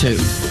 verse 2.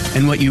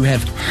 And what you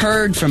have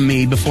heard from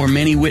me before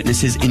many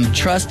witnesses,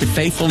 entrust to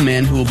faithful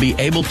men who will be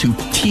able to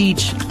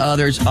teach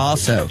others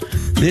also.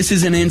 This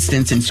is an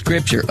instance in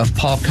Scripture of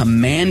Paul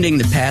commanding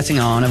the passing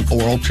on of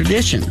oral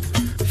tradition.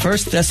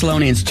 1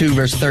 Thessalonians 2,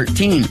 verse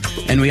 13.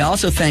 And we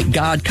also thank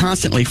God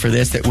constantly for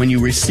this, that when you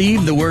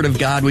received the word of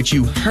God which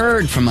you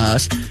heard from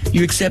us,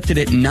 you accepted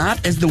it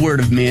not as the word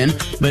of men,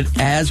 but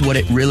as what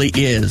it really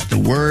is, the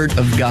word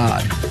of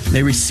God.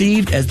 They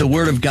received as the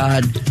word of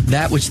God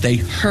that which they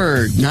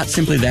heard, not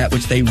simply that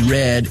which they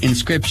read in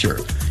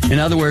Scripture. In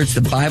other words,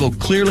 the Bible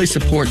clearly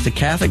supports the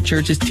Catholic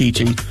Church's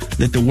teaching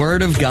that the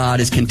word of God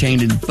is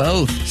contained in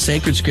both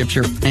sacred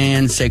Scripture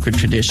and sacred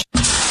tradition.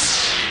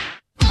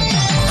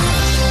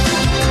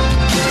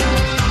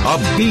 A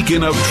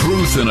beacon of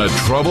truth in a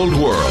troubled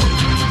world.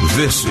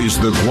 This is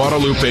the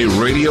Guadalupe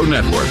Radio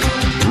Network.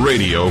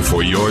 Radio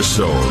for your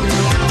soul.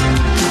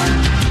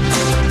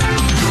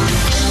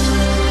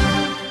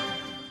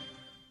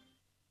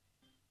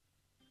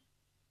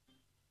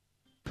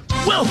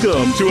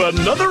 Welcome to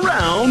another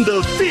round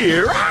of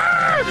Fear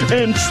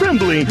and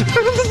Trembling,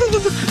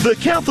 the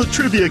Catholic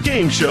trivia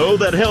game show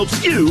that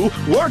helps you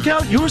work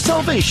out your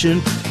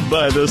salvation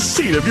by the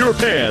seat of your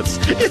pants.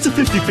 It's a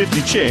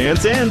 50-50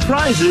 chance and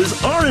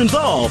prizes are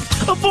involved.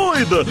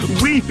 Avoid the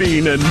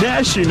weeping and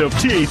gnashing of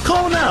teeth.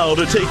 Call now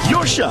to take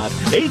your shot.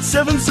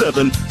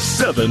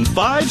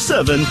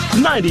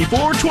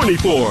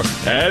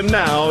 877-757-9424. And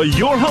now,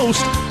 your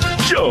host,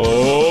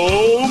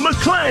 Joe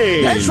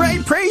McClain. That's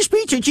right. Praise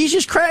be to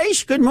Jesus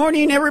Christ. Good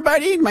morning,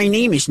 everybody. My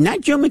name is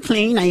not Joe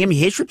McClain. I am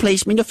his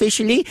replacement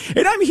officially,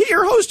 and I'm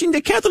here hosting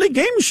the Catholic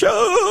Game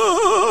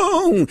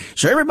Show.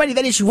 So everybody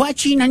that is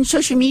watching on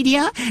social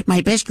media,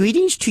 my best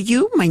greetings to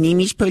you. My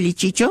name is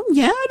Polichicho.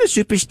 Yeah, the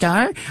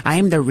superstar. I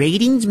am the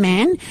ratings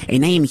man,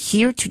 and I am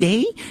here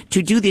today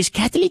to do this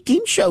Catholic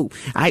Game Show.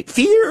 I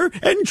fear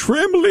and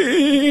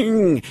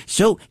trembling.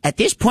 So at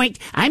this point,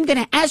 I'm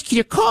going to ask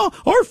you to call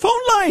our phone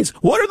lines.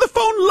 What are the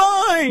phone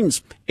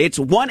lines? It's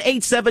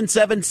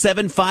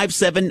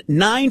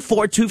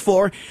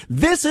 1-877-757-9424.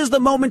 This is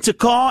the moment to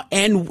call,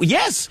 and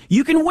yes,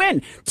 you can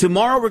win.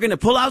 Tomorrow we're going to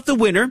pull out the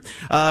winner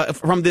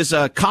from this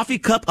coffee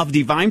cup of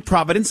divine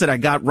providence that I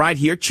got right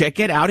here. Check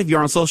it out. If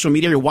you're on social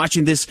media, you're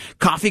watching this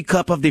coffee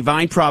cup of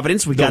divine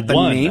providence. We got the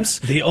names.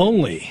 The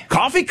only.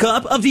 Coffee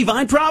cup of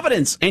divine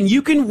providence. And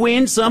you can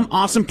win some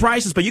awesome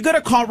prizes. But you got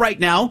to call right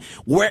now,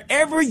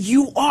 wherever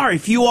you are.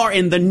 If you are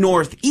in the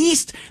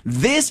Northeast,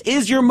 this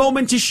is your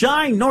moment to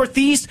shine.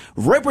 Northeast,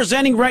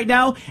 representing right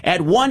now at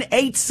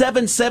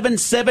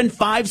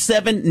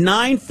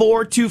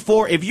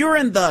 1-877-757-9424. If you're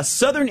in the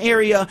southern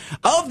area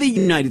of the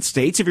United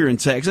States, if you're in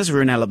Texas, if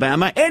you're in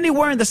Alabama,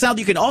 anywhere in the South,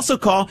 you can also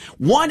call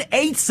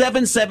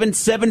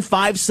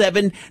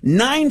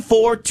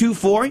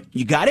 1-877-757-9424.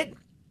 You got it?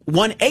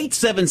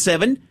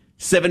 1-877-757-9424.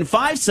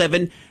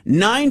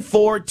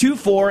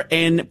 888-757-9424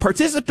 and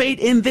participate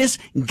in this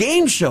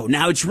game show.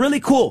 Now, it's really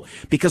cool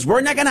because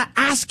we're not going to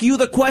ask you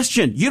the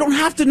question. You don't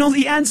have to know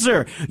the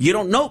answer. You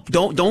don't know.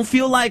 Don't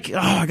feel like, oh,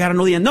 I got to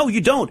know the answer. No,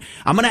 you don't.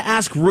 I'm going to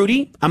ask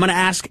Rudy. I'm going to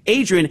ask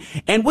Adrian.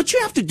 And what you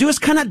have to do is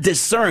kind of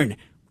discern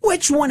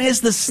which one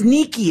is the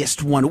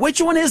sneakiest one? Which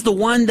one is the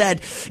one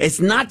that is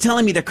not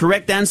telling me the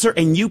correct answer,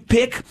 and you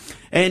pick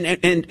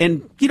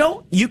and you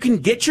know, you can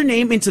get your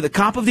name into the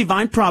Cup of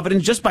Divine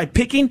Providence just by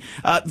picking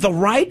the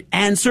right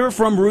answer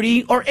from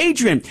Rudy or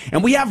Adrian.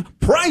 And we have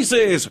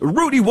prizes.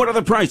 Rudy, what are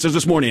the prizes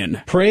this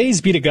morning? Praise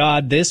be to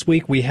God. This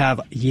week we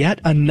have yet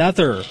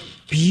another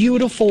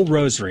beautiful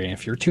rosary.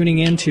 If you're tuning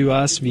in to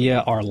us via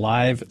our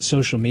live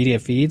social media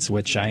feeds,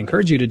 which I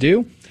encourage you to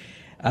do,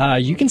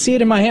 you can see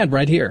it in my hand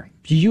right here.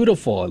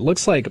 Beautiful. It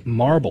looks like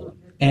marble.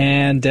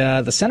 And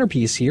the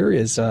centerpiece here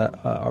is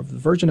a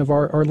Virgin of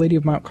Our Lady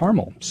of Mount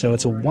Carmel. So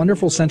it's a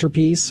wonderful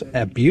centerpiece,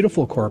 a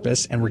beautiful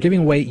corpus, and we're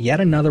giving away yet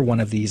another one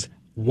of these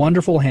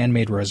wonderful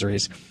handmade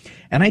rosaries.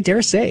 And I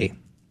dare say,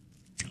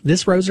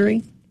 this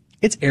rosary,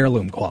 it's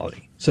heirloom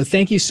quality. So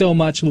thank you so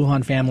much,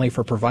 Lujan family,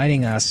 for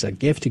providing us a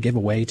gift to give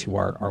away to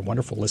our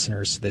wonderful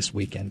listeners this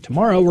weekend.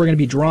 Tomorrow, we're going to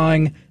be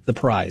drawing the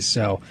prize,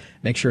 so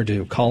make sure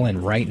to call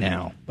in right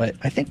now. But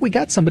I think we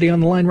got somebody on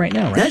the line right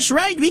now, right? That's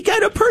right. We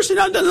got a person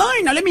on the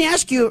line. Now, let me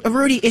ask you,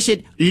 Rudy, is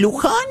it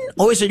Lujan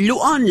or is it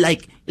Luan,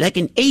 like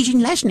an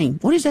Asian last name?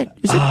 What is that?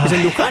 Is it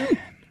Lujan?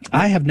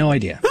 I have no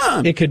idea.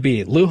 Huh. It could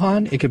be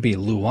Lujan. It could be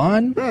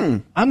Luan.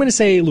 I'm going to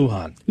say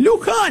Lujan.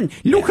 Lujan.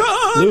 Yeah.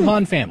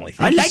 Lujan family.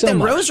 Thank I like so the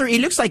much. rosary.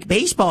 It looks like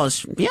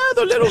baseballs. Yeah,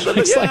 the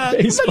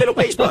little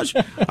baseballs.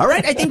 All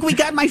right, I think we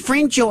got my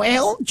friend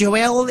Joel.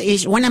 Joel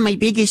is one of my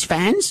biggest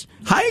fans.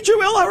 Hi,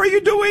 Joel. How are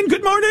you doing?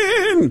 Good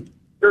morning.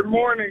 Good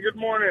morning. Good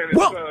morning. It's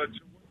Joel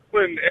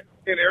and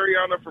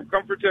Ariana from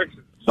Comfort,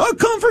 Texas. Oh,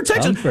 Comfort,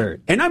 Texas.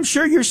 Comfort. And I'm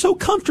sure you're so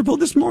comfortable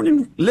this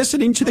morning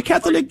listening to the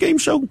Catholic Game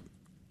Show.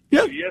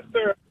 Yeah. Yes,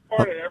 sir.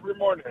 Every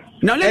morning.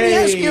 Now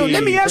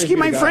let me ask you,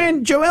 my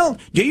friend Joel.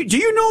 Do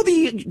you know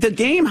the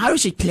game? How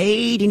is it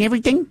played and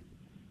everything?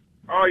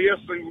 Oh yes,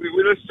 we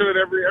listen to it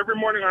every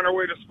morning on our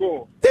way to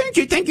school.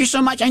 Thank you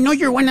so much. I know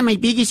you're one of my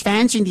biggest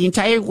fans in the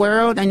entire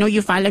world. I know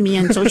you follow me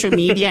on social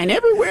media and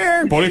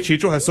everywhere. Poli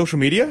Chicho has social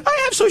media?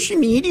 I have social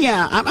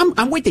media.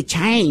 I'm with the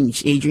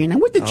Chimes, Adrian.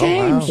 I'm with the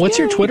Chimes. Wow. What's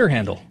your Twitter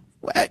handle?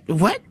 What?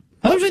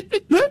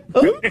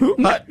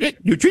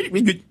 You treated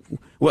me good.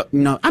 Well,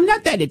 no, I'm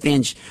not that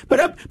advanced.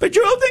 But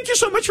Joel, thank you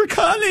so much for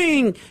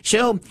calling.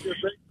 So,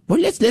 well,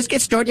 let's get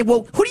started.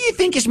 Well, who do you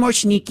think is more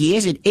sneaky?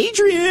 Is it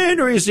Adrian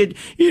or is it,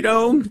 I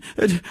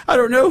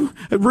don't know,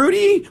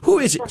 Rudy? Who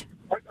is it?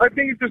 I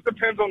think it just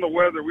depends on the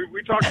weather.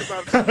 We talked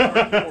about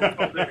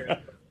it.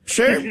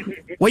 Sure.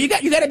 Well, you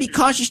got to be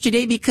cautious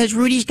today because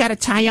Rudy's got a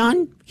tie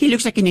on. He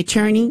looks like an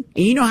attorney,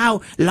 and you know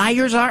how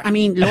lawyers are.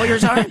 He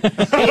looks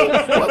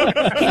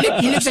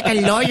like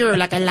a lawyer,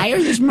 like a liar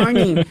this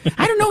morning.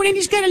 I don't know, and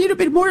he's got a little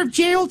bit more of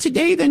gel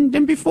today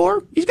than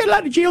before. He's got a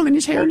lot of gel in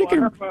his hair. Look at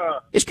him.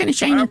 It's kind of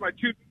shiny. I have my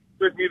two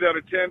with me that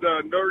attend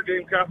Notre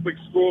Dame Catholic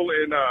School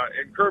in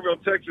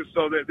Kerrville, Texas,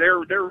 so that they're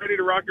ready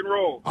to rock and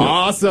roll.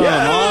 Awesome.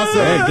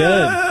 Very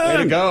good. Way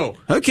to go.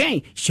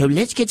 Okay, so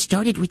let's get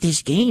started with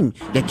this game,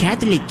 the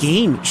Catholic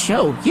Game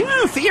Show.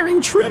 Yeah, fear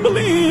and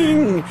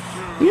trembling.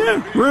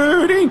 Yeah,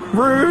 Rudy.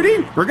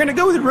 We're going to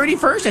go with Rudy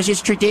first, as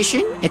is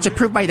tradition. It's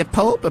approved by the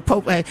Pope,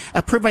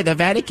 approved by the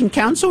Vatican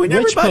Council, and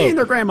everybody and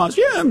their grandmas.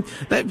 Yeah,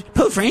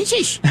 Pope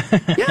Francis.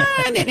 Yeah,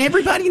 and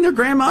everybody and their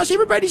grandmas.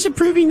 Everybody's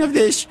approving of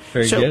this.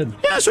 Very good.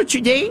 Yeah, so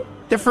today,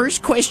 the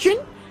first question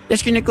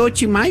that's going to go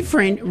to my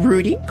friend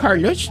Rudy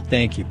Carlos.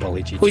 Thank you,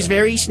 Poli Chicho. Who's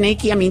very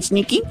sneaky.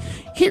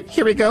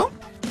 Here we go.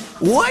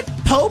 What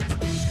Pope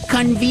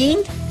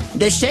convened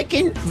the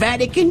Second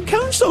Vatican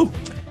Council?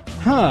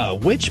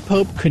 Which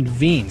Pope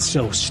convened?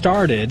 So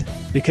started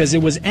because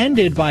it was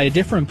ended by a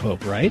different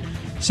Pope, right?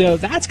 So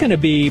that's going to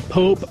be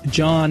Pope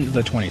John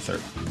the 23rd.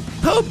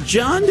 Pope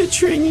John the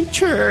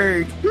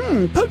 23rd.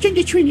 Pope John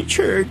the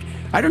 23rd.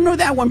 I don't know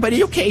that one, but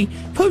okay.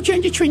 Pope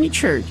John the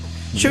 23rd.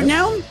 So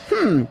now,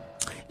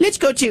 let's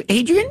go to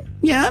Adrian.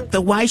 Yeah,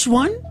 the wise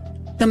one.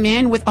 The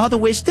man with all the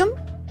wisdom.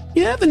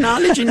 Yeah, the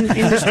knowledge in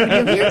the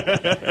studio here.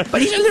 But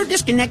he's a little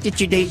disconnected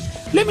today.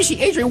 Let me see,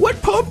 Adrian,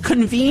 what Pope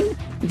convened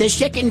the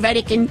Second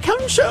Vatican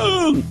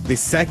Council? The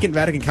Second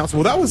Vatican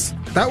Council. Well,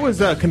 that was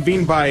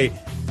convened by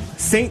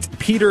Saint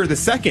Peter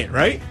II,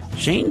 right?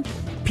 Saint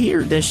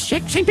Peter II.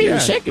 Saint Peter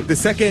II. The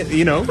second,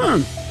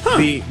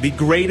 the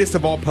greatest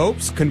of all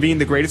popes convened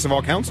the greatest of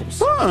all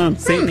councils.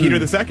 Saint Peter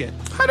II.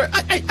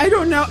 I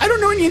don't know. I don't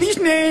know any of these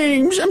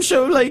names. I'm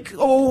so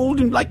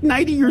old and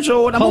 90 years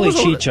old. Poli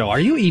Chicho, are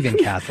you even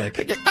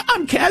Catholic?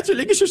 I'm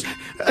Catholic. It's just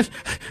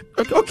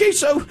okay.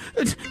 So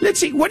let's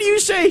see. What do you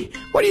say?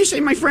 What do you say,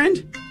 my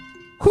friend?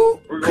 Who?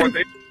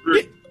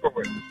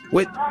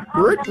 Wait,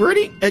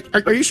 Rudy?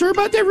 Are you sure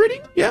about that,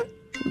 Rudy? Yeah.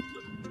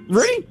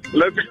 Rudy?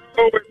 Let's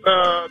go with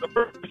the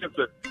first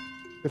answer.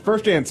 The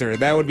first answer.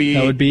 That would be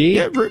Rudy.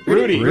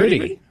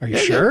 Are you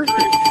sure?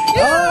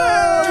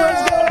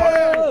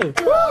 Yeah. Oh,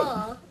 let's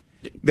go!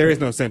 There is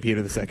no St.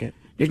 Peter II.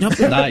 There's no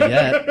Not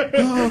yet.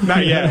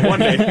 Not yet. One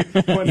day.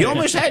 You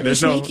almost had me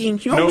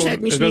sneaking. You almost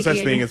had me sneaking. There's no such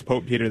sneaking. thing as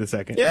Pope Peter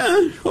II.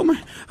 Yeah. Oh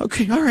my.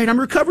 Okay. All right. I'm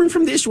recovering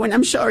from this one.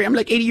 I'm sorry. I'm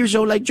like 80 years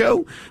old, like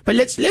Joe. But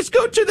let's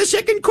go to the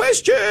second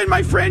question,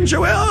 my friend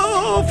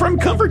Joel from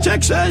Comfort,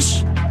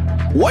 Texas.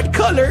 What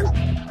color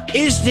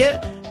is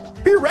the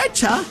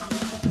biretta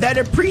that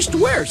a priest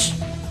wears?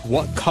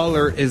 What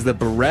color is the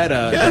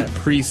beretta that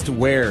priest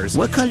wears?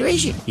 What color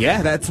is it?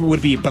 Yeah, that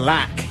would be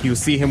black. You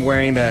see him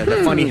wearing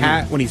the funny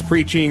hat when he's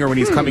preaching or when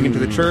he's coming into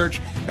the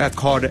church. That's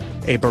called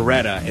a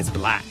beretta. It's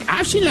black.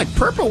 I've seen like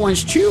purple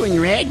ones too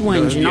and red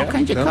ones and all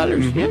kinds of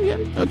colors. Mm-hmm.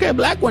 Yeah. Okay,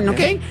 black one.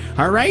 Okay.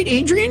 All right,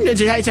 Adrian, is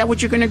that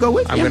what you're going to go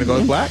with? I'm going to go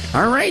with black.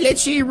 All right,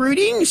 let's see,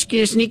 Rudy.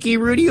 Sneaky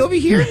Rudy over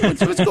here.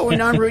 What's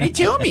going on, Rudy?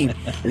 Tell me.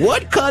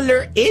 What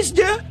color is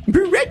the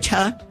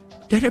beretta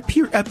that a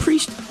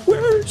priest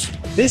wears?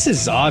 This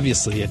is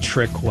obviously a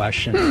trick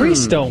question.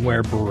 Priests don't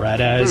wear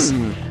berettas,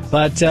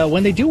 but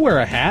when they do wear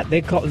a hat,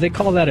 they call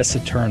that a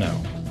saturno.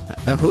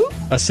 A who?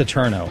 A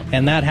saturno,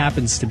 and that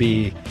happens to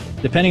be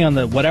depending on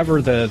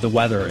whatever the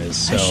weather is.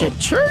 So a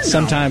saturno.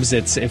 Sometimes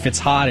if it's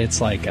hot, it's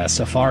like a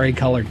safari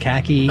colored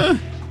khaki.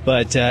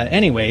 But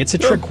anyway, it's a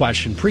trick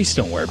question. Priests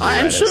don't wear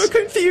berettas. I'm so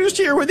confused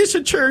here with this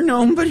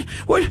saturno. But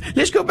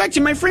let's go back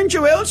to my friend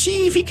Joel,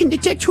 see if he can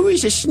detect who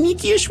is the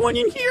sneakiest one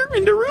in here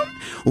in the room.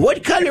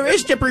 What color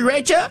is the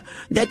beretta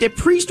that the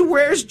priest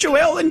wears,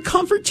 Joel, in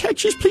Comfort,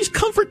 Texas? Please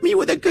comfort me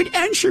with a good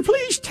answer.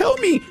 Please tell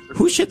me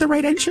who said the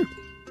right answer.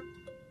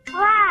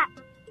 Black.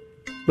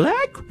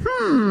 Black?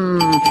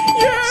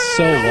 Yeah!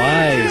 So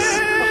wise.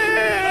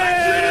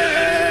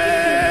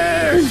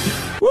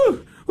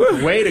 Woo!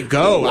 Way to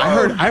go.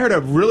 I heard a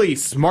really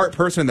smart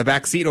person in the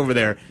back seat over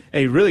there.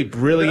 A really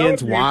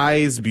brilliant,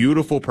 wise,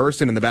 beautiful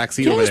person in the back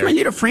seat over There's there. my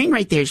little friend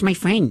right there. It's my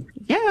friend.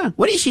 Yeah.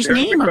 What is his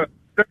name?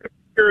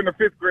 You're in the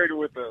fifth grader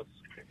with us.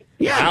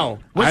 Yeah.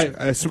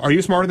 Wow. Are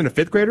you smarter than a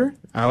fifth grader?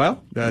 Oh,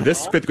 well,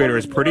 this fifth grader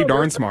is pretty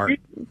darn smart.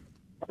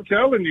 I'm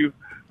telling you.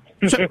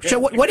 So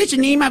what is the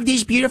name of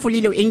this beautiful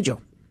little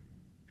angel?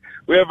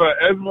 We have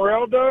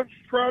Esmeralda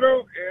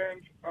Prado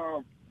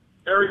and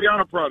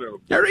Ariana Prado.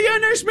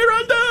 Ariana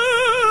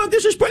Esmeralda!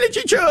 This is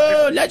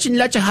Polichicho! Lots and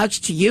lots of hugs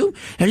to you.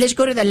 Now let's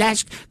go to the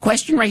last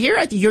question right here.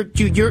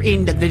 You're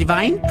in the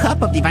divine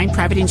cup of divine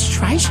providence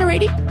twice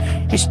already.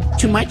 It's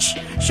too much.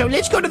 So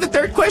let's go to the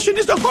third question.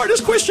 It's the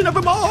hardest question of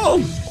them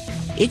all.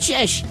 It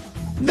says,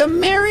 the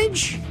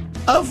marriage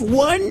of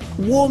one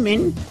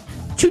woman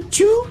to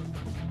two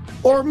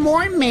or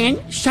more men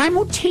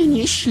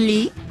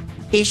simultaneously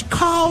is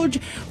called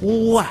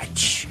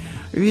what?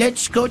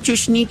 Let's go to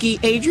Sneaky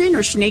Adrian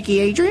or Snaky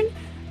Adrian.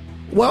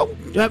 Well,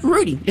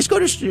 Rudy. Let's go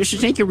to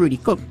Snaky Rudy.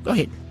 Go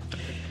ahead.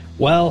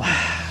 Well,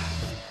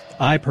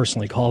 I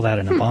personally call that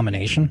an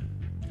abomination.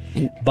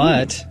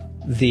 But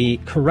the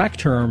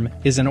correct term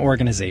is an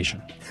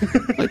organization.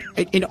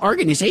 An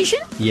organization?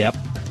 Yep.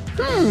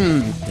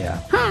 Yeah.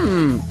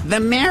 The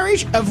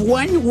marriage of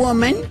one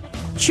woman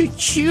to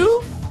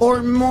two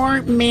or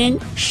more men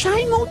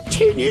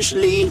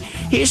simultaneously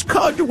is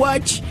called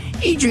what?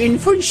 Adrian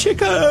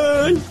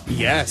Fonseca.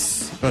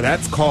 Yes. Oh,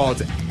 that's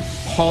called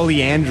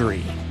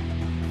polyandry.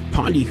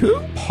 Poly who?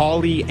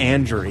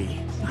 Polyandry.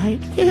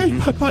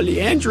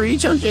 Polyandry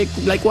sounds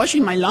like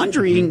washing my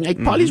laundry.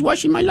 Like Polly's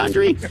washing my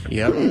laundry.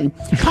 Yep.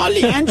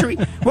 Polyandry.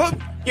 Well,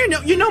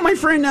 you know, my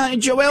friend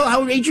Joel,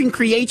 how Adrian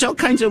creates all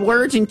kinds of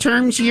words and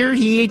terms here.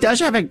 He does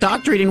have a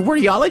doctorate in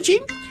wordology.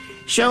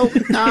 So,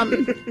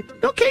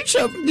 okay,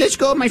 so let's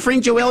go, my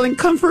friend Joel in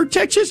Comfort,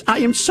 Texas. I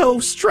am so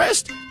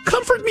stressed.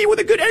 Comfort me with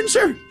a good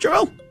answer,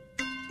 Joel.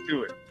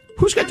 Do it.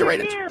 Who's got the right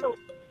answer?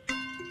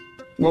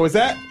 What was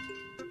that?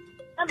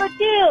 Number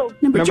two.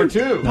 Number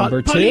two.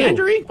 Number two.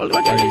 Polyandry? Are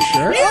you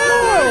sure?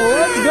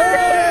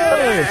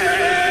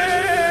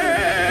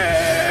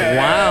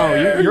 Wow,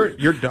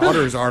 your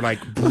daughters are like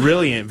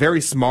brilliant,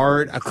 very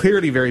smart,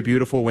 clearly very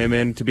beautiful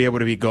women to be able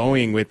to be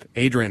going with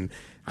Adrian.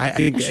 I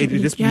think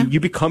you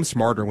become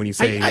smarter when you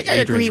say I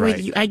agree right.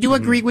 with you. I do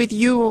agree with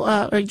you,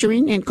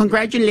 Adrian, and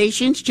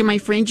congratulations to my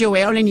friend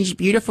Joel and his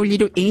beautiful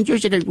little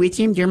angels that are with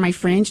him. They're my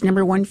friends,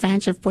 number one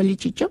fans of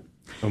Polichicho.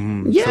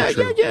 Yeah.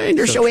 And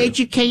they're so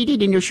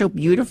educated and they're so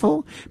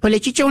beautiful.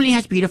 Polichicho only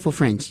has beautiful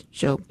friends.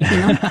 So,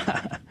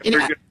 yeah.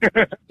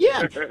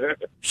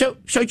 So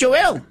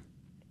Joel,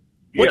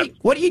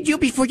 what do you do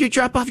before you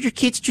drop off your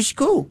kids to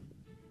school?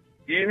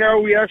 You know,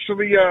 we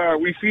actually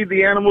we feed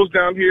the animals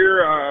down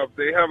here.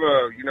 They have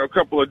a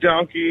couple of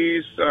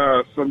donkeys,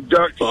 some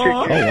ducks, chickens.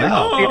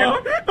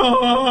 Oh,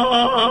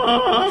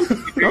 wow.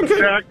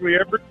 Exactly,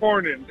 every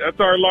morning. That's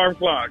our alarm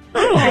clock. I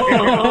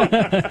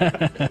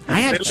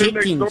have they live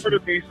next door to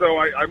me, so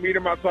I meet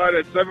them outside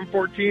at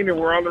 7:14, and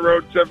we're on the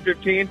road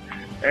 7:15.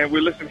 And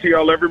we listen to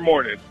y'all every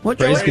morning. Well,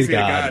 Praise Joel,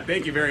 God.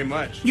 Thank you very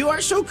much. You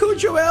are so cool,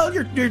 Joel.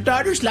 Your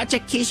daughters, lots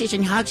of kisses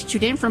and hugs to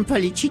them from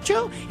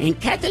Polichicho and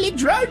Catholic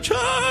Drive Time.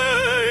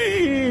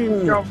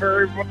 Thank you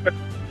very much.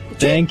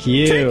 Thank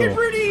you. Take it,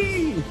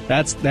 Rudy.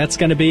 That's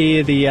going to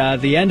be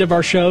the end of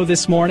our show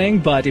this morning.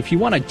 But if you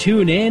want to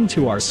tune in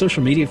to our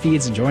social media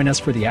feeds and join us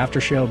for the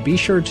after show, be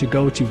sure to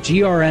go to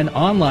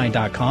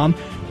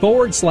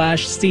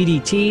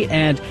grnonline.com/CDT,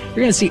 and you're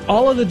going to see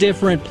all of the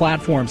different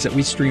platforms that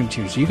we stream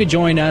to. So you could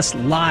join us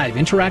live,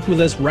 interact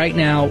with us right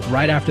now,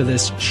 right after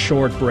this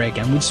short break.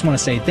 And we just want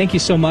to say thank you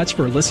so much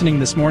for listening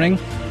this morning.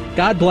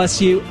 God bless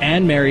you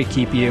and Mary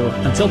keep you.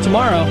 Until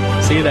tomorrow,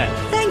 see you then.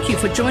 Thank you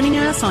for joining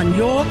us on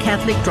Your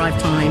Catholic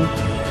Drive Time,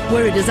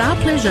 where it is our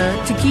pleasure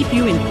to keep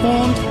you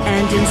informed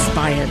and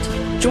inspired.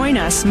 Join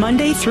us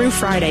Monday through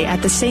Friday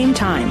at the same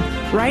time,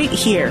 right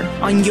here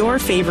on your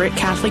favorite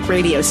Catholic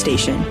radio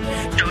station.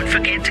 Don't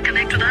forget to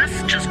connect with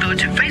us. Just go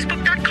to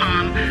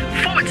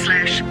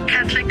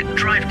facebook.com/Catholic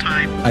Drive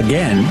Time.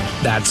 Again,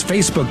 that's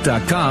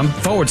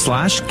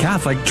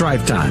facebook.com/Catholic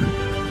Drive Time.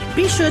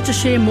 Be sure to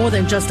share more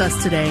than just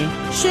us today.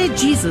 Share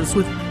Jesus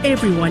with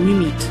everyone you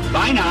meet.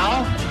 Bye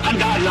now, and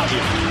God love you.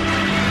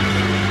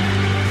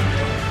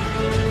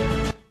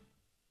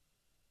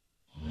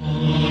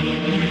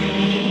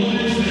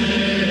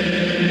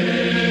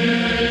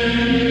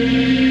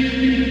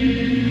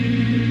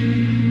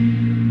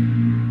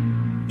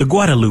 The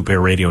Guadalupe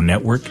Radio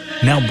Network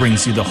now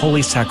brings you the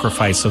Holy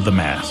Sacrifice of the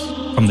Mass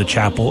from the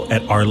chapel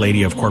at Our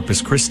Lady of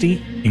Corpus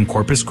Christi in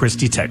Corpus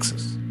Christi,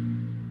 Texas.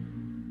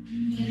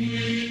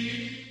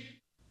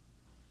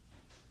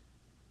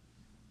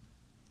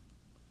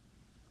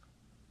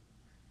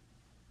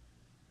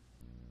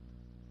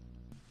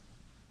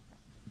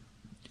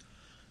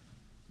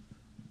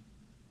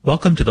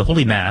 Welcome to the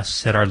Holy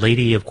Mass at Our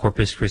Lady of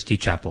Corpus Christi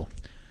Chapel.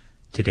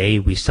 Today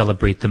we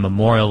celebrate the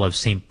memorial of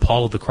St.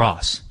 Paul of the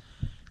Cross.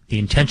 The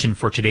intention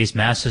for today's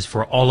Mass is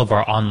for all of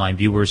our online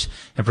viewers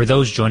and for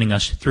those joining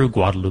us through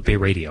Guadalupe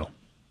Radio.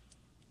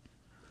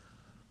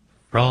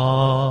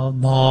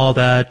 From all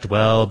that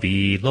dwell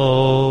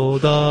below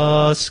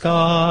the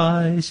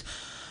skies,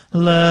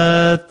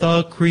 let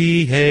the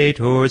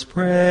Creator's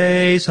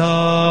praise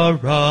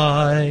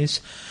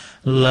arise.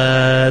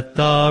 Let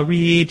the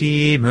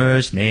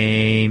Redeemer's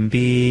name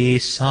be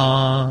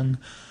sung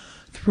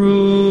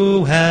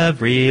through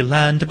every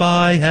land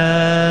by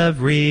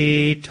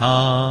every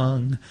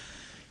tongue.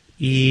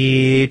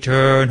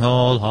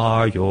 Eternal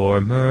are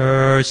your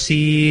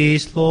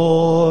mercies,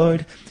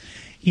 Lord.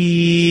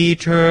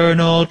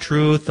 Eternal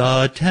truth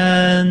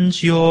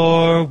attends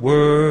your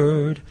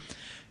word.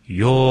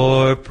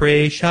 Your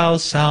praise shall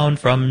sound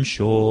from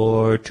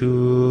shore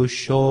to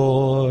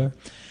shore,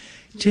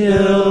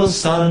 till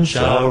sun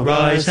shall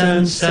rise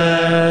and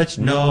set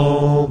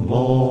no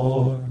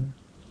more.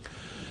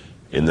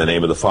 In the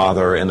name of the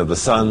Father, and of the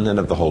Son, and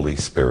of the Holy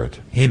Spirit.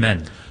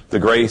 Amen. The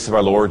grace of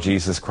our Lord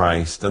Jesus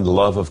Christ, and the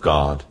love of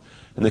God,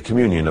 and the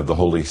communion of the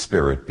Holy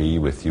Spirit be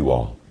with you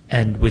all.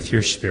 And with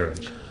your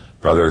spirit.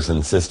 Brothers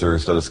and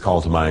sisters, let us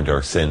call to mind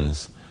our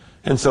sins,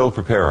 and so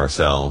prepare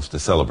ourselves to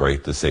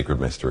celebrate the sacred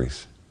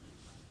mysteries.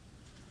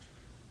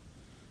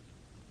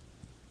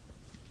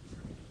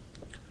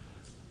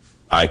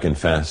 I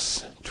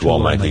confess to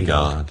Almighty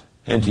God,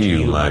 and to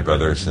you, my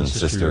brothers and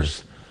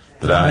sisters,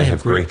 that I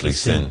have greatly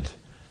sinned,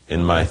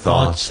 in my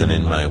thoughts and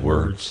in my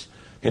words,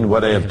 in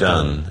what I have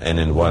done and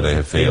in what I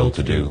have failed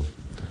to do,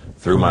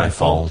 through my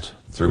fault,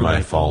 through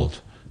my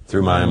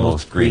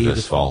most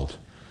grievous fault.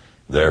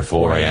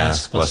 Therefore I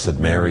ask Blessed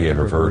Mary,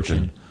 ever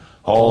Virgin,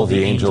 all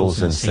the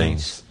angels and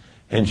saints,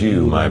 and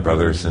you, my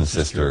brothers and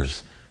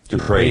sisters, to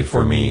pray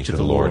for me to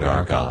the Lord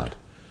our God.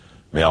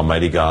 May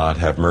Almighty God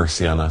have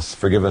mercy on us,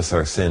 forgive us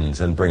our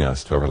sins, and bring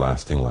us to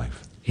everlasting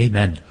life.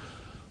 Amen.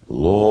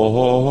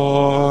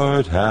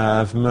 Lord,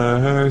 have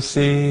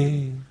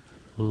mercy.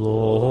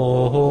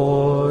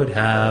 Lord,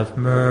 have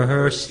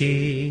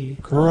mercy.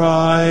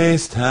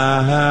 Christ,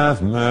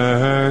 have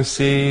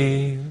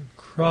mercy.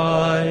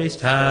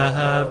 Christ,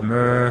 have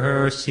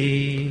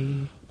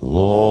mercy.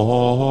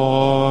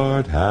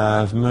 Lord,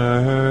 have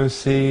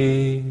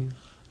mercy.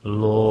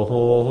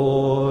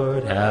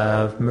 Lord,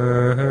 have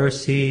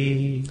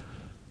mercy.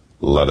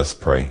 Let us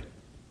pray.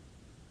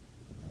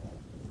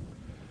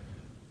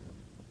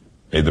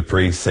 May the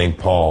priest St.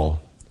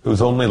 Paul,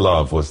 whose only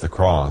love was the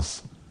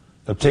cross,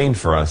 obtain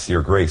for us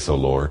your grace, O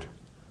Lord,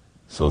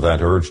 so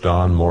that, urged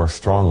on more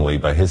strongly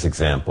by his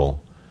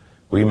example,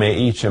 we may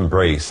each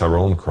embrace our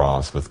own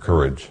cross with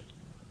courage.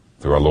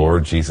 Through our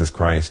Lord Jesus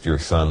Christ, your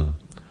Son,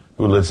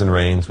 who lives and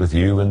reigns with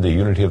you in the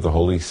unity of the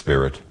Holy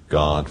Spirit,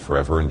 God,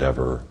 forever and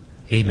ever.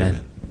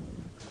 Amen.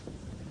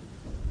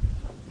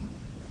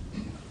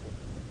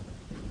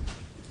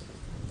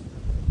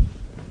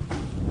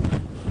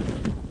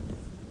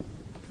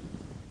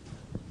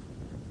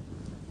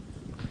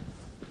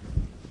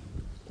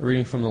 A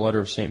reading from the letter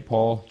of St.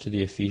 Paul to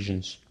the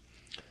Ephesians.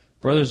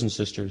 Brothers and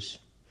sisters,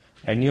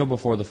 I kneel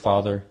before the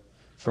Father,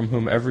 from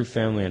whom every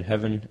family in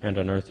heaven and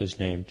on earth is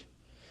named,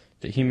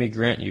 that he may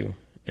grant you,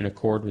 in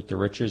accord with the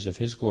riches of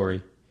his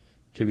glory,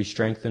 to be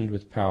strengthened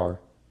with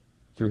power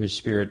through his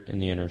Spirit in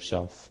the inner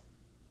self,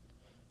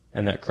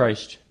 and that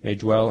Christ may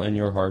dwell in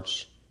your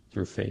hearts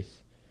through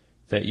faith,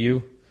 that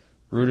you,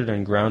 rooted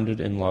and grounded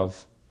in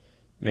love,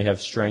 may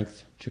have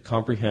strength to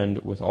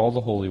comprehend with all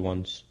the holy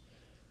ones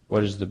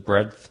what is the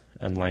breadth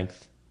and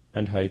length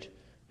and height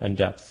and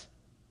depth,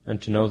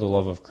 and to know the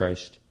love of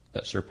Christ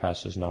that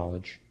surpasses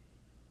knowledge,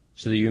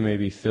 so that you may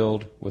be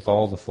filled with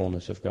all the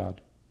fullness of God.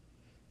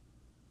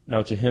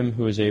 Now to him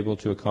who is able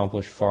to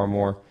accomplish far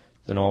more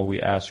than all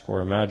we ask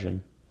or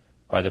imagine,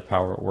 by the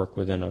power at work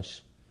within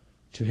us,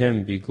 to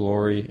him be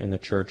glory in the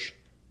church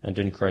and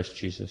in Christ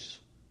Jesus,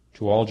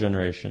 to all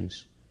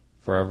generations,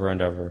 forever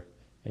and ever.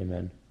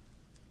 Amen.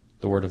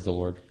 The word of the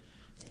Lord.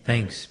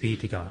 Thanks be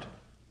to God.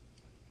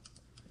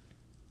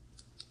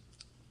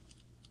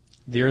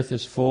 The earth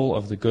is full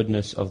of the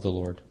goodness of the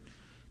Lord.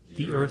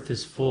 The earth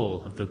is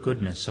full of the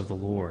goodness of the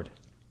Lord.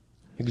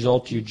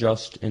 Exalt you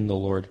just in the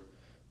Lord.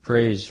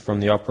 Praise from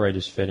the upright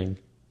is fitting.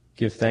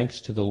 Give thanks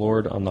to the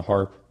Lord on the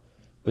harp.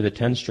 With a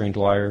 10-stringed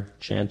lyre,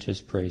 chant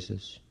his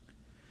praises.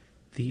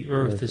 The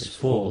earth is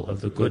full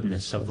of the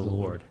goodness of the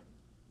Lord.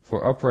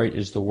 For upright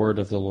is the word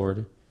of the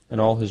Lord,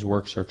 and all his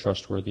works are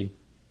trustworthy.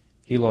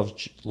 He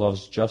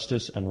loves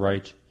justice and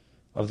right.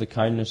 Of the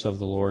kindness of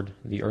the Lord,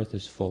 the earth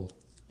is full.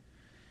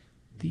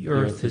 The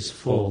earth is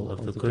full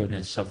of the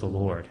goodness of the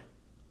Lord.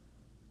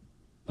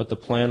 But the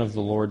plan of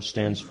the Lord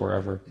stands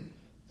forever,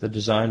 the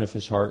design of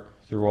his heart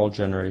through all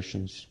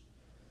generations.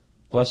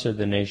 Blessed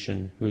the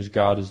nation whose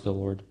God is the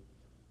Lord,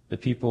 the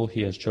people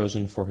he has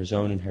chosen for his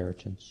own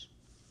inheritance.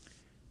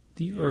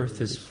 The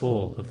earth is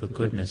full of the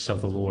goodness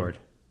of the Lord.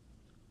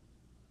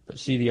 But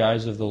see, the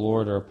eyes of the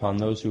Lord are upon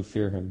those who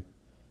fear him,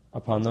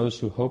 upon those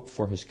who hope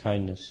for his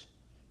kindness,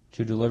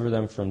 to deliver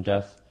them from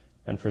death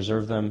and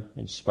preserve them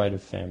in spite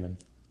of famine.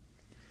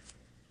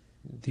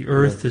 The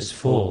earth is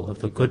full of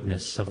the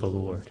goodness of the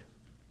Lord.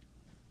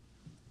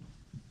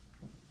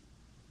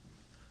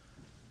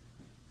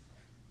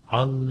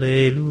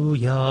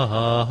 Alleluia,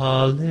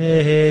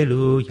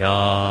 alleluia,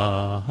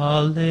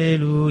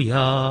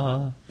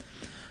 alleluia.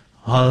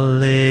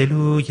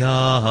 Alleluia,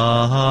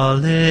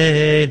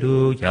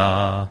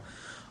 alleluia,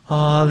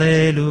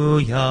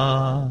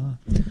 alleluia.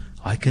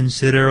 I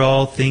consider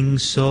all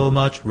things so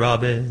much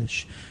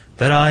rubbish,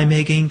 that I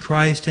may gain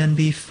Christ and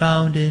be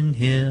found in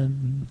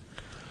him.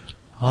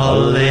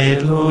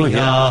 Alleluia,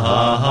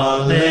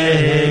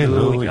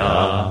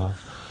 alleluia,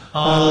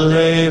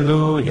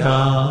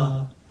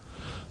 alleluia.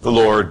 The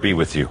Lord be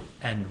with you.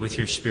 And with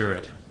your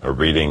spirit. A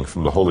reading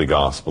from the Holy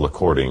Gospel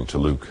according to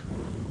Luke.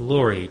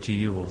 Glory to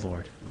you, O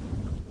Lord.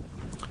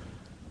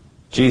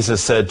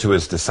 Jesus said to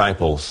his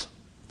disciples,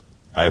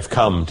 I have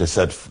come to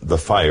set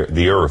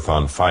the earth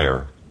on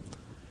fire,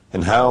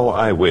 and how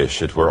I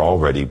wish it were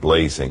already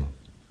blazing.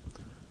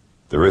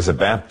 There is a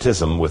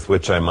baptism with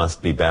which I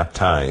must be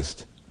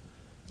baptized,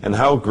 and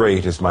how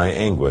great is my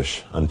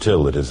anguish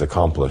until it is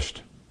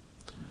accomplished.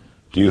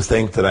 Do you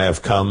think that I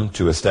have come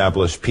to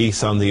establish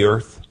peace on the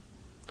earth?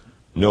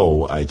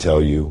 No, I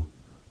tell you,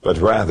 but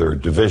rather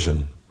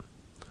division.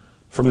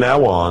 From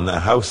now on, a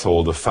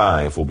household of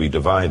 5 will be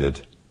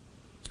divided,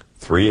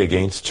 3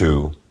 against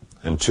 2,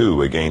 and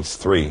 2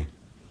 against 3.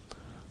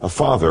 A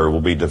father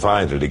will be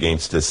divided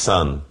against his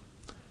son,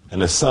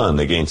 and a son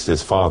against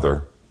his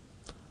father,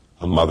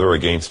 a mother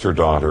against her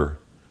daughter,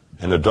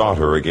 and a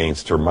daughter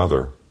against her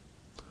mother,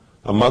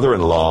 a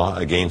mother-in-law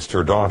against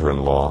her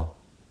daughter-in-law,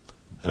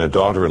 and a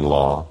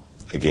daughter-in-law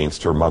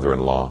against her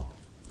mother-in-law.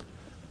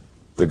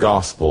 The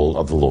Gospel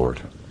of the Lord.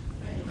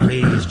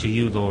 Praise to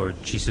you,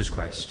 Lord Jesus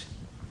Christ.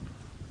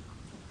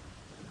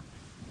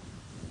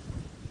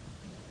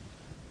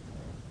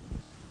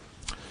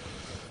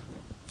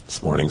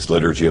 This morning's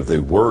Liturgy of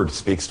the Word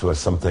speaks to us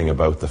something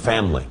about the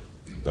family,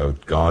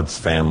 about God's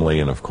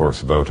family, and of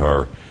course about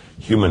our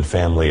human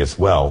family as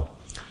well.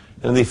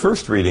 In the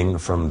first reading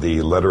from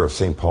the letter of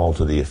St. Paul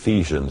to the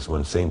Ephesians,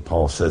 when St.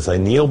 Paul says, I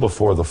kneel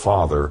before the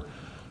Father,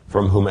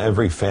 from whom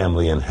every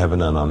family in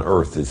heaven and on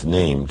earth is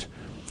named,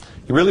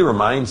 he really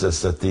reminds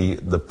us that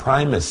the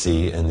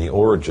primacy and the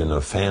origin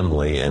of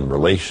family and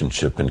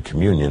relationship and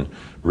communion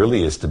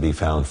really is to be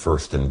found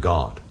first in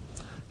God.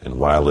 And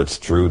while it's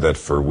true that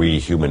for we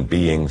human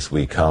beings,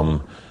 we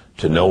come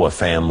to know a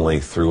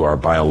family through our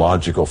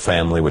biological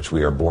family, which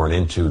we are born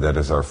into, that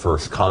is our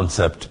first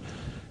concept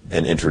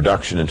and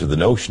introduction into the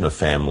notion of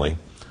family.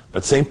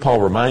 But St.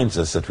 Paul reminds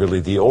us that really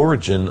the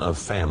origin of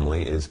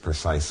family is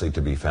precisely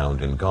to be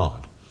found in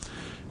God.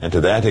 And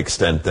to that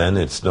extent, then,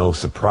 it's no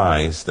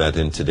surprise that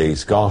in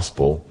today's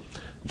gospel,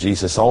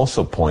 Jesus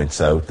also points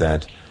out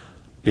that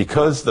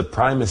because the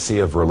primacy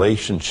of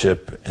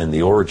relationship and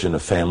the origin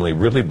of family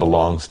really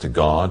belongs to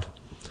God,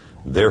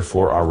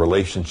 therefore our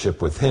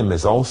relationship with him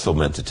is also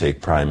meant to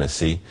take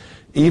primacy,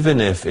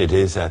 even if it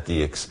is at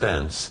the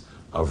expense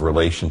of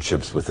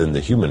relationships within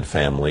the human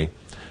family,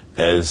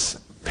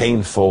 as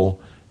painful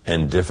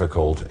and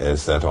difficult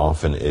as that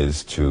often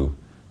is to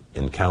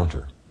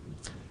encounter.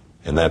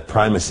 And that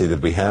primacy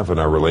that we have in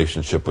our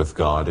relationship with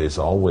God is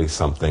always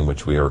something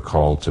which we are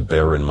called to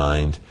bear in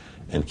mind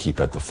and keep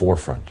at the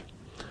forefront.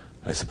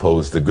 I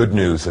suppose the good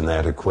news in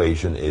that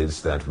equation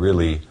is that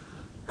really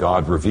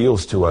God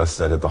reveals to us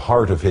that at the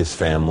heart of his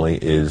family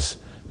is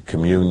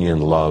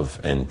communion, love,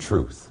 and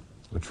truth.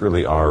 which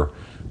really are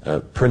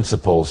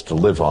principles to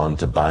live on,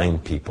 to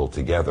bind people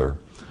together.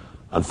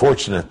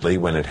 Unfortunately,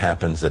 when it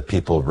happens that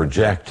people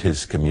reject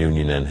his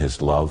communion and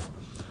his love,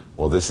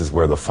 well, this is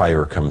where the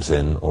fire comes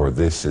in, or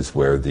this is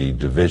where the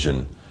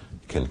division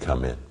can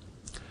come in.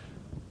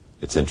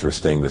 It's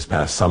interesting, this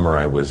past summer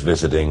I was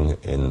visiting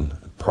in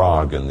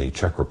Prague in the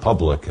Czech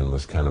Republic and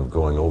was kind of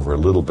going over a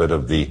little bit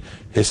of the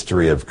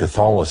history of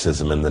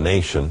Catholicism in the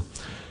nation.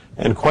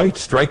 And quite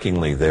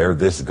strikingly there,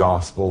 this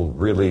gospel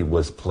really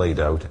was played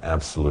out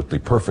absolutely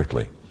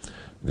perfectly.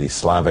 The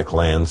Slavic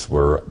lands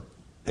were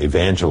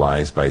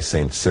evangelized by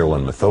St. Cyril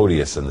and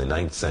Methodius in the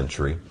 9th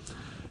century.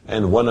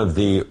 And one of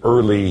the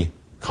early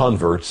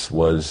converts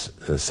was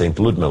St.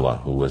 Ludmilla,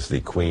 who was the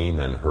queen,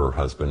 and her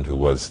husband, who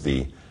was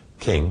the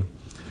king.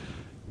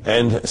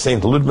 And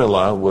St.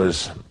 Ludmilla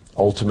was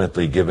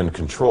ultimately given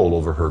control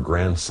over her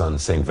grandson,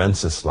 St.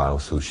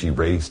 Wenceslaus, who she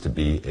raised to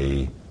be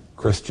a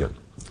Christian,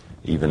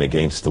 even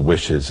against the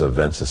wishes of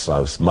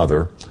Wenceslaus'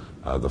 mother.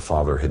 The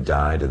father had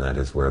died, and that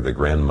is where the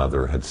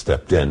grandmother had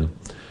stepped in.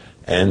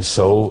 And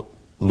so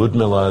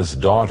Ludmilla's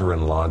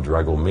daughter-in-law,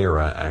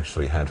 Dragomira,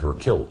 actually had her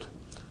killed.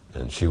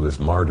 And she was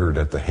martyred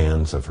at the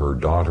hands of her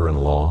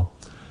daughter-in-law.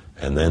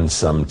 And then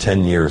some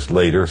 10 years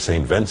later,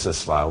 St.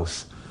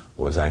 Wenceslaus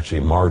was actually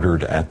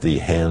martyred at the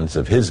hands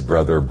of his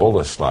brother,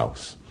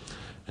 Boleslaus.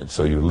 And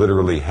so you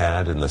literally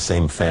had in the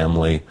same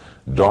family,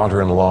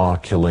 daughter-in-law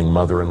killing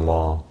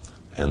mother-in-law,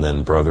 and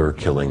then brother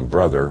killing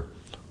brother,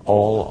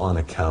 all on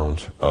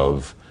account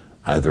of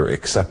either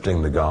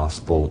accepting the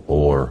gospel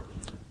or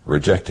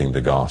rejecting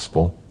the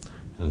gospel.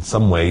 In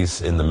some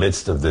ways, in the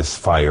midst of this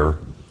fire,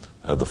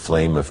 the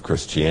flame of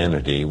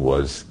Christianity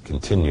was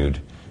continued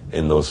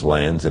in those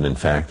lands, and in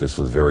fact, this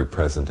was very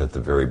present at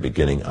the very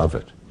beginning of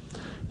it.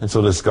 And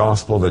so this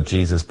gospel that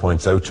Jesus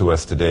points out to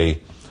us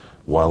today,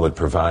 while it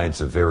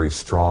provides a very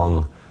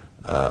strong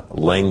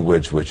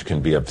language which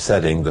can be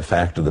upsetting, the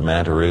fact of the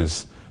matter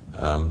is,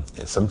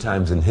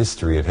 sometimes in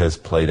history it has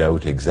played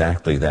out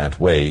exactly that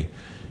way,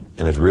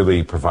 and it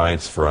really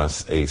provides for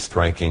us a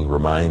striking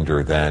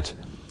reminder that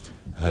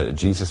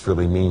Jesus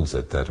really means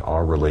it, that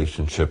our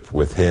relationship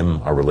with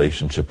him, our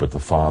relationship with the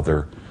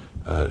Father,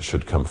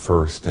 should come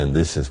first, and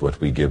this is what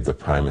we give the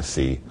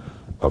primacy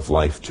of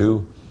life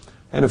to.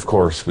 And of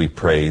course, we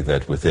pray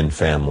that within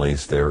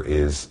families there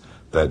is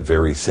that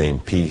very same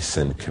peace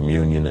and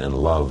communion and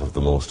love of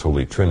the Most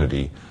Holy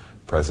Trinity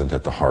present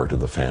at the heart of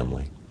the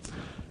family.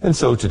 And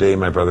so today,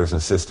 my brothers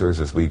and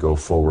sisters, as we go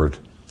forward,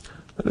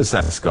 let us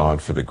ask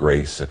God for the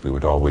grace that we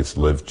would always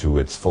live to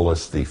its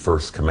fullest the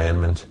first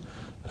commandment,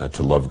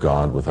 to love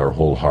God with our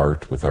whole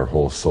heart, with our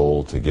whole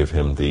soul, to give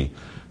him the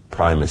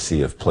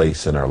primacy of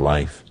place in our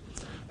life.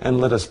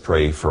 And let us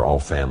pray for all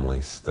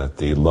families, that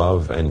the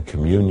love and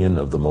communion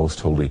of the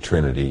Most Holy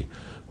Trinity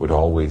would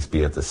always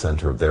be at the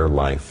center of their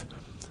life,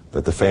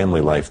 that the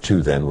family life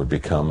too then would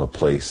become a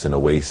place, an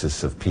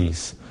oasis of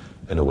peace,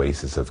 an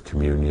oasis of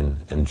communion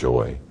and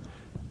joy.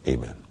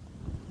 Amen.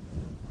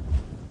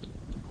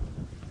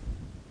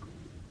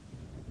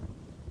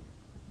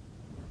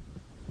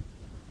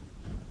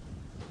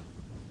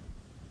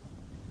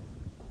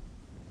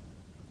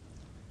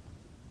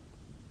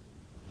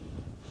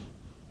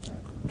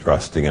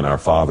 Trusting in our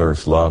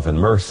Father's love and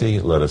mercy,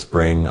 let us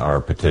bring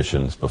our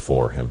petitions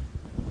before him.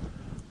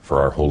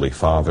 For our Holy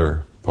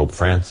Father, Pope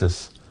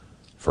Francis,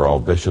 for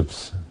all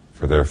bishops,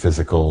 for their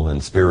physical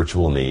and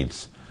spiritual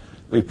needs,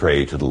 we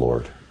pray to the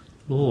Lord.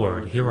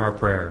 Lord, hear our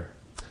prayer.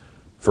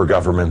 For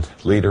government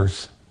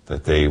leaders,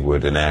 that they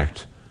would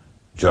enact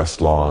just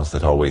laws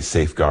that always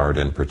safeguard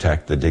and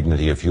protect the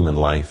dignity of human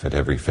life at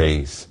every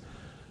phase,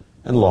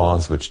 and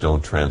laws which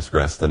don't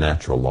transgress the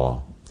natural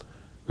law.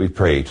 We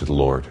pray to the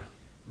Lord.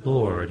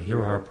 Lord,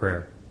 hear our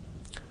prayer.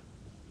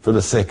 For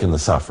the sick and the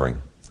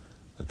suffering,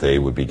 that they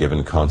would be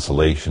given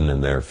consolation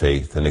in their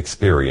faith and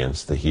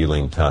experience the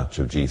healing touch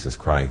of Jesus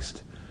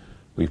Christ.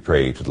 We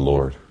pray to the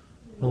Lord.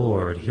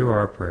 Lord, hear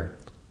our prayer.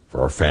 For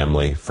our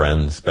family,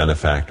 friends,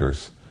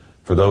 benefactors,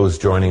 for those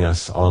joining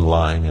us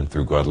online and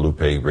through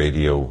Guadalupe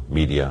Radio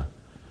Media,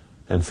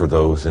 and for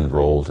those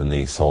enrolled in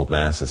the Salt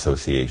Mass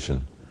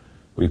Association,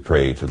 we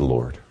pray to the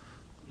Lord.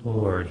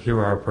 Lord,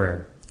 hear our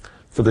prayer.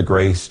 For the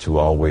grace to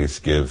always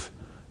give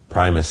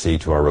primacy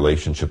to our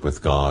relationship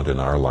with God in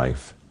our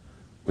life,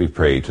 we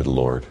pray to the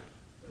Lord.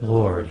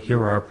 Lord,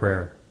 hear our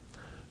prayer.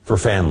 For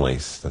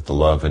families, that the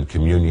love and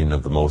communion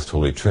of the Most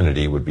Holy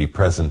Trinity would be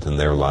present in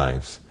their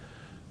lives,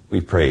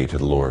 we pray to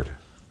the Lord.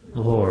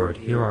 Lord,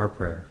 hear our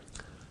prayer.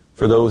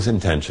 For those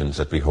intentions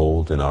that we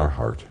hold in our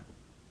heart,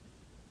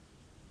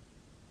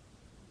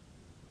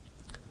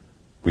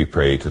 we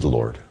pray to the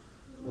Lord.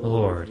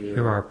 Lord,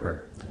 hear our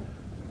prayer.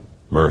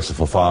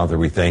 Merciful Father,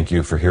 we thank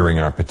you for hearing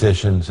our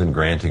petitions and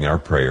granting our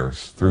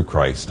prayers through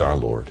Christ our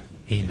Lord.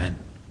 Amen.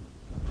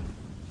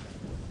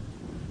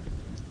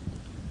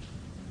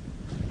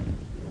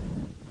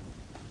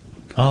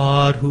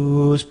 God,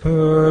 whose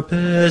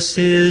purpose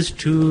is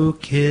to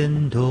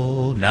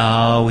kindle,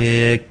 now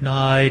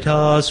ignite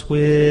us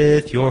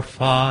with your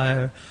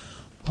fire.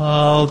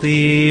 While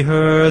the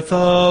earth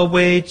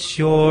awaits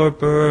your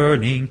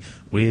burning,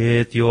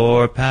 with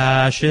your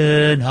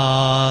passion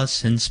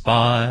us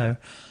inspire.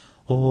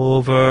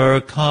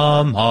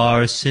 Overcome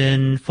our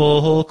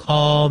sinful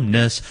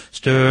calmness,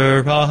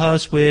 stir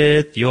us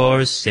with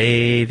your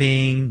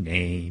saving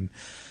name.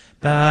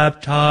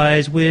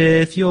 Baptize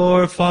with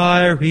your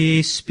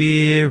fiery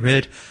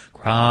Spirit,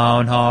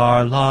 crown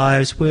our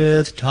lives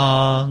with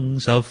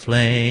tongues of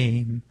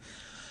flame.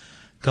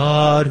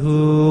 God,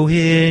 who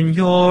in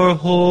your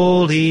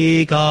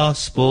holy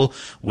gospel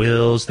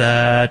wills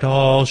that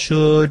all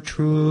should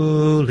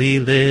truly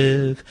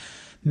live,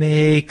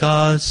 make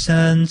us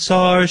sense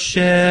our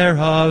share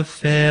of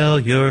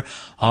failure,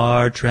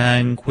 our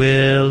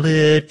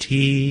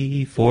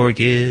tranquility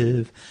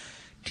forgive.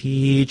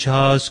 Teach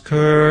us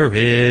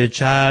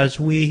courage as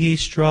we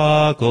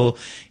struggle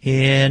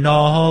in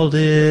all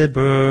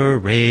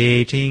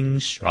liberating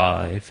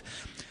strife.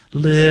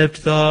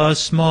 Lift the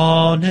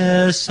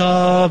smallness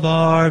of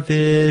our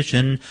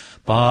vision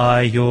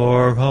by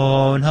your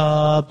own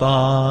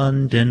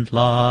abundant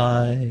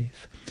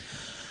life.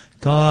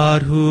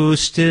 God, who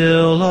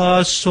still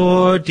a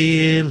sword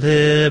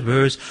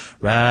delivers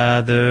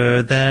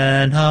rather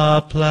than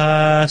a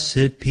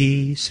placid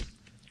peace,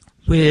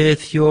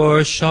 with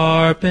your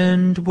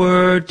sharpened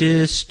word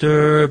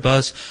disturb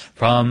us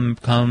from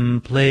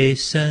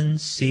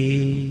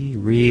complacency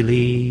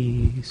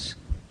release.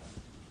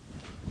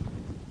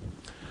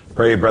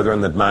 Pray,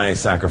 brethren, that my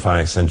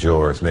sacrifice and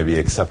yours may be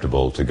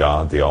acceptable to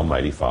God, the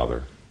Almighty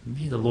Father.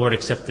 May the Lord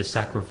accept the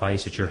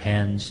sacrifice at your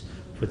hands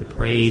for the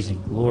praise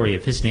and glory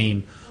of his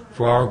name,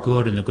 for our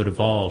good and the good of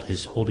all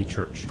his holy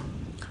church.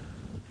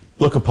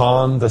 Look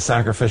upon the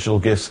sacrificial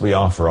gifts we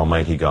offer,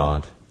 Almighty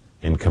God,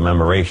 in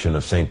commemoration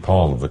of St.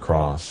 Paul of the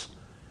Cross,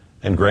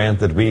 and grant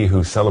that we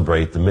who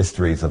celebrate the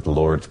mysteries of the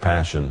Lord's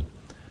Passion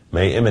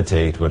may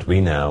imitate what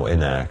we now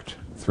enact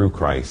through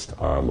Christ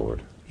our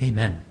Lord.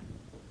 Amen.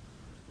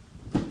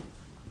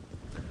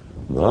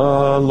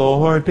 The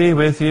Lord be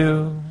with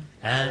you.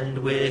 And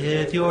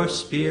with your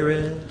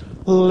spirit.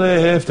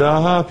 Lift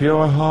up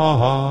your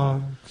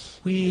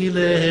hearts. We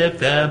lift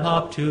them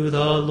up to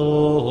the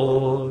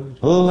Lord.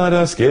 Let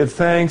us give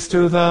thanks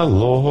to the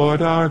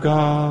Lord our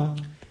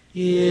God.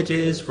 It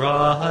is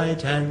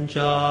right and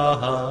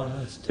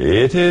just.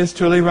 It is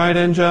truly right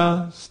and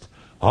just,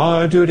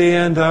 our duty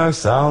and our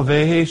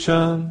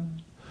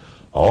salvation,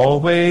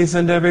 always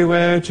and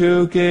everywhere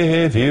to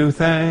give you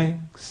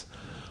thanks,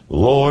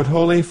 Lord,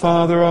 Holy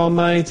Father,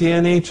 Almighty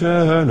and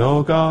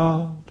eternal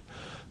God,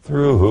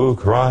 through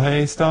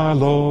Christ our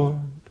Lord.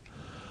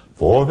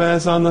 For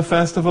as on the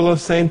festival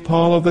of St.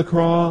 Paul of the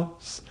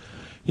Cross,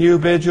 you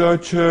bid your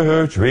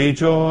church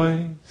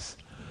rejoice,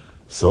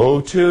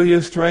 so too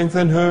you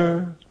strengthen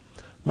her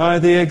by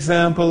the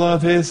example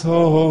of his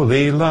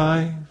holy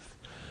life.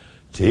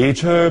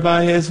 Teach her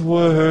by his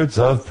words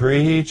of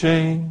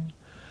preaching,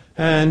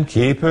 and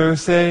keep her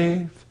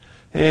safe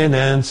in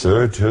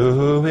answer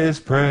to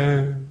his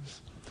prayers.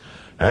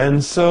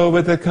 And so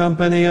with the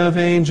company of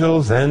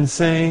angels and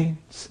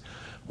saints,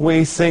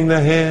 we sing the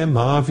hymn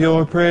of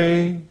your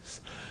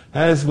praise,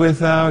 as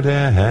without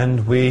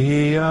end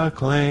we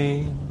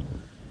acclaim.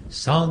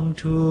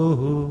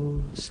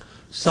 Sanctus,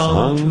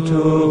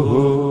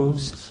 Sanctus,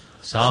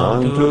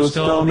 Sanctus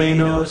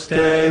Dominus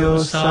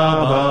Deus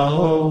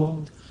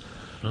Sabaoth,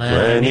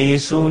 pleni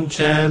sunt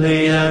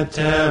celi et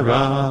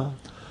terra,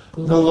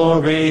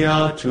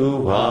 gloria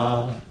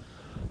tua,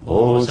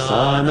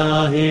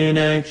 Hosanna in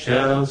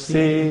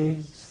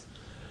excelsis,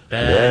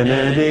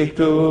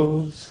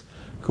 benedictus,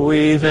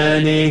 qui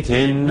venit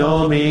in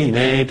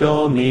nomine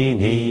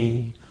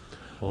Domini,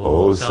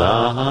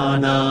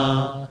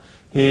 Hosanna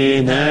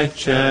in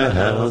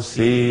excelsis.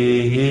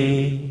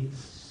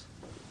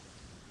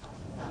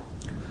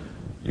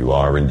 You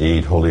are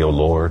indeed holy, O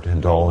Lord,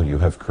 and all you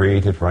have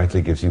created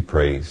rightly gives you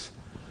praise.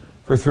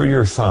 For through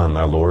your Son,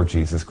 our Lord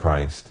Jesus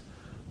Christ,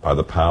 by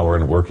the power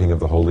and working of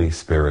the Holy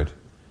Spirit,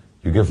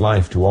 you give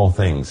life to all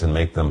things and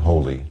make them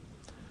holy.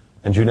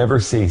 And you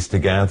never cease to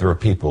gather a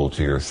people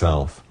to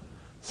yourself,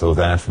 so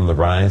that from the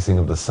rising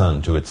of the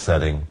sun to its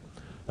setting,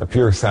 a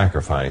pure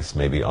sacrifice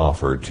may be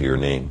offered to your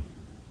name.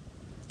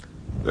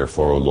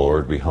 Therefore, O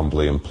Lord, we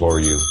humbly implore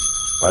you,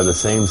 by the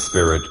same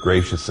Spirit,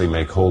 graciously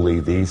make holy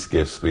these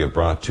gifts we have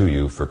brought to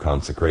you for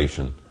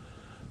consecration,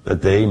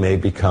 that they may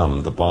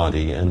become the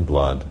body and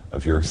blood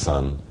of your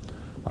Son,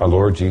 our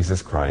Lord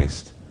Jesus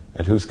Christ,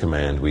 at whose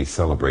command we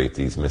celebrate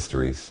these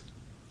mysteries.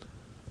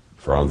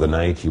 For on the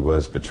night he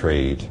was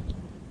betrayed,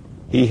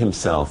 he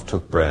himself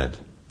took bread,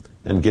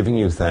 and giving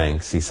you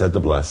thanks, he said the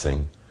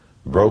blessing,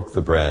 broke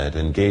the bread,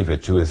 and gave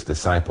it to his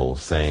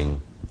disciples,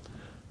 saying,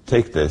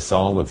 Take this,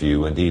 all of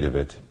you, and eat of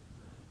it,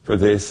 for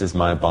this is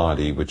my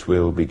body, which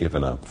will be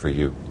given up for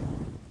you.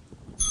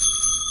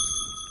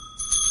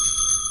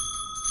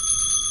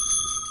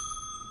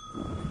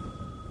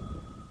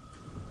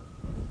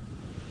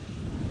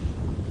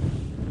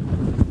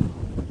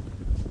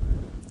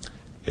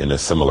 In a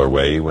similar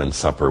way, when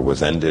supper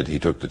was ended, he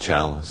took the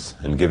chalice,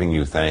 and giving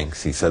you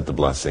thanks, he said the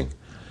blessing,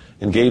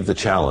 and gave the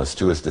chalice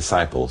to his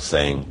disciples,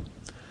 saying,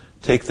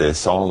 Take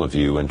this, all of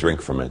you, and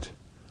drink from it.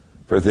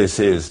 For this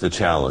is the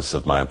chalice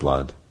of my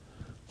blood,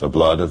 the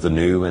blood of the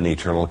new and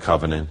eternal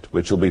covenant,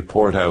 which will be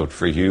poured out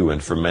for you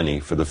and for many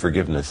for the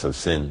forgiveness of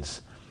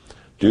sins.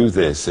 Do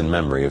this in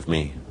memory of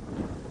me.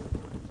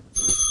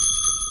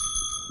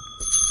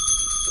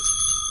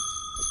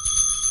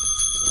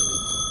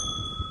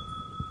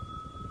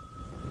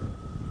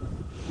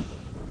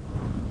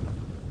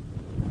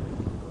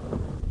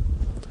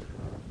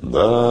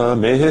 The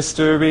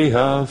mystery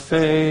of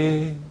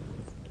faith.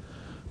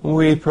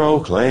 We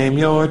proclaim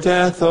your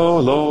death, O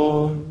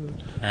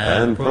Lord,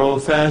 and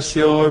profess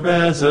your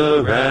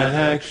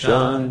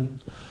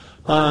resurrection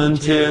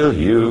until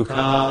you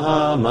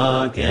come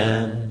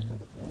again.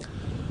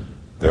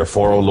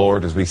 Therefore, O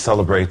Lord, as we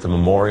celebrate the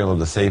memorial of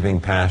the saving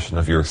passion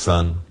of your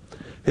Son,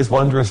 his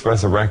wondrous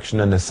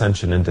resurrection and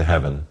ascension into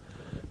heaven,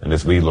 and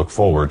as we look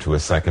forward to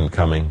his second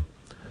coming,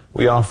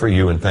 we offer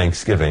you in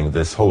thanksgiving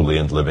this holy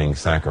and living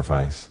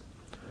sacrifice.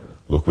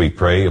 Look, we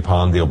pray,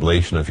 upon the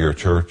oblation of your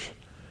church,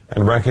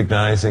 and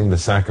recognizing the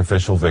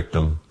sacrificial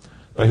victim,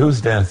 by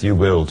whose death you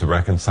will to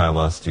reconcile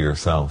us to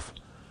yourself,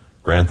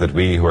 grant that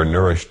we who are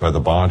nourished by the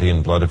body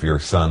and blood of your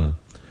Son,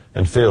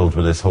 and filled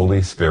with his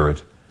Holy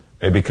Spirit,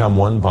 may become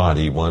one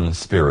body, one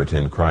spirit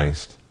in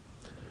Christ.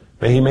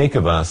 May he make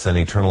of us an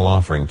eternal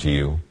offering to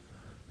you,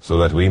 so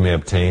that we may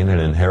obtain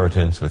an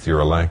inheritance with your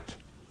elect,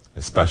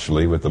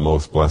 especially with the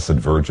most blessed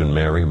Virgin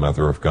Mary,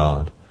 Mother of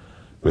God,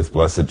 with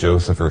blessed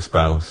Joseph, her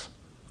spouse,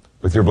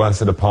 with your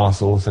blessed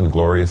apostles and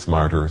glorious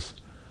martyrs,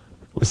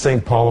 with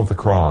St. Paul of the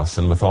Cross,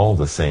 and with all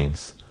the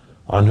saints,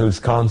 on whose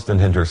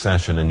constant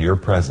intercession in your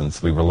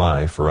presence we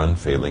rely for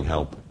unfailing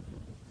help.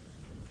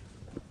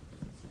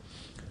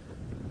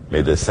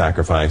 May this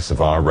sacrifice of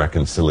our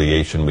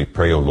reconciliation, we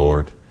pray, O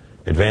Lord,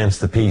 advance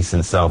the peace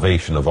and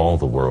salvation of all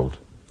the world.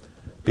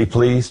 Be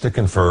pleased to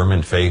confirm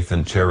in faith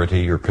and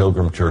charity your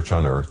pilgrim church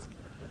on earth,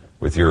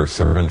 with your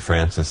servant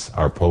Francis,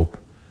 our Pope,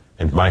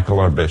 and Michael,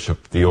 our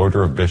Bishop, the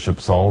order of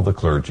bishops, all the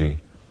clergy,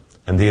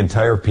 and the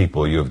entire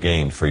people you have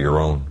gained for your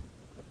own.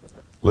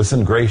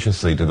 Listen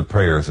graciously to the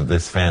prayers of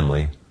this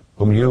family,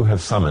 whom you have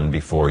summoned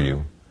before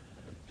you.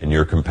 In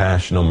your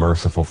compassion, O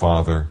merciful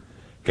Father,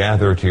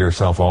 gather to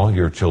yourself all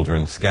your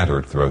children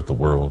scattered throughout the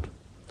world.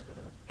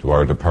 To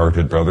our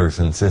departed brothers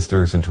and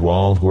sisters, and to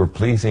all who are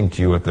pleasing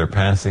to you at their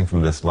passing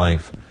from this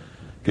life,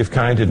 give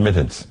kind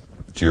admittance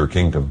to your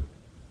kingdom.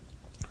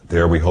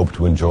 There we hope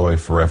to enjoy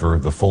forever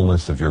the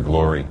fullness of your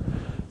glory,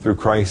 through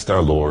Christ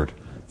our Lord,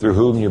 through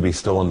whom you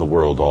bestow on the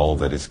world all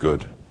that is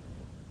good.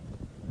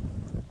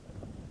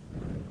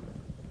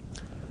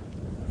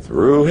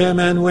 Through him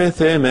and with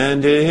him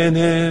and in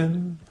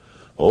him,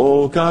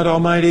 O God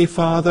Almighty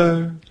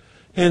Father,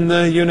 in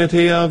the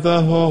unity of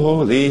the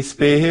Holy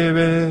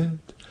Spirit,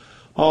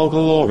 all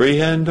glory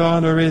and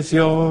honor is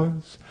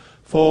yours,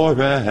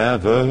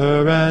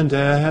 forever and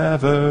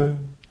ever.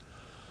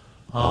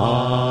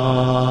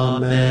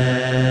 Amen.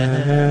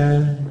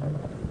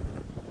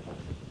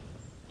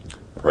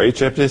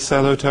 Preceptis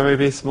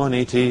salutaribus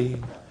moniti,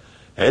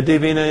 et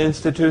divina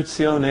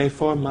institutione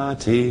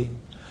formati,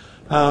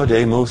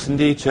 audemus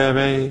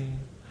indicere,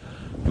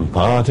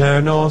 Pater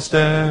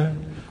noster,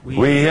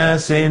 qui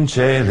es in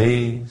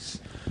celis,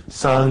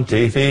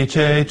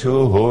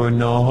 sanctificetur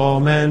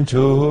nomen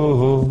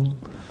tuum,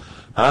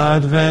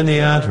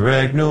 adveniat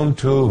regnum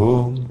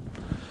tuum,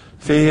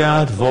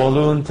 fiat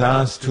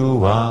voluntas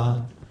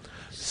tua,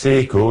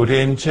 sicut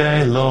in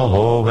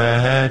cielo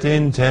et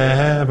in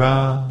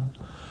terra.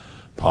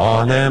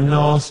 Panem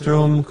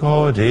nostrum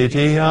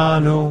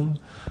quotidianum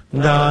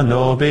da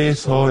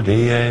nobis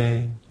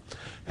hodie,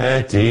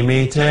 et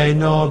dimite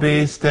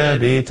nobis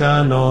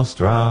debita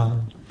nostra,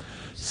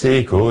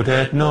 sicut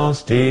et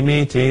nos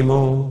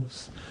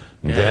dimitimus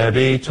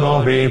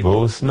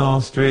debitoribus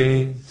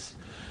nostris,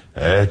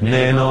 et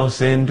ne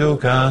nos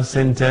inducas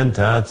in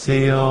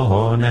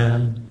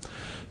tentationem,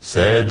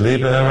 sed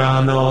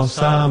libera nos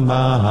a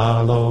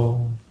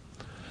malo.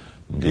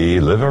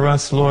 Deliver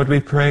us, Lord, we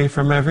pray,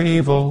 from every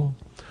evil.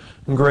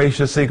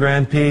 Graciously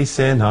grant peace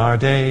in our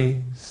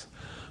days,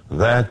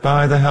 that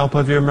by the help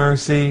of your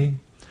mercy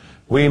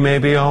we may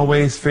be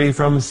always free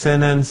from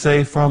sin and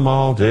safe from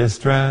all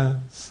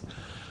distress,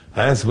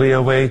 as we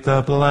await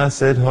the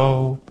blessed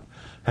hope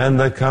and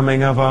the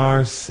coming of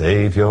our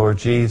Savior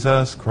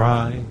Jesus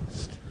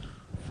Christ.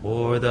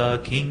 For the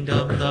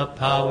kingdom, the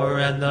power,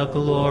 and the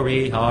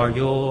glory are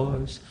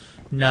yours,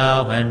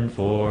 now and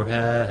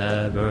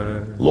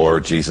forever.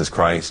 Lord Jesus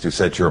Christ, who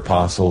said to your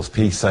apostles,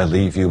 "Peace I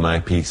leave you, my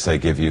peace I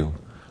give you,"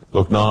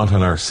 look not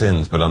on our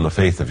sins, but on the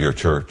faith of your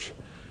church,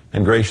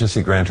 and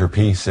graciously grant her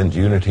peace and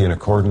unity in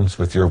accordance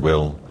with your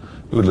will,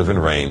 who live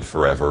and reign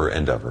forever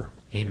and ever.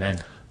 Amen.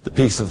 The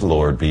peace of the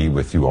Lord be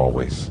with you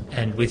always.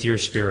 And with your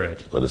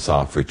spirit. Let us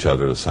offer each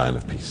other the sign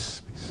of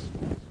peace.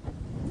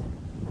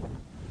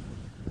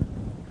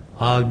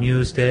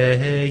 Agnus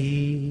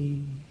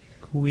Dei,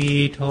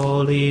 qui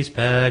tollis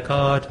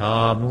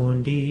peccata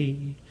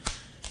mundi,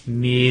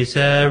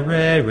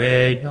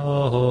 miserere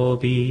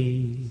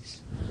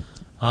nobis.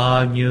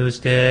 Agnus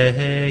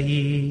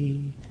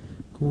Dei,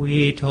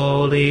 qui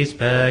tollis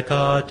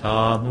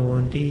peccata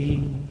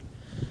mundi,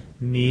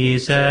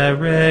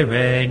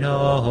 Miserere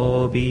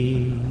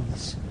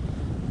nobis.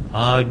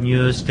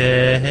 Agnus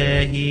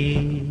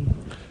Dei.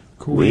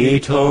 Qui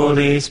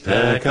tollis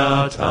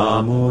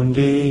peccata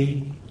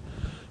mundi.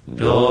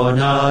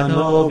 Dona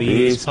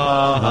nobis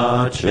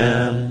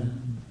pacem.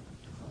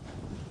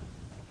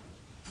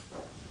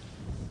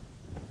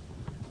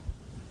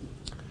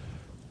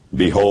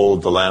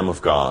 Behold the Lamb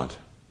of God.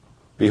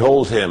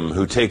 Behold him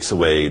who takes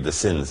away the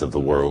sins of the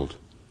world.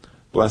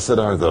 Blessed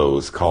are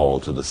those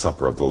called to the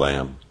supper of the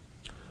Lamb.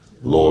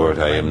 Lord,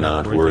 I am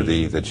not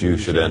worthy that you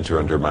should enter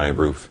under my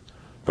roof,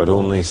 but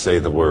only say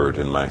the word,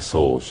 and my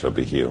soul shall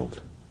be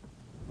healed.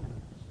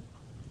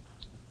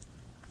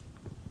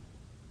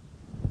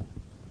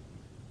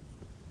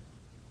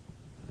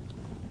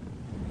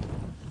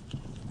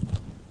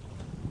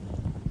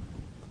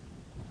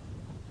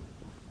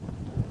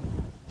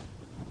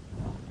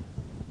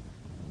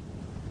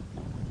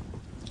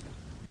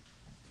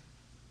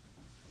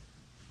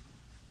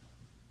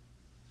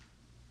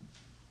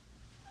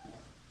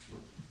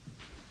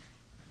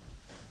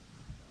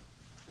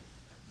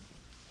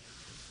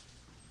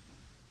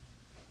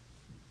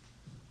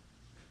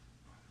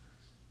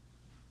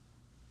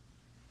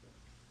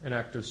 An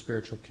act of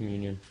spiritual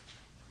communion.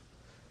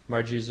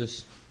 My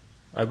Jesus,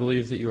 I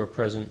believe that you are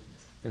present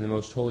in the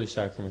most holy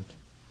sacrament.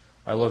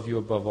 I love you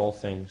above all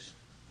things,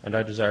 and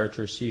I desire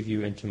to receive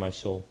you into my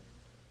soul.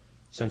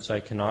 Since I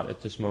cannot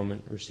at this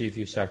moment receive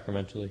you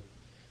sacramentally,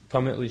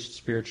 come at least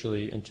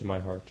spiritually into my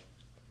heart.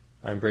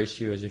 I embrace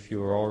you as if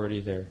you were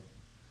already there,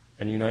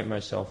 and unite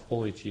myself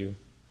wholly to you.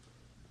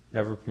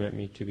 Never permit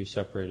me to be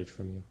separated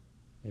from you.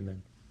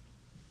 Amen.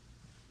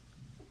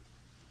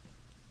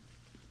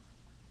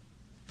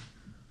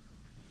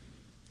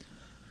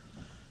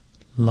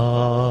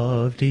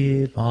 Love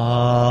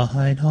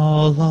divine,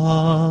 all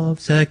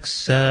love's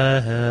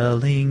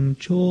excelling,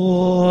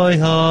 joy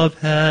of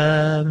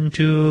heaven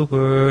to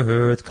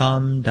earth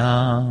come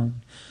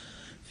down.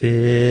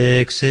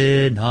 Fix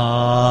in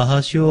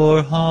us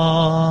your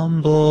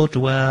humble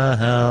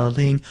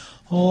dwelling,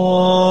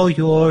 all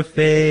your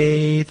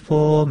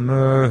faithful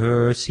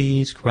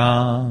mercies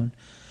crown.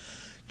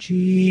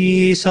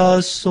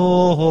 Jesus,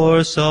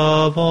 source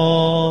of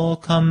all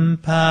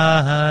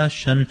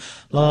compassion,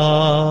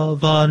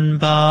 love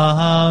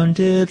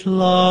unbounded,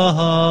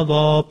 love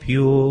all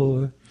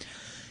pure,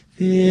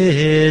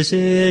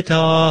 visit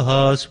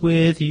us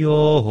with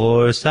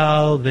your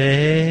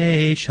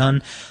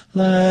salvation.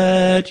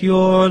 Let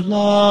your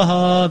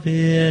love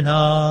in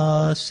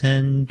us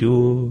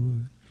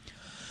endure.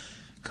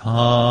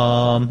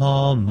 Come,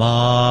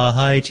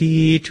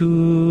 Almighty,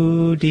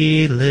 to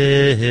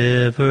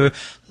deliver.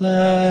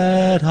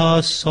 Let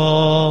us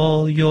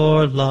all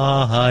your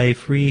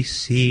life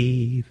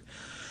receive.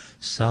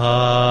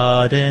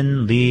 Suddenly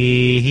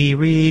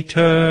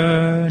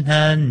return,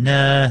 and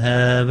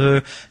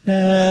never,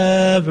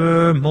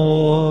 never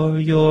more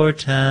your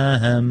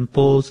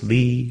temples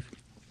leave.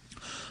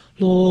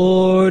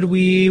 Lord,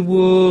 we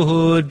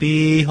would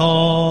be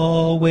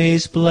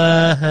always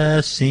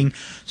blessing,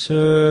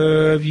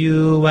 serve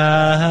you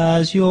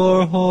as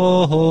your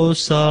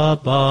hosts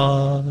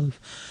above.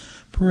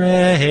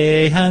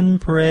 Pray and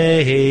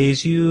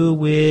praise you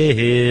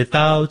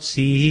without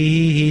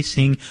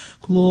ceasing,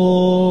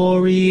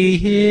 glory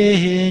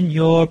in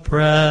your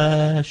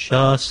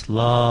precious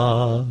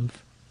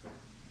love.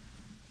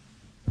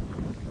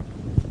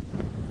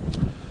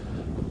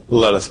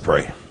 Let us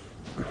pray.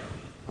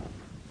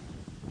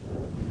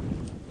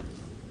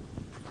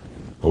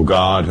 O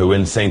God, who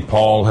in St.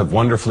 Paul have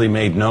wonderfully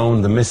made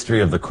known the mystery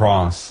of the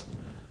cross,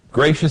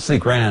 graciously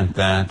grant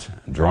that,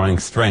 drawing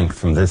strength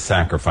from this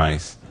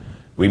sacrifice,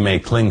 we may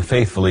cling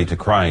faithfully to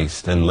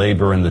Christ and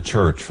labor in the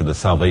Church for the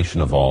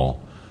salvation of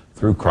all,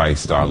 through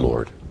Christ our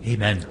Lord.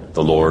 Amen.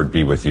 The Lord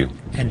be with you.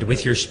 And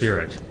with your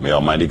spirit. May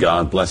Almighty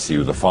God bless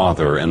you, the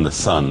Father, and the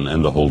Son,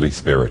 and the Holy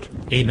Spirit.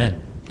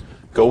 Amen.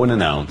 Go and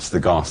announce the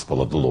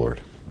gospel of the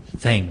Lord.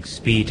 Thanks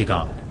be to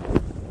God.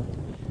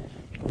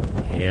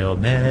 Hail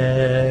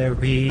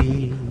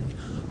Mary,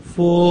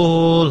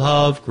 full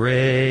of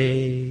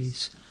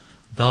grace,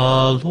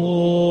 the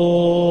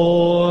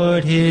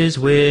Lord is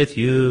with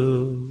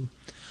you.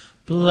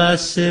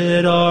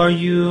 Blessed are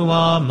you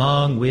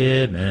among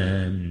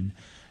women,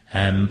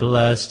 and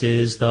blessed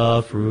is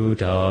the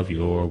fruit of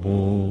your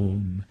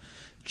womb,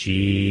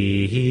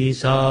 Jesus.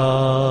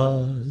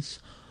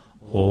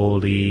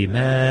 Holy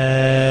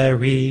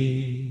Mary,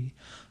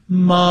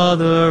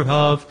 Mother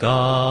of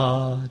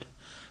God,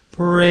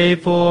 pray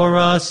for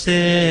us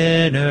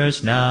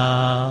sinners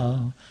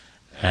now,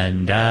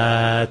 and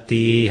at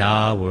the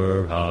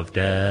hour of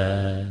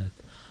death.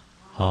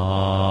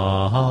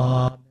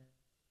 Amen.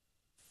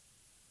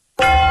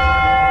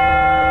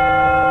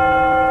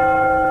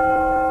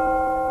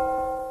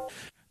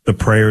 The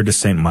Prayer to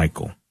Saint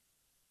Michael.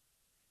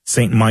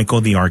 Saint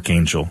Michael the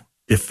Archangel,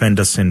 defend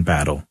us in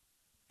battle.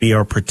 Be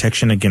our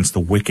protection against the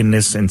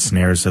wickedness and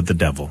snares of the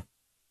devil.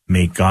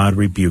 May God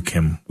rebuke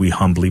him, we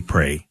humbly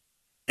pray.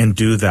 And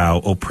do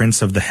thou, O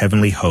Prince of the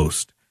heavenly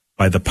host,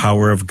 by the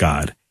power of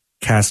God,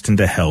 cast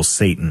into hell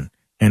Satan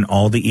and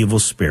all the evil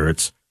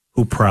spirits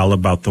who prowl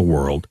about the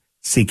world,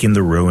 seeking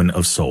the ruin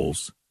of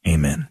souls.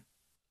 Amen.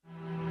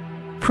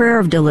 Prayer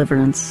of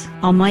Deliverance.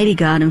 Almighty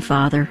God and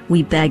Father,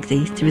 we beg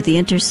Thee, through the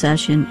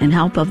intercession and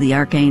help of the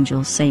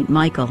archangels, Saint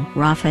Michael,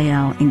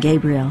 Raphael, and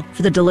Gabriel,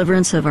 for the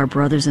deliverance of our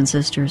brothers and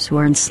sisters who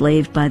are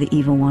enslaved by the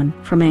evil one,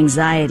 from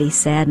anxiety,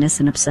 sadness,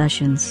 and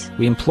obsessions.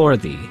 We implore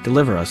Thee,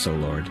 deliver us, O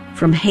Lord.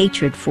 From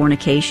hatred,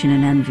 fornication,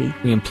 and envy.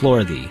 We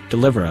implore Thee,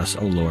 deliver us,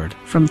 O Lord.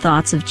 From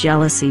thoughts of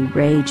jealousy,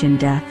 rage, and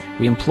death.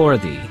 We implore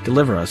Thee,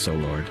 deliver us, O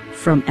Lord.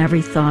 From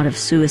every thought of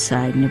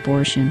suicide and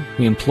abortion.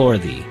 We implore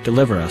Thee,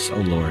 deliver us, O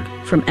Lord.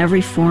 From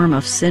every form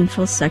of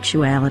sinful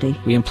sexuality.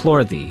 We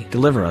implore Thee,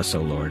 deliver us,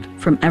 O Lord.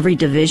 From every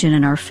division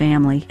in our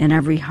family and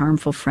every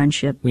harmful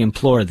friendship. We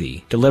implore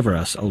Thee, deliver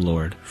us, O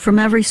Lord. From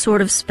every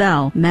sort of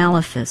spell,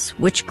 malefice,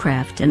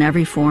 witchcraft, and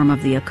every form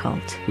of the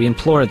occult. We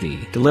implore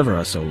Thee, deliver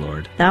us, O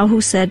Lord. Thou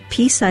who said,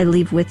 Peace I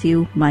leave with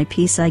you, my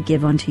peace I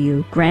give unto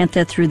you, grant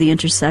that through the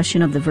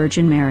intercession of the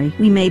Virgin Mary,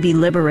 we may be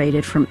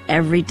liberated from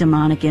every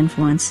demonic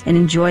influence and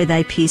enjoy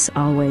Thy peace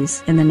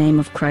always. In the name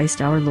of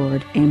Christ our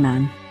Lord.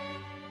 Amen.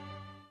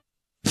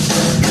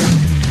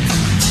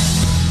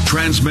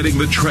 Transmitting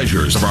the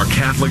treasures of our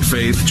Catholic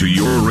faith to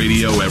your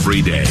radio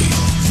every day.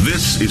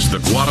 This is the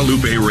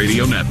Guadalupe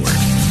Radio Network.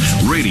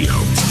 Radio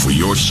for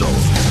your soul.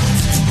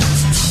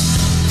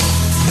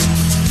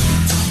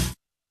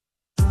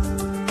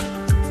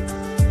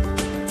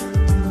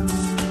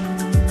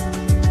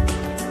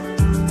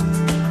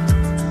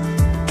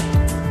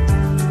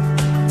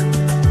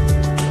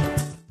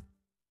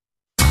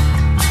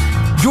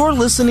 You're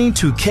listening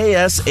to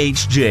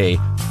KSHJ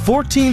 14